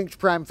 7 distinct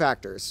prime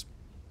factors.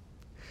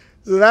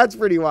 So that's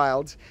pretty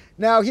wild.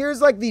 Now,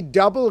 here's like the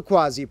double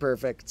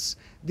quasi-perfects.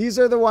 These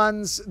are the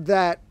ones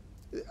that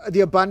the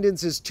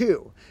abundance is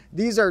 2.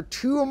 These are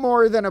 2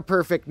 more than a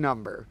perfect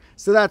number.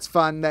 So that's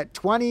fun. That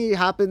 20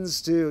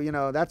 happens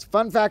to, that's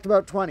fun fact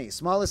about 20.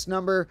 Smallest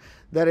number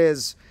that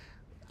is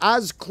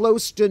as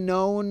close to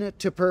known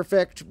to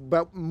perfect,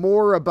 but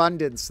more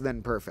abundance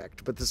than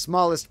perfect, but the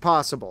smallest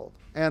possible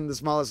and the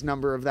smallest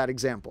number of that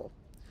example.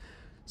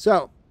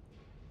 So,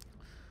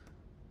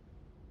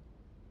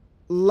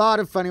 a lot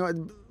of funny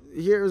ones.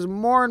 Here's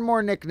more and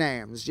more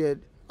nicknames.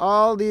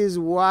 All these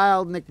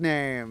wild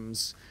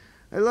nicknames.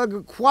 Look,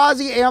 a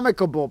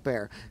quasi-amicable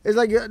pair. It's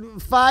like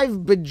 5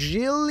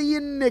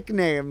 bajillion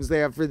nicknames they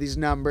have for these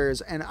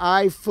numbers, and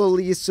I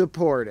fully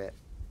support it.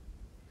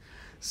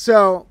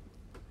 So,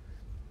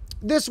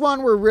 this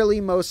one we're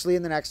really mostly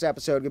in the next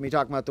episode going to be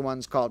talking about the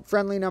ones called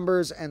friendly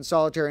numbers and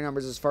solitary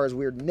numbers as far as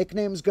weird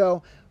nicknames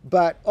go,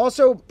 but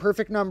also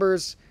perfect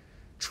numbers,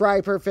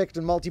 tri-perfect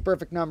and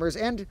multi-perfect numbers,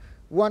 and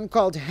one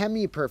called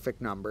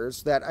hemi-perfect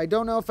numbers that I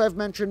don't know if I've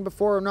mentioned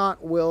before or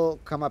not will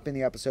come up in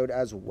the episode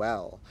as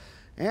well.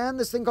 And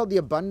this thing called the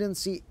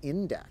abundancy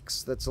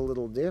index that's a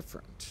little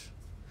different.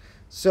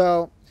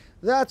 So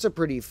that's a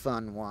pretty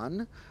fun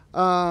one.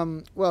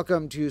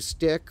 Welcome to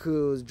Stick,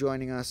 who's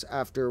joining us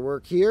after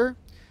work here.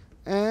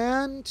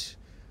 And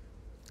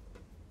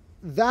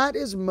that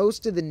is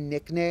most of the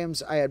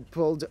nicknames I had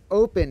pulled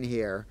open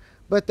here.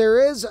 But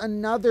there is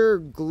another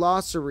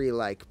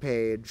glossary-like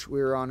page we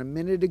were on a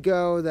minute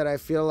ago that I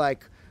feel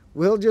like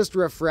we'll just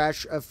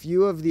refresh a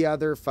few of the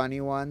other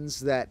funny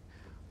ones that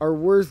are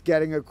worth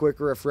getting a quick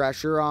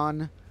refresher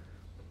on.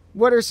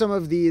 What are some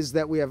of these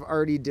that we have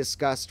already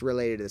discussed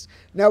related to this?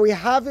 Now, we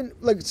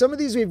haven't, like, some of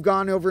these we've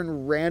gone over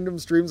in random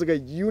streams, like a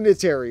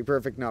unitary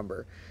perfect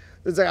number.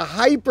 There's like a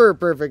hyper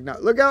perfect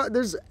number. Look out,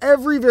 there's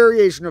every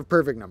variation of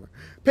perfect number.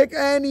 Pick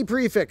any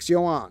prefix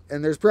you want,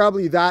 and there's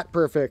probably that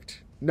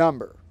perfect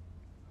number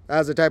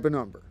as a type of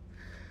number.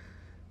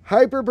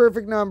 Hyper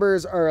perfect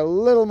numbers are a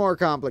little more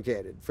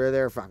complicated for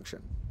their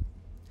function.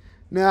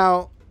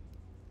 Now,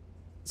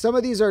 some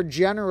of these are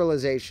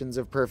generalizations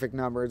of perfect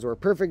numbers, or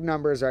perfect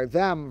numbers are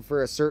them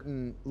for a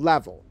certain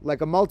level. Like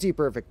a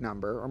multi-perfect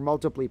number, or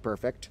multiply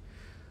perfect,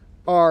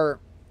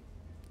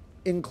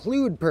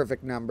 include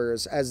perfect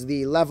numbers as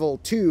the level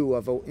 2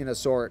 of, in a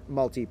sort,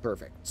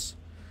 multi-perfects.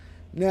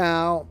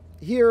 Now,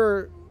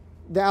 here,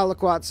 the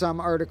aliquot sum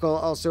article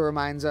also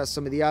reminds us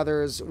some of the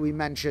others. We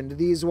mentioned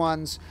these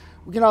ones.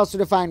 We can also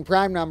define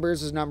prime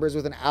numbers as numbers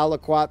with an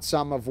aliquot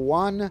sum of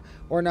 1,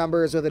 or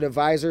numbers with a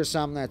divisor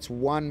sum that's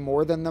 1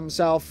 more than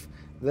themselves.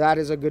 That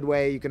is a good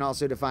way you can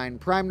also define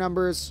prime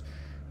numbers.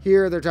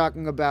 Here they're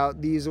talking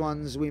about these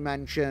ones we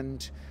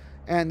mentioned.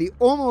 And the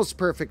almost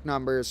perfect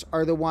numbers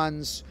are the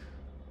ones,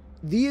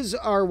 these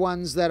are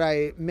ones that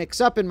I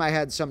mix up in my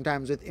head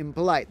sometimes with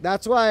impolite.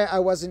 That's why I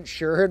wasn't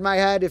sure in my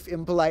head if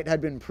impolite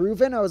had been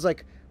proven. I was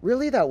like,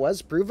 really, that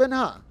was proven?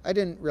 Huh, I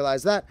didn't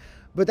realize that.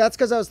 But that's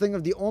because I was thinking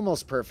of the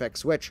almost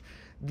perfects, which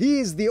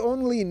these, the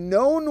only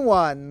known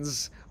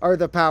ones, are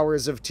the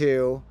powers of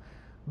 2,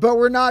 but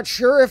we're not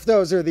sure if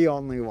those are the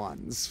only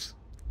ones.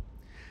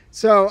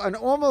 So an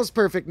almost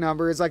perfect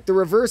number is like the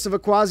reverse of a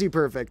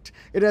quasi-perfect.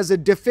 It has a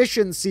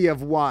deficiency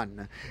of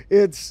 1.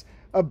 Its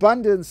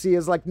abundancy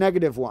is like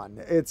 -1.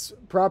 Its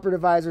proper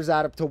divisors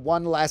add up to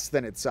 1 less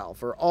than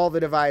itself, or all the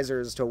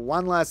divisors to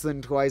 1 less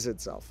than twice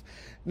itself.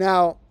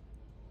 Now,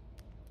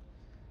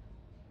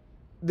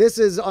 this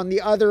is on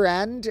the other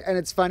end, and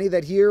it's funny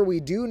that here we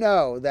do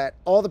know that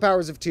all the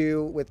powers of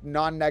 2 with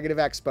non-negative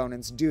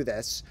exponents do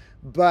this,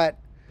 but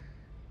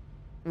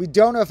we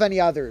don't know if any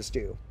others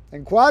do.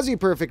 And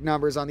quasi-perfect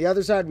numbers, on the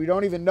other side, we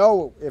don't even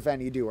know if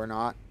any do or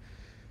not.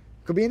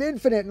 Could be an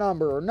infinite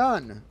number, or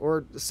none,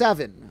 or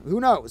 7,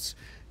 who knows?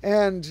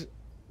 And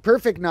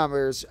perfect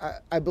numbers,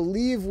 I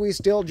believe we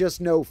still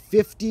just know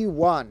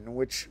 51,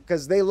 which,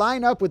 because they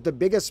line up with the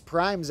biggest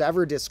primes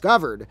ever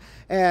discovered.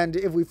 And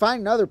if we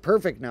find another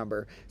perfect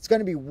number, it's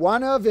going to be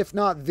one of, if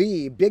not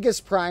the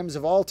biggest primes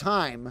of all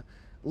time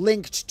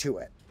linked to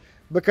it.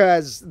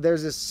 Because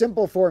there's this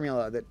simple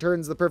formula that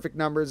turns the perfect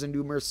numbers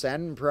into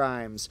Mersenne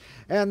primes.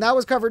 And that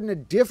was covered in a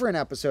different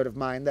episode of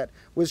mine that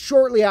was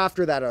shortly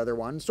after that other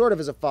one, sort of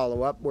as a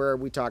follow-up, where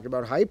we talked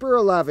about hyper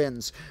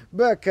 11s,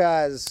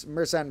 because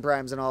Mersenne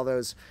primes and all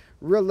those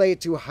relate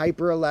to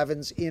hyper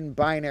 11s in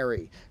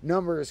binary.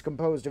 Numbers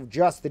composed of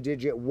just the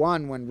digit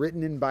 1 when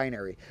written in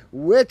binary,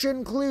 which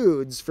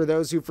includes, for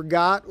those who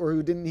forgot or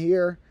who didn't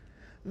hear,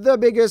 the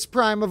biggest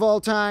prime of all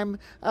time.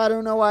 I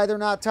don't know why they're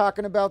not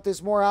talking about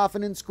this more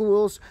often in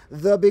schools.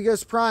 The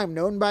biggest prime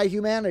known by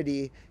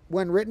humanity,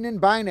 when written in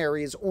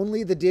binary, is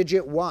only the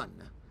digit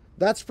 1.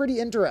 That's pretty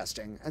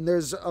interesting, and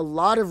there's a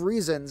lot of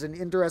reasons and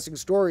interesting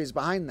stories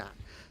behind that.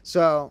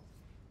 So,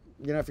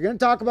 You know, if you're going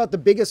to talk about the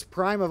biggest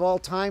prime of all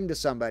time to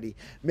somebody,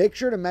 make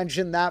sure to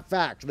mention that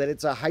fact, that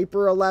it's a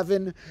hyper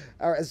 11,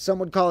 or as some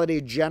would call it,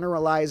 a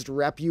generalized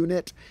rep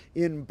unit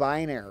in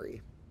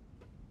binary.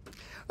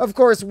 Of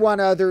course, one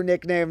other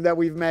nickname that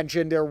we've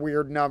mentioned are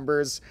weird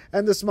numbers,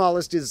 and the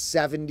smallest is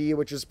 70,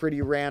 which is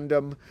pretty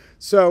random.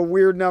 So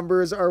weird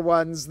numbers are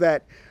ones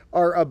that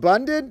are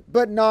abundant,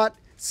 but not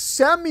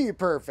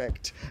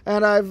semi-perfect.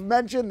 And I've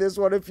mentioned this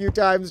one a few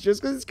times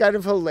just because it's kind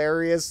of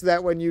hilarious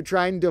that when you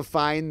try and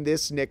define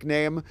this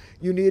nickname,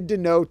 you need to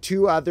know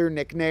 2 other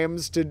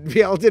nicknames to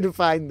be able to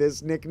define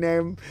this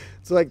nickname.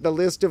 It's like the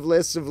list of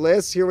lists of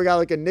lists. Here we got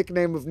like a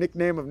nickname of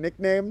nickname of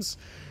nicknames.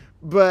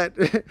 But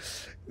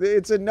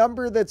it's a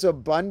number that's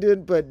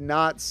abundant but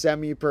not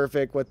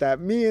semi-perfect. What that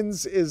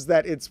means is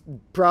that its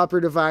proper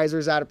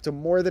divisors add up to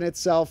more than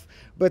itself,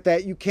 but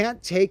that you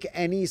can't take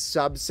any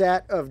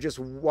subset of just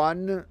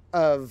one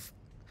of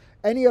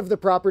any of the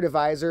proper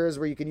divisors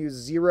where you can use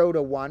 0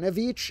 to 1 of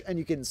each and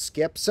you can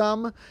skip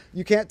some.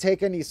 You can't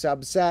take any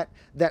subset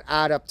that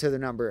add up to the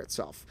number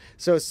itself.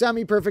 So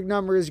semi-perfect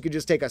numbers, you could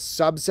just take a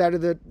subset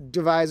of the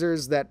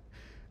divisors that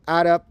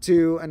add up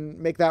to and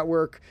make that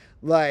work.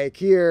 Like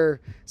here,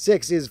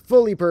 6 is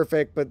fully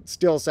perfect, but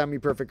still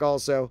semi-perfect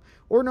also,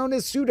 or known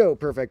as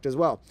pseudo-perfect as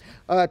well.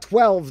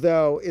 12,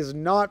 though, is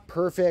not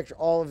perfect.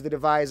 All of the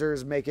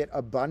divisors make it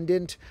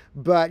abundant,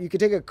 but you could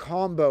take a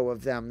combo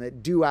of them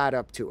that do add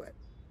up to it.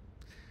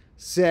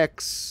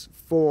 6,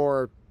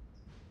 4,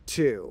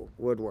 2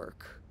 would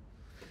work.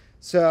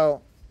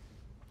 So,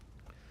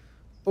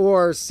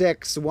 or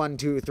 6, 1,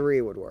 2,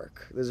 3 would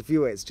work. There's a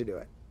few ways to do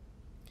it.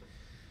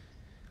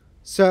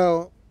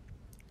 So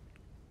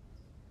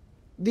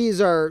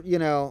these are, you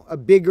know, a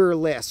bigger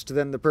list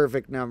than the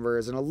perfect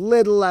numbers and a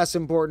little less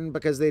important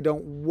because they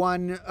don't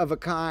one of a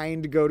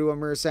kind go to a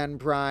Mersenne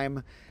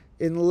prime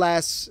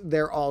unless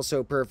they're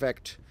also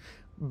perfect.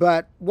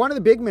 But one of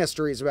the big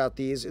mysteries about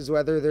these is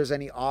whether there's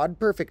any odd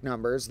perfect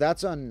numbers.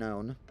 That's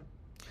unknown.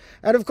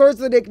 And of course,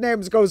 the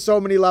nicknames go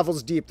so many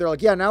levels deep. They're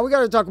like, yeah, now we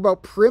got to talk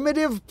about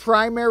primitive,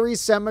 primary,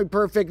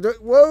 semi-perfect.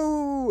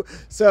 Whoa!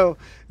 So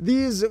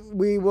these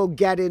we will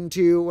get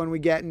into when we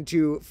get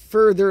into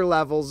further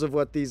levels of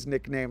what these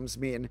nicknames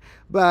mean.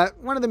 But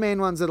one of the main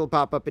ones that'll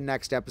pop up in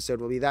next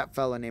episode will be that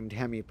fella named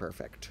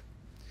Hemi-Perfect.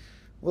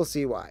 We'll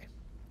see why.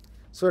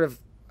 Sort of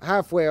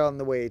halfway on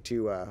the way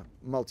to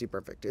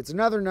multi-perfect. It's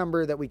another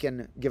number that we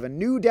can give a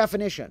new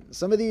definition.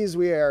 Some of these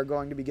we are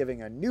going to be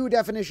giving a new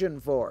definition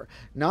for.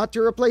 Not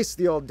to replace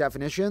the old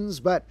definitions,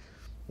 but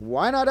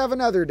why not have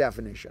another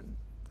definition?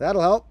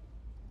 That'll help.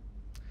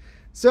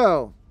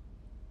 So,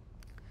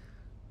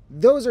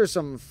 those are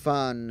some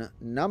fun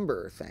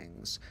number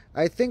things.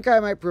 I think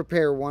I might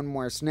prepare one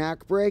more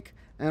snack break.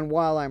 And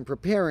while I'm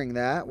preparing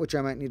that, which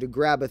I might need to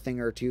grab a thing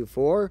or two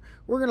for,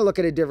 we're going to look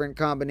at a different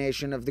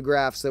combination of the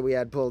graphs that we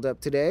had pulled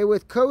up today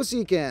with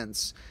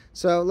cosecants.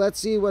 So let's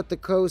see what the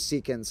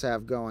cosecants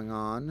have going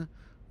on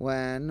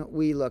when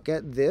we look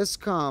at this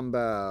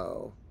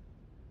combo.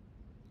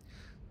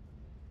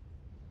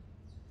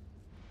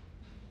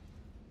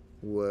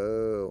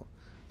 Whoa.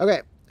 Okay,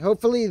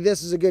 hopefully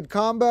this is a good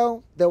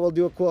combo that will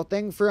do a cool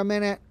thing for a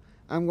minute.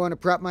 I'm going to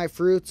prep my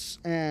fruits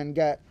and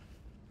get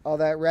all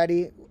that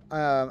ready.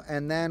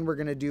 And then we're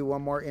going to do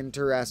one more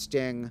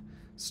interesting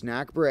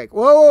snack break.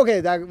 Whoa, okay,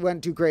 that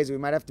went too crazy. We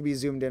might have to be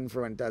zoomed in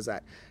for when it does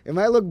that. It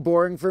might look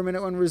boring for a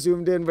minute when we're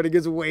zoomed in, but it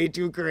gets way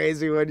too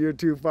crazy when you're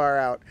too far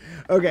out.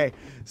 Okay,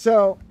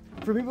 so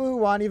for people who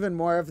want even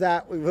more of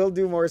that, we will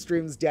do more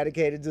streams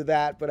dedicated to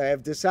that, but I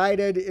have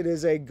decided it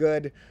is a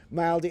good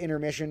mild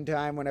intermission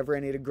time whenever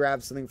I need to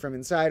grab something from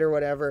inside or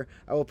whatever.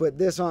 I will put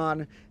this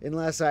on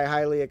unless I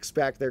highly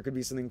expect there could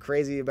be something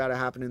crazy about to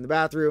happen in the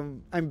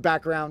bathroom. I'm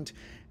background,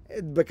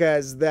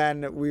 because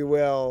then we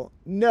will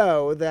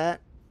know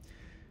that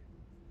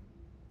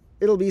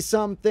it'll be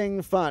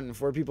something fun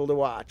for people to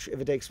watch if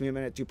it takes me a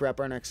minute to prep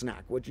our next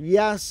snack, which,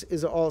 yes,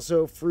 is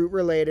also fruit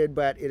related,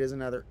 but it is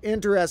another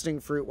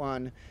interesting fruit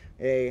one,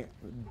 a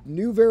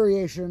new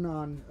variation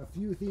on a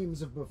few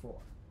themes of before.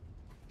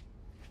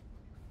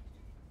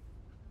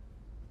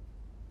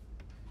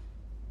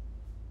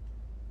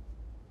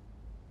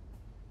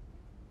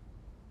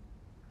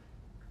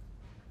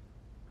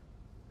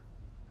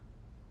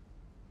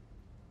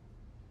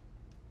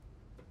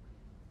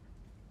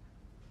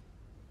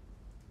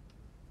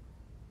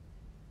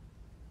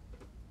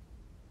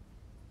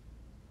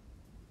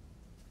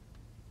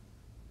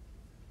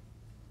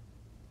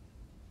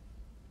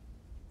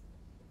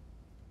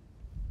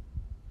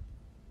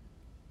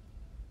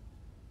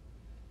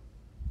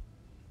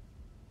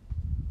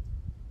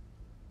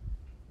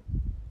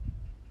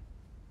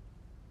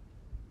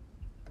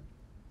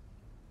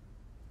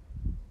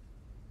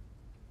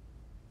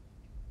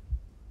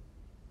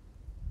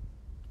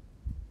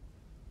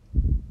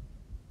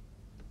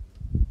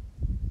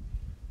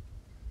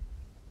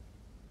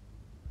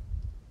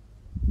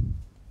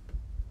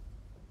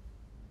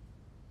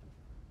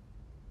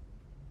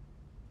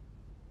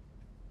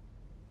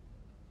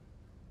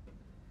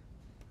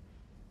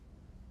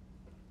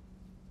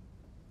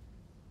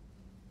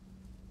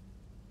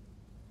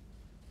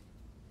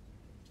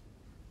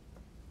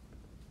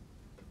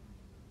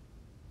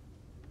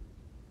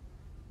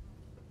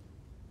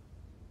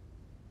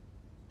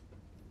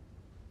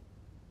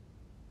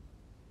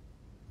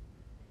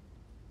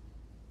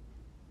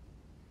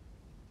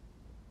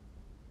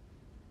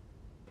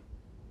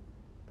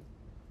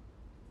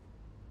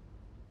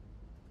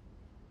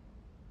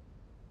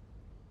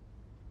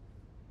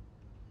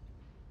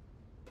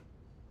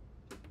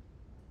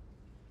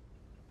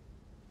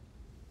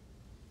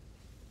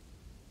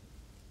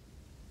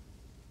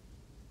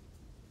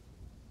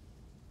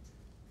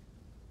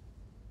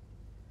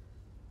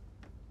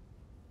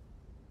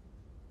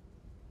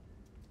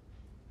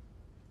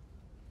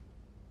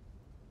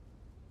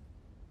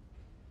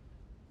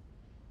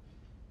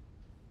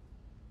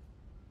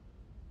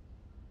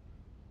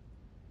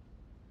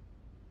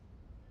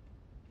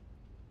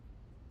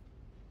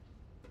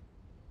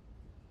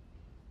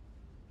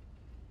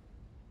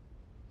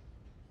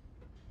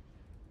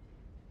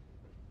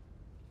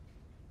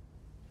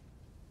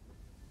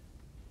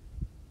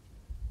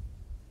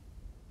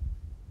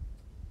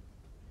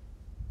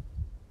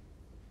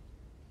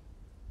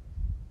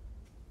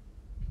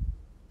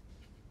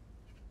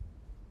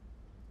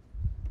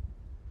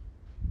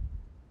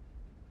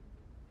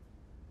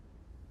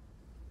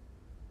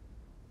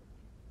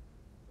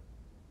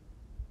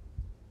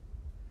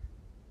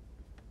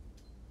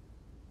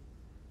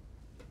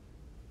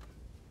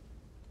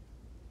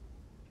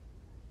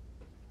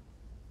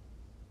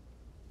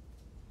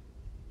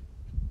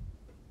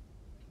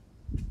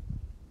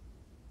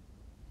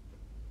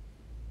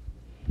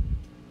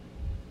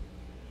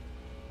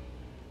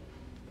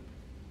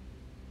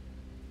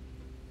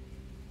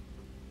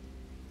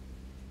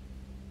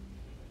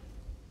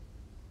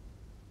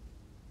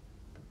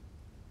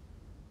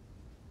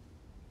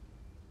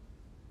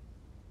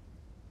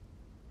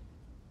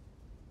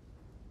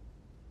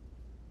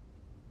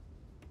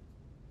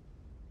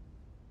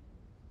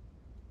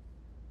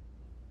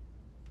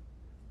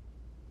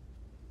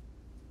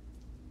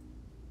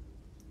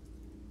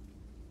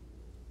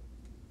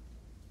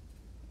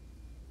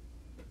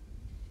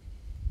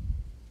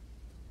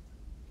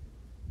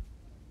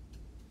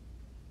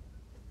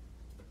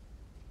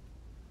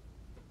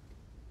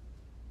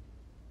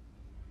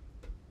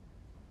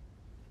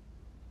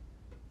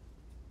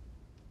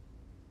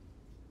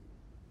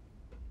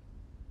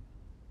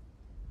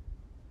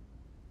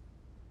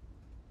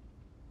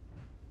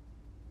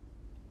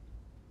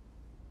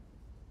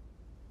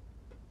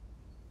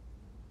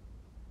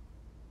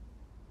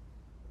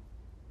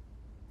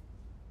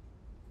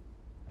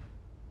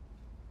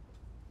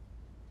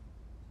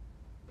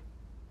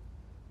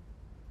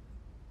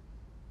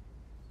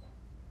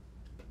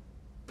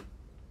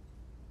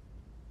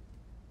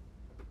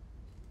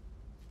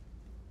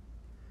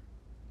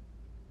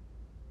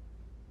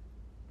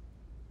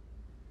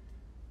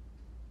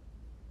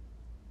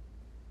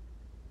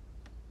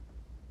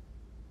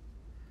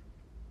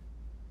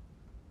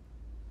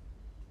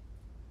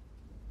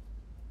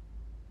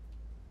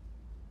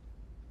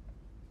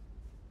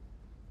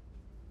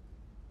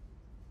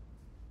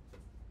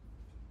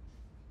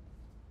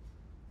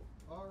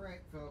 All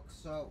right, folks,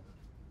 so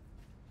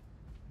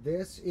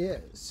this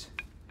is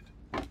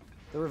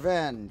the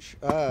revenge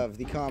of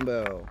the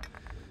combo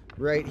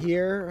right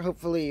here.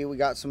 Hopefully we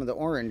got some of the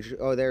orange.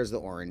 Oh, there's the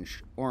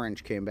orange.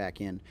 Orange came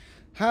back in.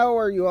 How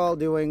are you all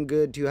doing?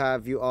 Good to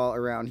have you all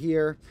around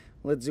here.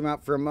 Let's zoom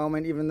out for a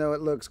moment, even though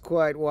it looks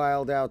quite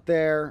wild out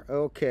there.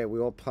 Okay, we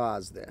will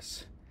pause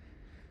this.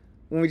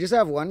 When we just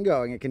have one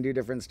going, it can do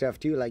different stuff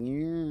too, like,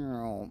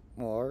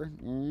 or,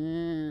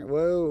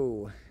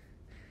 whoa.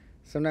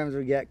 Sometimes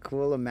we get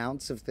cool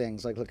amounts of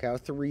things, like look how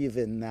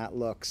threeven that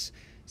looks.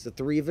 It's a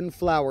threeven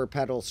flower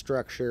petal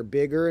structure,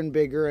 bigger and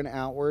bigger and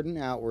outward and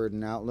outward.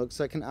 Now it looks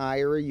like an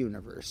eye or a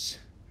universe.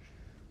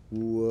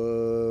 Whoa.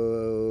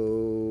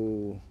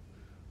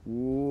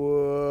 Whoa.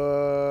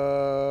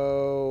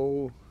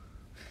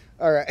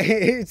 All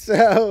right,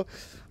 so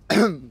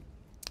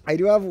I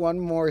do have one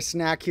more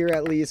snack here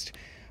at least.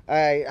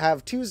 I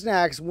have two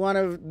snacks. One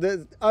of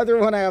the other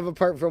one I have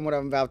apart from what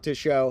I'm about to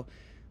show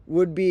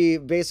would be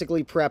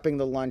basically prepping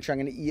the lunch I'm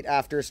going to eat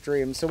after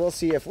stream. So we'll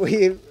see if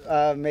we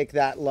make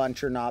that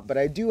lunch or not. But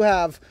I do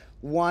have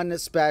one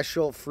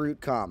special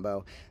fruit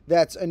combo.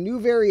 That's a new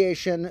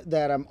variation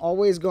that I'm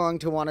always going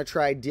to want to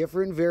try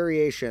different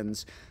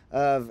variations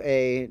of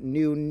a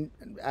new,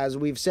 as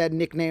we've said,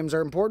 nicknames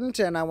are important,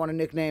 and I want to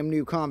nickname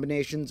new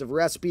combinations of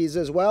recipes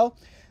as well.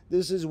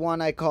 This is one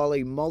I call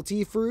a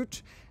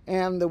multi-fruit.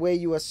 And the way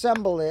you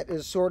assemble it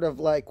is sort of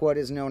like what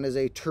is known as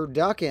a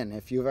turducken,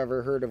 if you've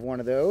ever heard of one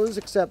of those,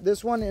 except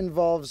this one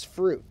involves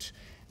fruit.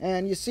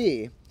 And you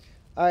see,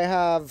 I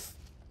have,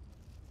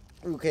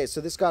 okay, so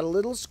this got a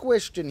little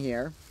squished in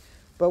here,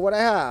 but what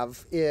I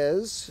have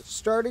is,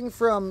 starting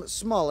from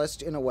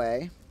smallest in a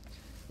way,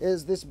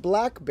 is this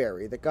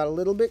blackberry that got a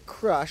little bit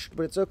crushed,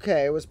 but it's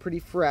okay, it was pretty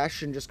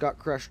fresh and just got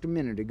crushed a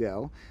minute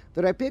ago,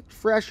 that I picked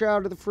fresh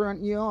out of the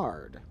front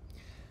yard.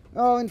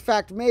 Oh, in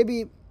fact,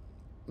 maybe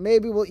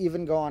we'll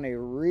even go on a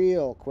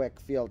real quick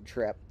field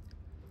trip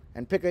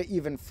and pick an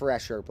even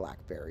fresher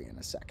blackberry in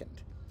a second.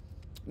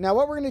 Now,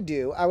 what we're going to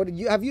do, I would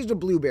have used a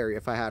blueberry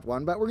if I had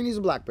one, but we're going to use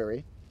a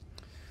blackberry.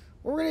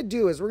 What we're going to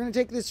do is we're going to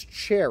take this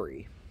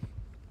cherry,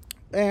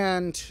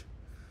 and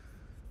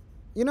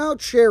you know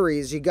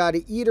cherries, you got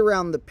to eat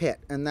around the pit,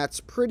 and that's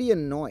pretty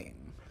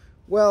annoying.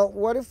 Well,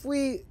 what if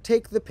we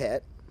take the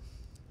pit,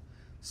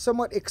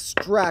 somewhat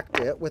extract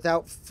it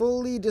without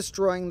fully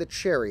destroying the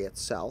cherry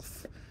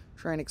itself,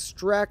 try and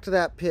extract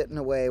that pit in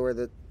a way where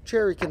the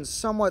cherry can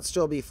somewhat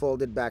still be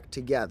folded back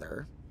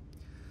together.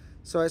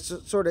 So I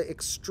sort of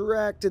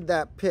extracted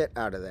that pit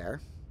out of there.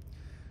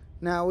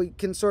 Now we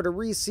can sort of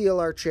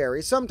reseal our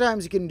cherry.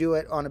 Sometimes you can do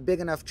it on a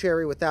big enough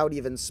cherry without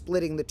even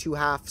splitting the two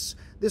halves.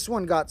 This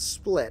one got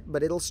split,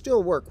 but it'll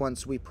still work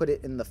once we put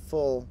it in the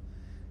full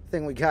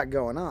thing we got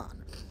going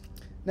on.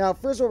 Now,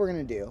 first what we're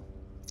going to do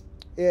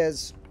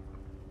is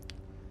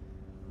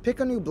pick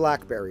a new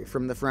blackberry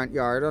from the front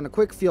yard on a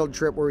quick field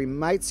trip where we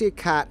might see a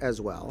cat as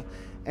well.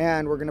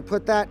 And we're going to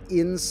put that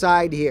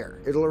inside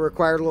here. It'll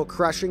require a little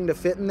crushing to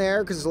fit in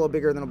there because it's a little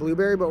bigger than a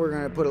blueberry, but we're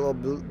going to put a little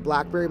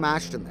blackberry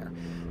mashed in there.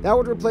 That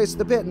would replace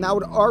the pit, and that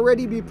would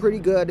already be pretty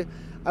good.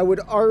 I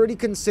would already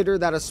consider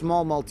that a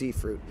small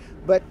multi-fruit.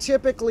 But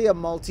typically a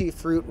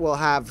multi-fruit will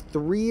have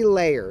 3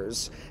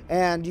 layers,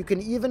 and you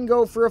can even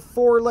go for a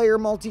 4-layer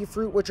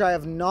multi-fruit, which I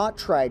have not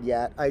tried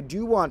yet. I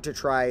do want to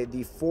try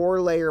the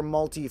 4-layer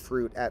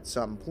multi-fruit at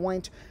some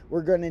point.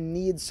 We're going to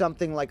need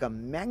something like a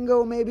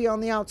mango maybe on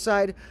the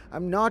outside.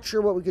 I'm not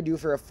sure what we could do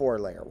for a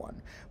 4-layer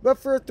one. But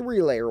for a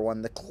 3-layer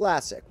one, the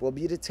classic will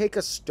be to take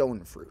a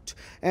stone fruit.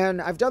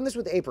 And I've done this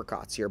with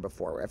apricots here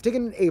before. I've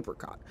taken an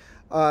apricot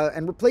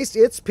and replaced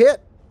its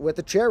pit with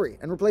a cherry,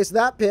 and replaced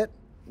that pit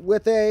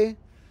with a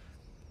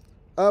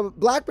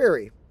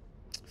blackberry.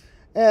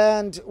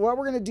 And what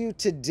we're going to do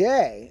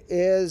today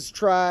is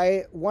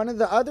try one of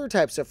the other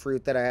types of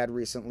fruit that I had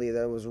recently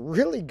that was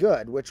really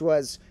good, which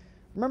was,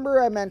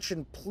 remember I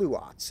mentioned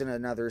pluots in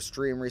another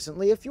stream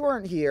recently. If you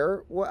weren't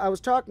here, I was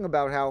talking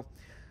about how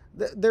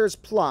there's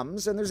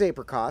plums and there's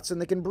apricots, and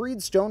they can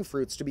breed stone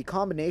fruits to be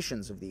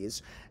combinations of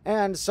these.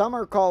 And some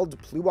are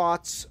called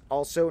pluots,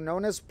 also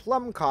known as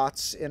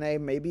plumcots in a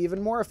maybe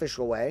even more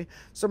official way.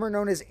 Some are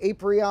known as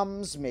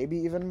apriums, maybe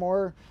even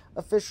more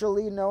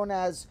officially known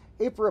as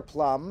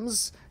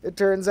apriplums. It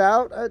turns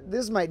out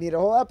this might need a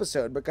whole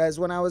episode, because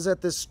when I was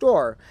at this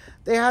store,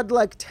 they had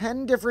like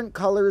 10 different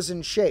colors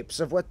and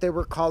shapes of what they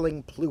were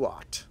calling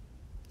pluot.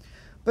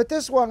 But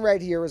this one right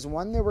here is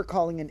one they were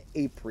calling an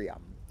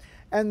aprium.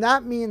 And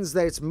that means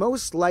that it's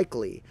most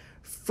likely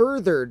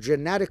further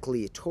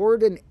genetically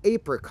toward an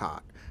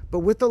apricot, but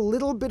with a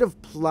little bit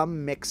of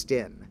plum mixed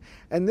in.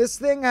 And this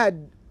thing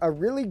had a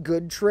really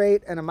good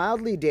trait and a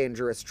mildly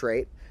dangerous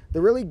trait. The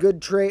really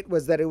good trait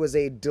was that it was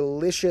a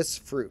delicious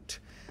fruit.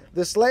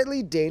 The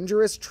slightly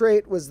dangerous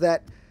trait was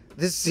that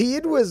the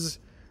seed was,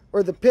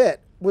 or the pit,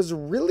 was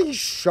really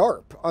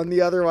sharp on the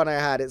other one I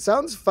had. It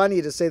sounds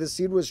funny to say the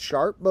seed was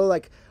sharp, but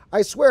like,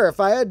 I swear, if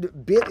I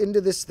had bit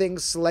into this thing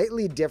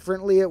slightly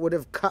differently, it would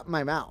have cut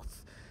my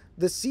mouth.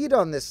 The seed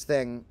on this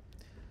thing,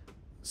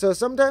 so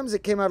sometimes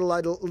it came out a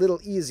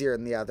little easier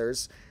than the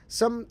others.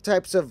 Some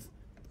types of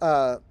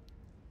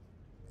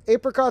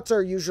apricots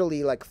are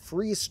usually like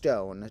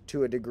freestone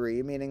to a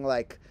degree, meaning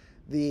like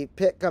the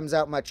pit comes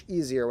out much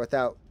easier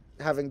without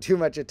having too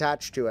much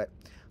attached to it.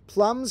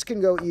 Plums can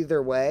go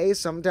either way.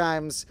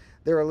 Sometimes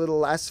they're a little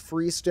less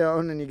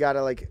freestone and you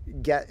gotta like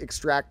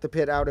extract the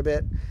pit out a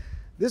bit.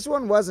 This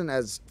one wasn't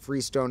as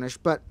freestone-ish,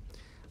 but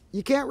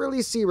you can't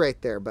really see right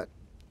there, but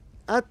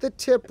at the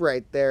tip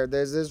right there,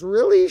 there's this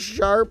really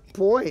sharp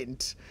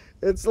point.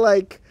 It's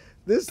like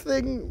this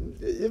thing,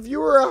 if you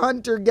were a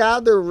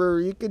hunter-gatherer,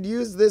 you could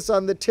use this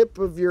on the tip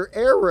of your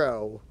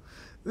arrow.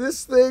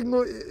 This thing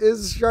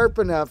is sharp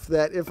enough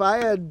that if I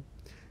had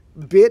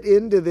bit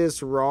into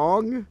this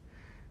wrong,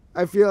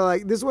 I feel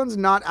like this one's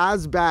not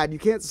as bad. You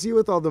can't see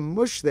with all the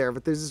mush there,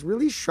 but there's this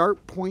really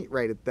sharp point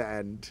right at the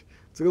end.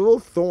 It's like a little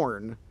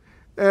thorn.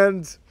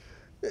 And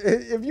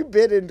if you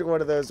bit into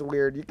one of those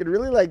weird, you can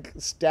really like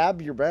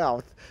stab your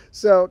mouth.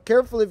 So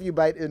careful if you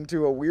bite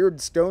into a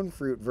weird stone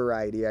fruit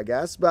variety, I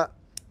guess. But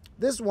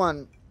this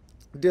one,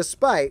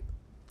 despite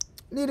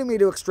needing me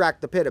to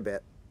extract the pit a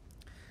bit,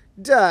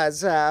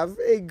 does have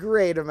a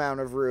great amount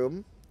of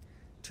room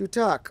to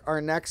tuck our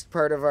next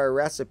part of our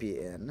recipe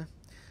in.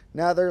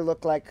 Now they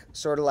look like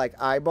sort of like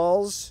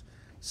eyeballs.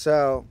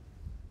 So,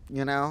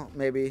 you know,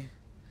 maybe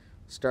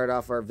start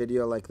off our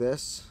video like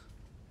this.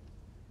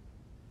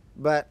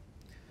 But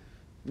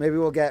maybe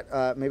we'll get,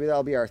 maybe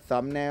that'll be our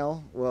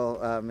thumbnail.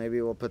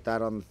 Maybe we'll put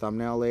that on the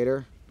thumbnail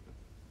later.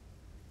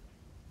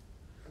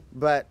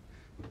 But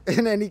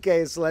in any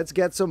case, let's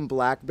get some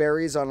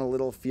blackberries on a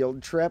little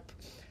field trip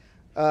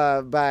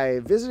by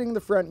visiting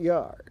the front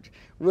yard.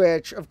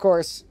 Which, of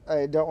course,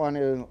 I don't want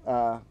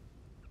to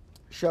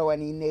show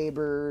any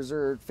neighbors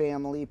or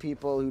family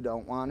people who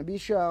don't want to be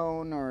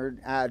shown, or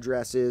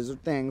addresses or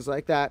things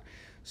like that.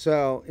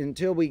 So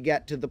until we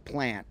get to the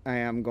plant, I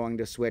am going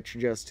to switch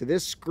just to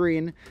this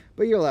screen,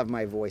 but you'll have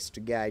my voice to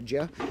guide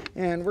you.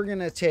 And we're going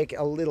to take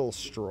a little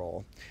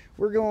stroll.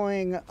 We're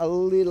going a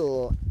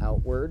little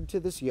outward to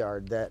this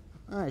yard that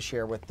I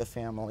share with the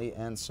family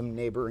and some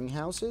neighboring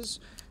houses.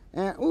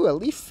 And, ooh, a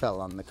leaf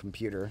fell on the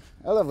computer.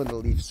 I love when the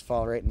leaves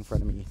fall right in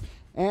front of me.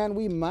 And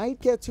we might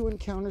get to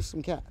encounter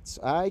some cats.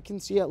 I can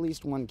see at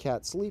least one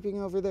cat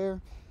sleeping over there.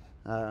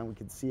 We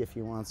can see if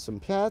he wants some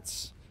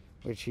pets,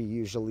 which he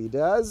usually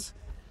does.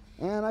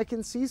 And I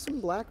can see some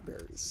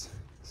blackberries.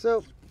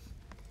 So,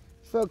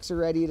 folks are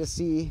ready to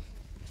see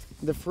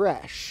the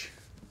fresh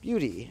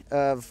beauty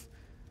of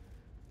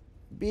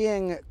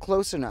being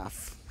close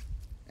enough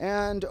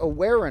and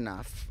aware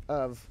enough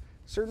of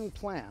certain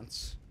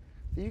plants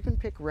that you can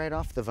pick right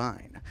off the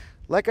vine.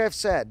 Like I've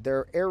said, there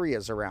are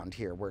areas around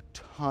here where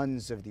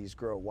tons of these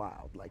grow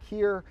wild. Like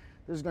here,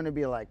 there's going to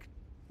be like,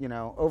 you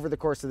know, over the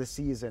course of the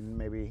season,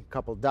 maybe a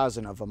couple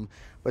dozen of them.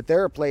 But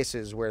there are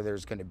places where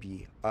there's going to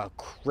be a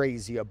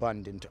crazy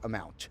abundant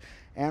amount.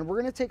 And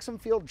we're going to take some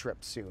field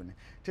trips soon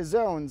to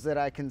zones that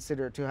I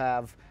consider to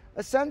have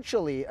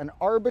essentially an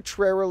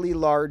arbitrarily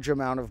large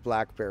amount of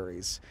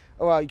blackberries.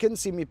 Oh, well, you couldn't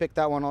see me pick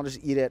that one. I'll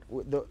just eat it.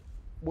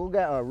 We'll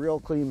get a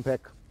real clean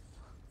pick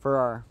for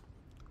our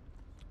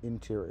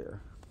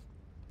interior.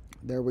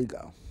 There we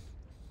go.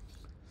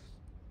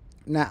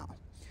 Now,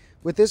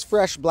 with this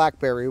fresh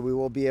blackberry, we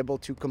will be able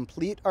to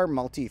complete our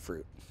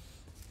multi-fruit.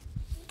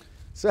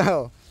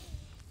 So,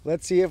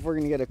 let's see if we're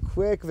going to get a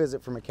quick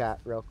visit from a cat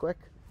real quick.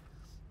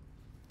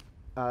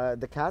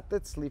 The cat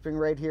that's sleeping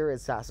right here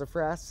is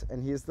Sassafras,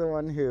 and he's the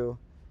one who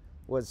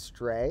was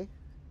stray.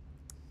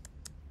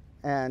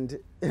 And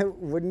it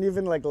wouldn't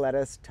even like let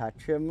us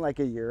touch him like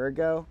a year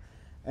ago,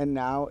 and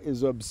now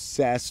is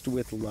obsessed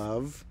with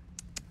love.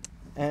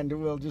 And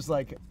will just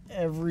like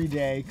every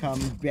day come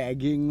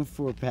begging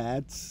for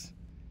pets.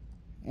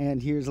 And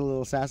here's a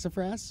little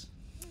Sassafras.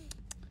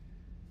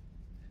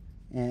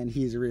 And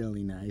he's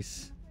really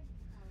nice.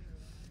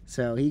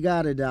 So he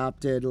got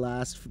adopted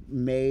last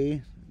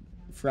May,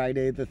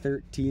 Friday the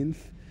 13th.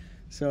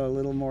 So a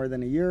little more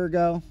than a year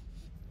ago.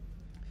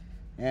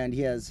 And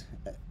he has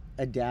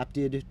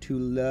adapted to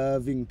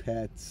loving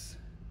pets.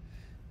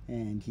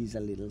 And he's a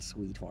little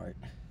sweetheart.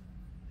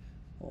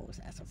 Oh,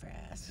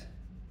 Sassafras.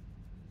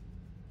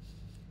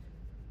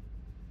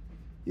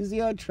 You see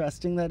how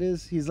trusting that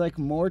is? He's like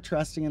more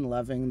trusting and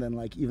loving than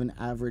like even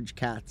average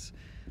cats.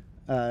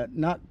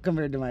 Not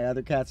compared to my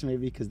other cats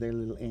maybe because they're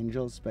little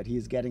angels, but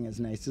he's getting as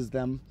nice as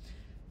them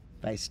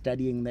by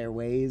studying their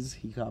ways.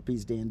 He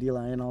copies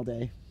Dandelion all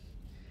day.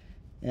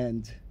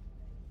 And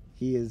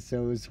he is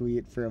so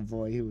sweet for a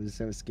boy who was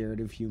so scared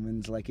of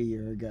humans like a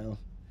year ago.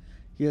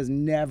 He has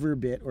never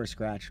bit or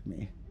scratched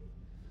me.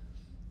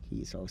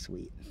 He's so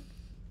sweet.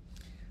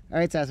 All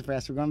right,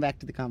 Sassafras, we're going back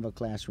to the convo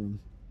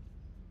classroom.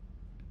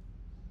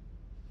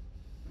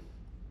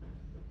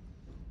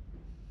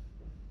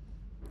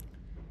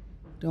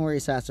 Don't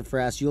worry,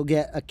 Sassafras, you'll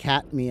get a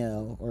cat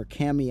meow or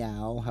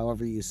cameo,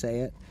 however you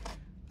say it,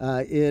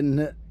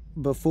 in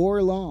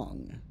before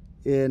long.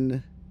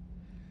 In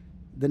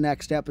the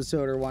next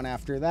episode or one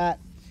after that,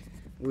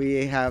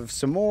 we have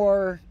some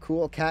more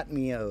cool cat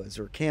meows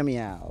or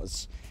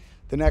cameos.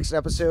 The next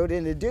episode,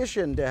 in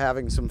addition to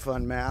having some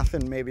fun math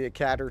and maybe a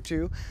cat or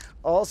two,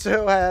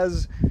 also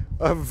has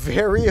a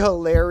very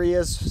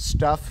hilarious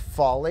stuff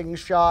falling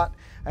shot.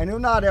 I know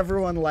not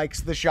everyone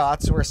likes the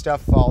shots where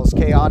stuff falls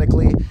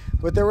chaotically,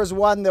 but there was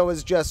one that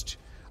was just,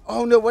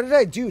 oh no, what did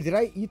I do? Did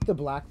I eat the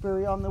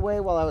blackberry on the way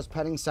while I was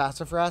petting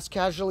sassafras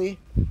casually?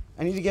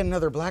 I need to get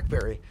another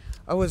blackberry.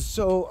 I was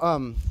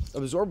so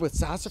absorbed with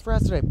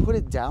sassafras. Did I put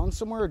it down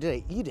somewhere or did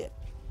I eat it?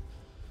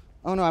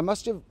 Oh no, I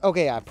must have,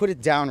 okay, I put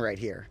it down right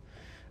here.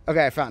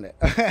 Okay, I found it.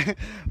 I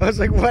was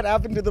like, what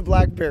happened to the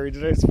blackberry?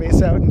 Did I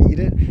space out and eat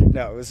it?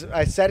 No,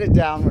 I set it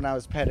down when I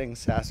was petting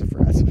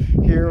sassafras.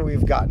 Here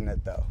we've gotten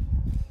it though.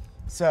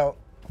 So,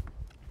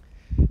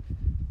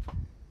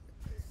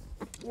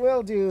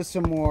 we'll do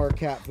some more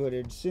cat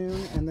footage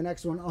soon. And the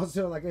next one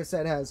also, like I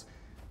said, has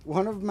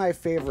one of my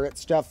favorite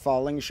stuff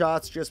falling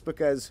shots just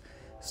because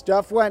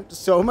stuff went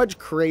so much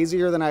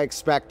crazier than I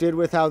expected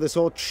with how this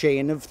whole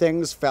chain of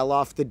things fell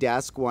off the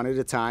desk one at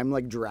a time,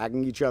 like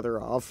dragging each other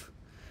off.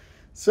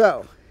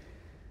 So,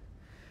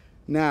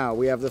 now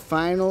we have the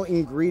final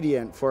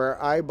ingredient for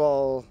our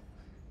eyeball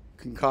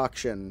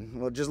concoction.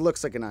 Well, it just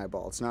looks like an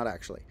eyeball. It's not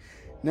actually.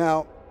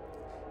 Now,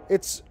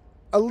 it's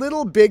a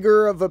little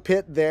bigger of a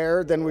pit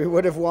there than we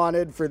would have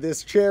wanted for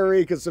this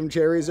cherry because some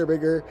cherries are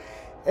bigger,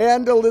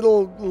 and a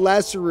little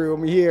less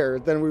room here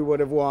than we would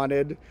have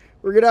wanted.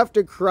 We're going to have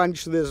to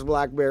crunch this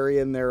blackberry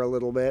in there a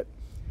little bit,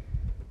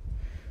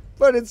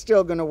 but it's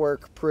still going to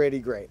work pretty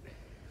great.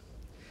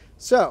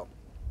 So,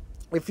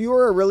 if you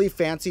were a really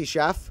fancy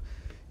chef,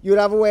 you would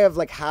have a way of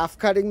like half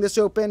cutting this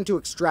open to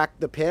extract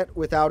the pit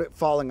without it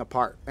falling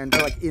apart and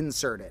to like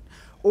insert it.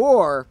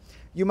 Or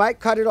you might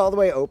cut it all the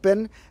way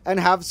open and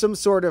have some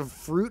sort of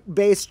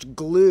fruit-based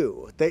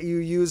glue that you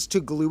use to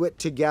glue it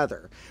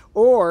together.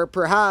 Or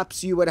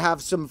perhaps you would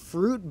have some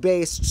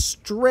fruit-based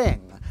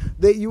string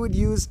that you would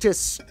use to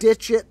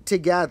stitch it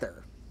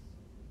together.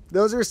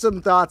 Those are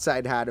some thoughts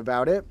I'd had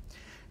about it.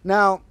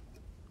 Now,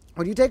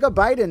 when you take a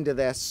bite into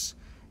this,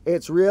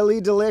 it's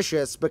really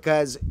delicious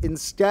because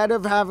instead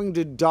of having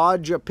to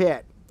dodge a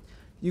pit,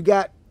 you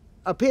get,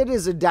 a pit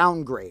is a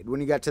downgrade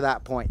when you get to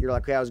that point. You're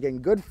like, okay, I was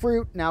getting good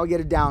fruit, now I get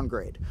a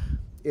downgrade.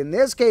 In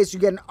this case, you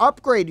get an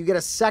upgrade, you get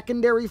a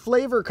secondary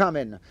flavor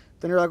coming.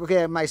 Then you're like,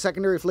 okay, my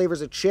secondary flavor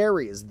is a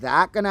cherry. Is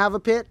that going to have a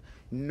pit?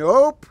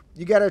 Nope.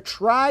 You get a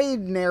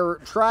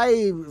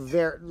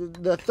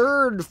the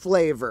third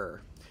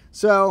flavor.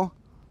 So,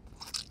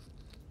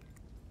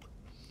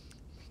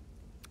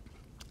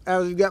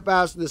 as you get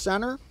past the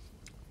center,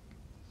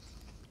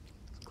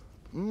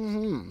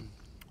 you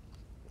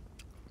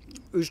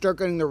start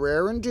getting the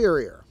rare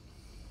interior.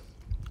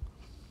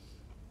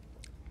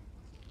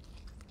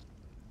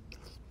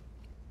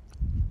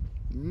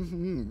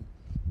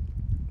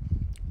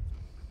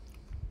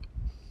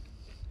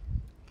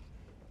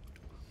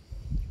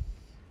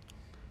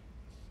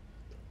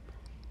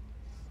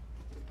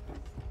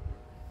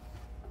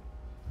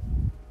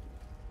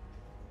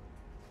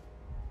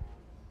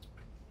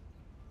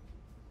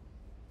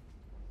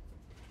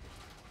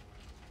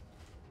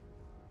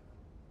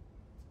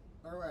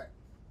 All right.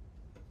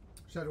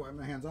 Should I wipe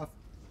my hands off?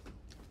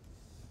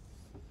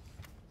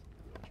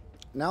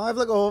 Now I have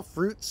like a whole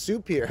fruit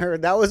soup here.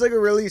 That was like a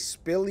really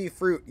spilly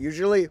fruit.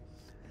 Usually it's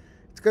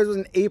because it was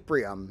an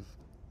aprium.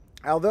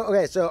 Although,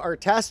 okay, so our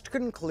test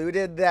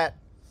concluded that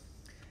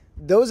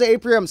those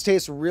apriums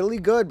taste really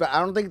good, but I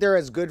don't think they're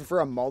as good for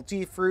a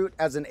multi-fruit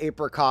as an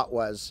apricot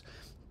was.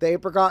 The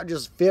apricot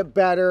just fit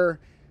better,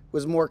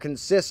 was more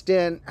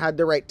consistent, had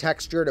the right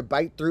texture to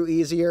bite through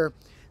easier.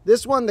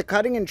 This one, the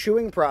cutting and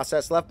chewing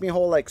process left me a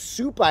whole like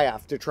soup I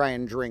have to try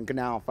and drink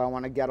now if I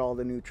want to get all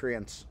the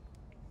nutrients.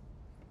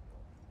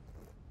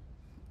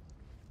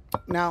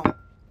 Now,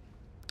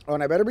 oh,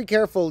 and I better be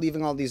careful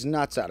leaving all these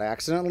nuts out. I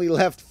accidentally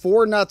left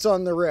 4 nuts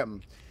on the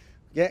rim.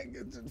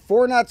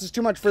 4 nuts is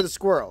too much for the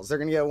squirrels. They're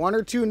going to get 1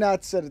 or 2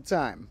 nuts at a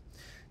time.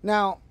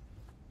 Now,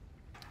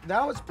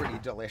 that was pretty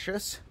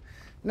delicious.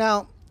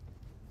 Now,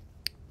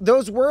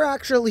 those were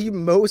actually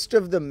most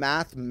of the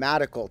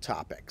mathematical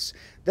topics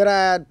that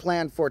I had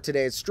planned for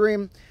today's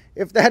stream.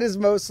 If that is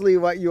mostly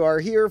what you are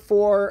here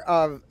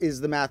for,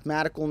 is the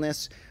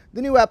mathematicalness,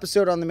 the new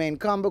episode on the main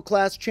combo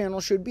class channel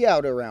should be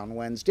out around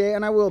Wednesday,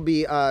 and I will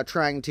be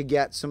trying to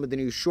get some of the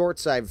new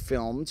shorts I've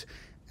filmed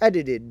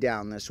edited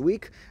down this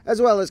week,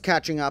 as well as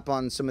catching up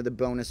on some of the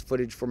bonus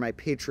footage for my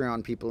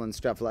Patreon people and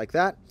stuff like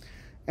that,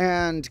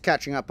 and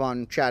catching up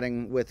on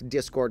chatting with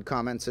Discord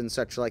comments and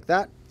such like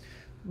that.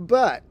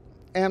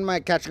 And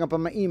catching up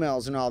on my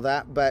emails and all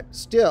that, but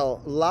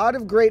still, a lot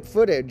of great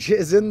footage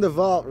is in the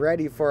vault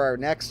ready for our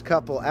next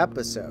couple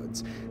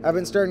episodes. I've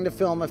been starting to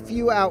film a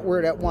few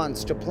outward at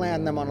once to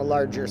plan them on a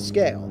larger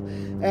scale.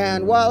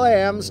 And while I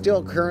am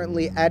still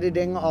currently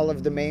editing all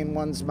of the main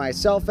ones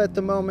myself at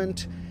the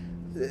moment,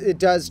 it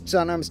does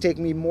sometimes take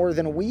me more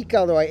than a week,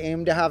 although I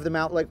aim to have them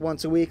out like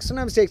once a week.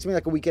 Sometimes it takes me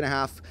like a week and a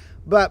half,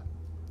 but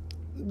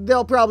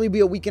there'll probably be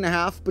a week and a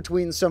half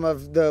between some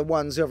of the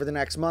ones over the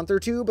next month or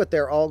two, but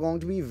they're all going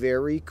to be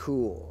very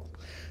cool.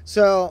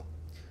 So,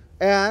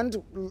 and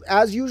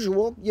as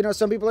usual, you know,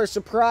 some people are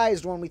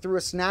surprised when we threw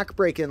a snack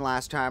break in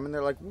last time and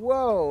they're like,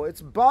 whoa,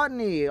 it's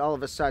botany all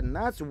of a sudden.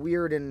 That's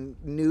weird and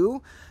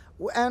new.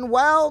 And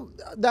while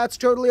that's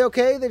totally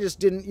okay, they just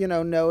didn't,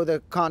 know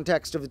the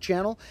context of the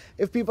channel.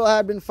 If people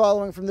had been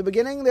following from the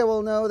beginning, they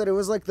will know that it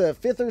was like the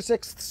 5th or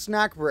 6th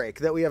snack break,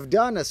 that we have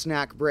done a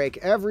snack break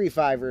every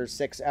 5 or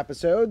 6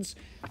 episodes.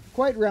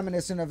 Quite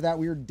reminiscent of that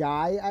weird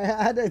die I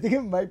had. I think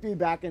it might be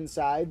back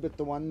inside, but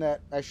the one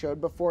that I showed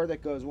before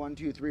that goes 1,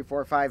 2, 3,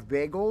 4, 5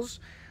 bagels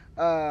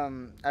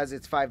as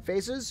its 5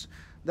 faces.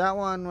 That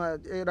one,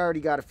 it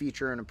already got a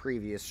feature in a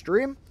previous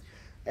stream.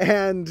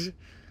 And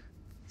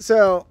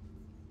so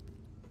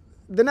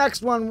the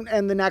next one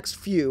and the next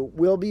few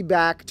will be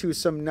back to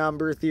some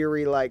number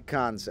theory-like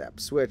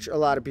concepts, which a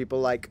lot of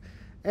people like.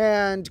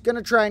 And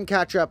gonna try and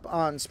catch up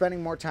on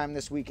spending more time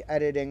this week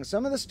editing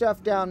some of the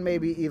stuff down,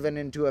 maybe even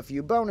into a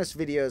few bonus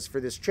videos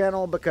for this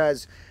channel,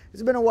 because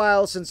it's been a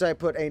while since I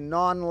put a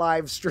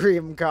non-live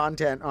stream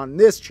content on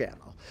this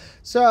channel.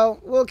 So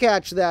we'll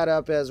catch that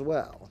up as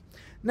well.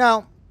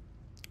 Now,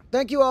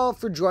 thank you all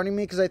for joining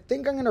me, because I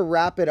think I'm going to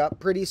wrap it up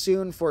pretty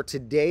soon for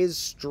today's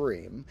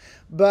stream.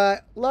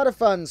 But a lot of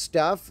fun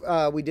stuff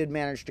we did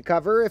manage to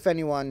cover. If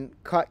anyone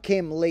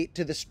came late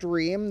to the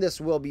stream,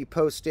 this will be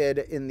posted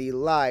in the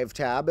live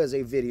tab as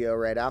a video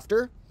right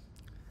after.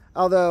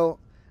 Although,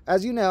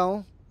 as you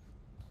know,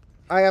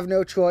 I have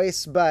no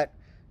choice but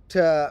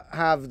to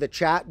have the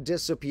chat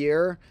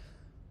disappear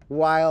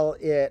while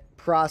it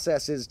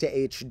processes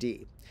to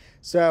HD.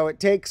 So it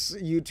takes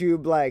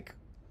YouTube, like,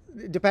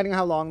 depending on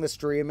how long the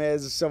stream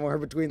is, somewhere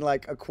between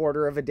like a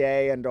quarter of a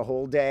day and a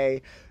whole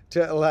day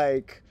to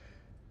like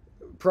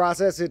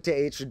process it to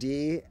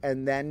HD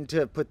and then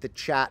to put the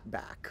chat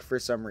back for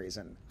some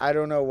reason. I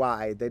don't know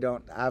why they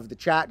don't have the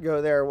chat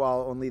go there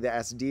while only the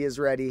SD is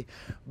ready,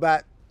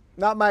 but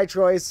not my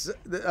choice.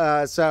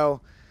 So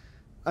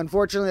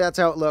unfortunately that's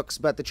how it looks,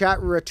 but the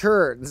chat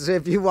returns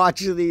if you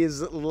watch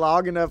these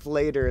long enough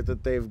later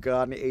that they've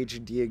gone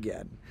HD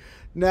again.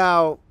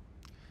 Now,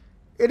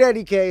 in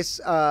any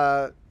case,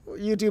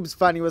 YouTube's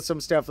funny with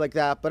some stuff like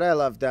that, but I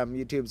love them.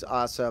 YouTube's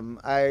awesome.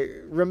 I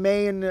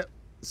remain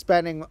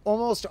spending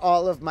almost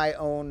all of my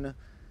own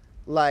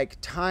like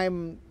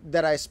time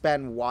that I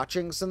spend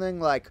watching something,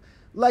 like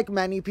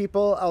many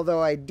people,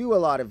 although I do a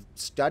lot of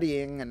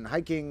studying and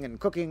hiking and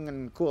cooking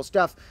and cool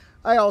stuff.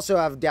 I also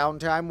have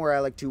downtime where I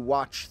like to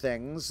watch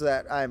things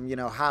that I'm,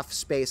 half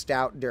spaced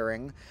out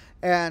during.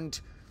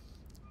 And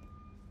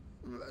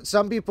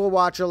some people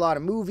watch a lot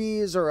of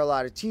movies or a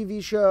lot of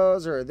TV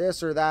shows or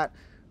this or that.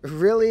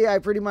 Really, I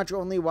pretty much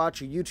only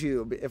watch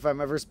YouTube if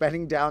I'm ever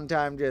spending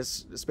downtime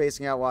just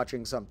spacing out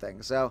watching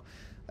something. So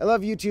I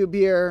love YouTube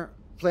here.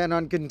 Plan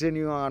on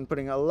continuing on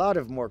putting a lot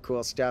of more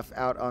cool stuff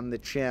out on the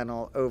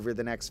channel over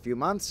the next few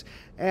months.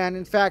 And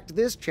in fact,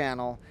 this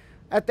channel,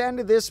 at the end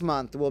of this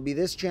month, will be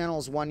this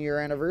channel's 1-year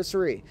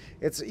anniversary.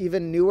 It's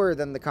even newer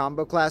than the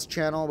Combo Class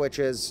channel, which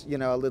is,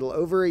 a little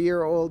over a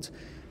year old.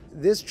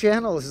 This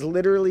channel is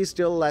literally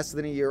still less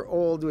than a year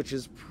old, which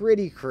is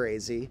pretty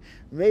crazy.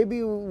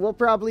 Maybe we'll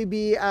probably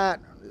be at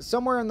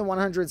somewhere in the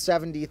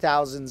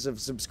 170,000s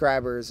of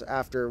subscribers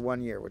after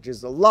 1 year, which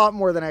is a lot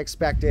more than I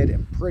expected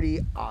and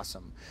pretty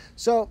awesome.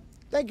 So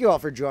thank you all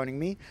for joining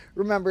me.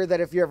 Remember that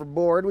if you're ever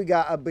bored, we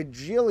got a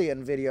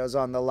bajillion videos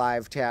on the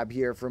live tab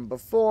here from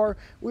before.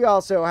 We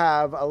also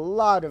have a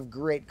lot of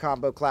great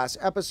Combo Class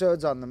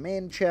episodes on the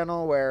main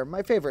channel where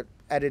my favorite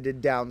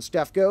edited down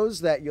stuff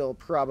goes that you'll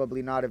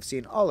probably not have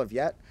seen all of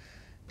yet,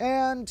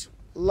 and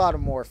a lot of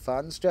more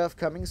fun stuff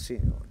coming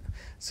soon.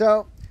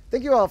 So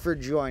thank you all for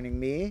joining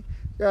me.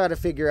 Gotta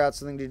figure out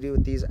something to do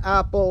with these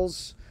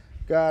apples.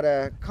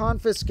 Gotta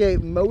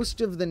confiscate most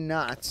of the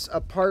nuts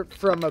apart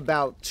from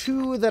about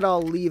 2 that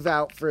I'll leave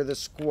out for the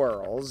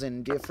squirrels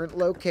in different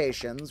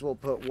locations. We'll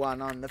put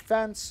 1 on the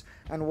fence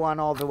and 1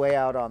 all the way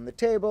out on the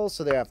table,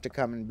 so they have to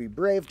come and be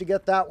brave to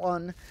get that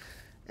one.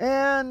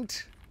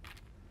 And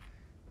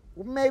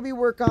maybe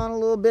work on a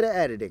little bit of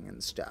editing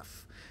and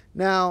stuff.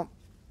 Now,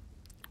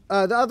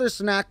 the other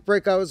snack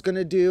break I was going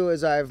to do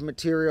is I have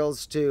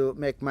materials to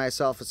make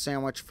myself a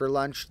sandwich for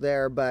lunch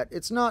there, but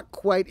it's not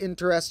quite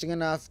interesting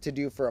enough to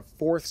do for a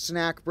 4th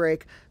snack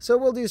break, so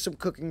we'll do some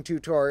cooking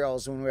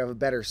tutorials when we have a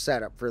better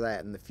setup for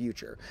that in the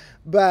future.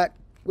 But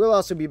we'll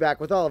also be back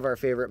with all of our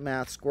favorite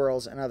math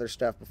squirrels and other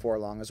stuff before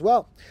long as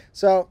well.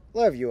 So,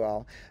 love you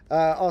all.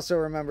 Also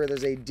remember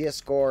there's a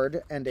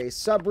Discord and a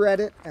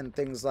subreddit and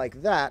things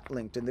like that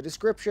linked in the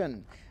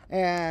description.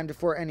 And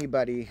for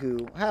anybody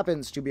who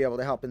happens to be able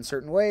to help in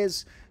certain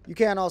ways, you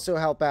can also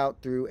help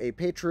out through a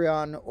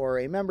Patreon or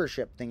a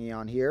membership thingy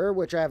on here,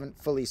 which I haven't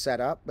fully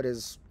set up, but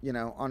is,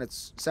 on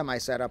its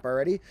semi-setup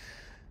already.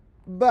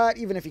 But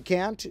even if you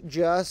can't,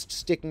 just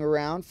sticking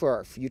around for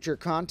our future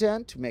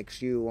content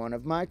makes you one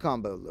of my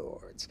combo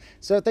lords.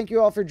 So thank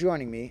you all for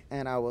joining me,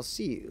 and I will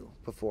see you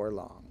before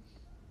long.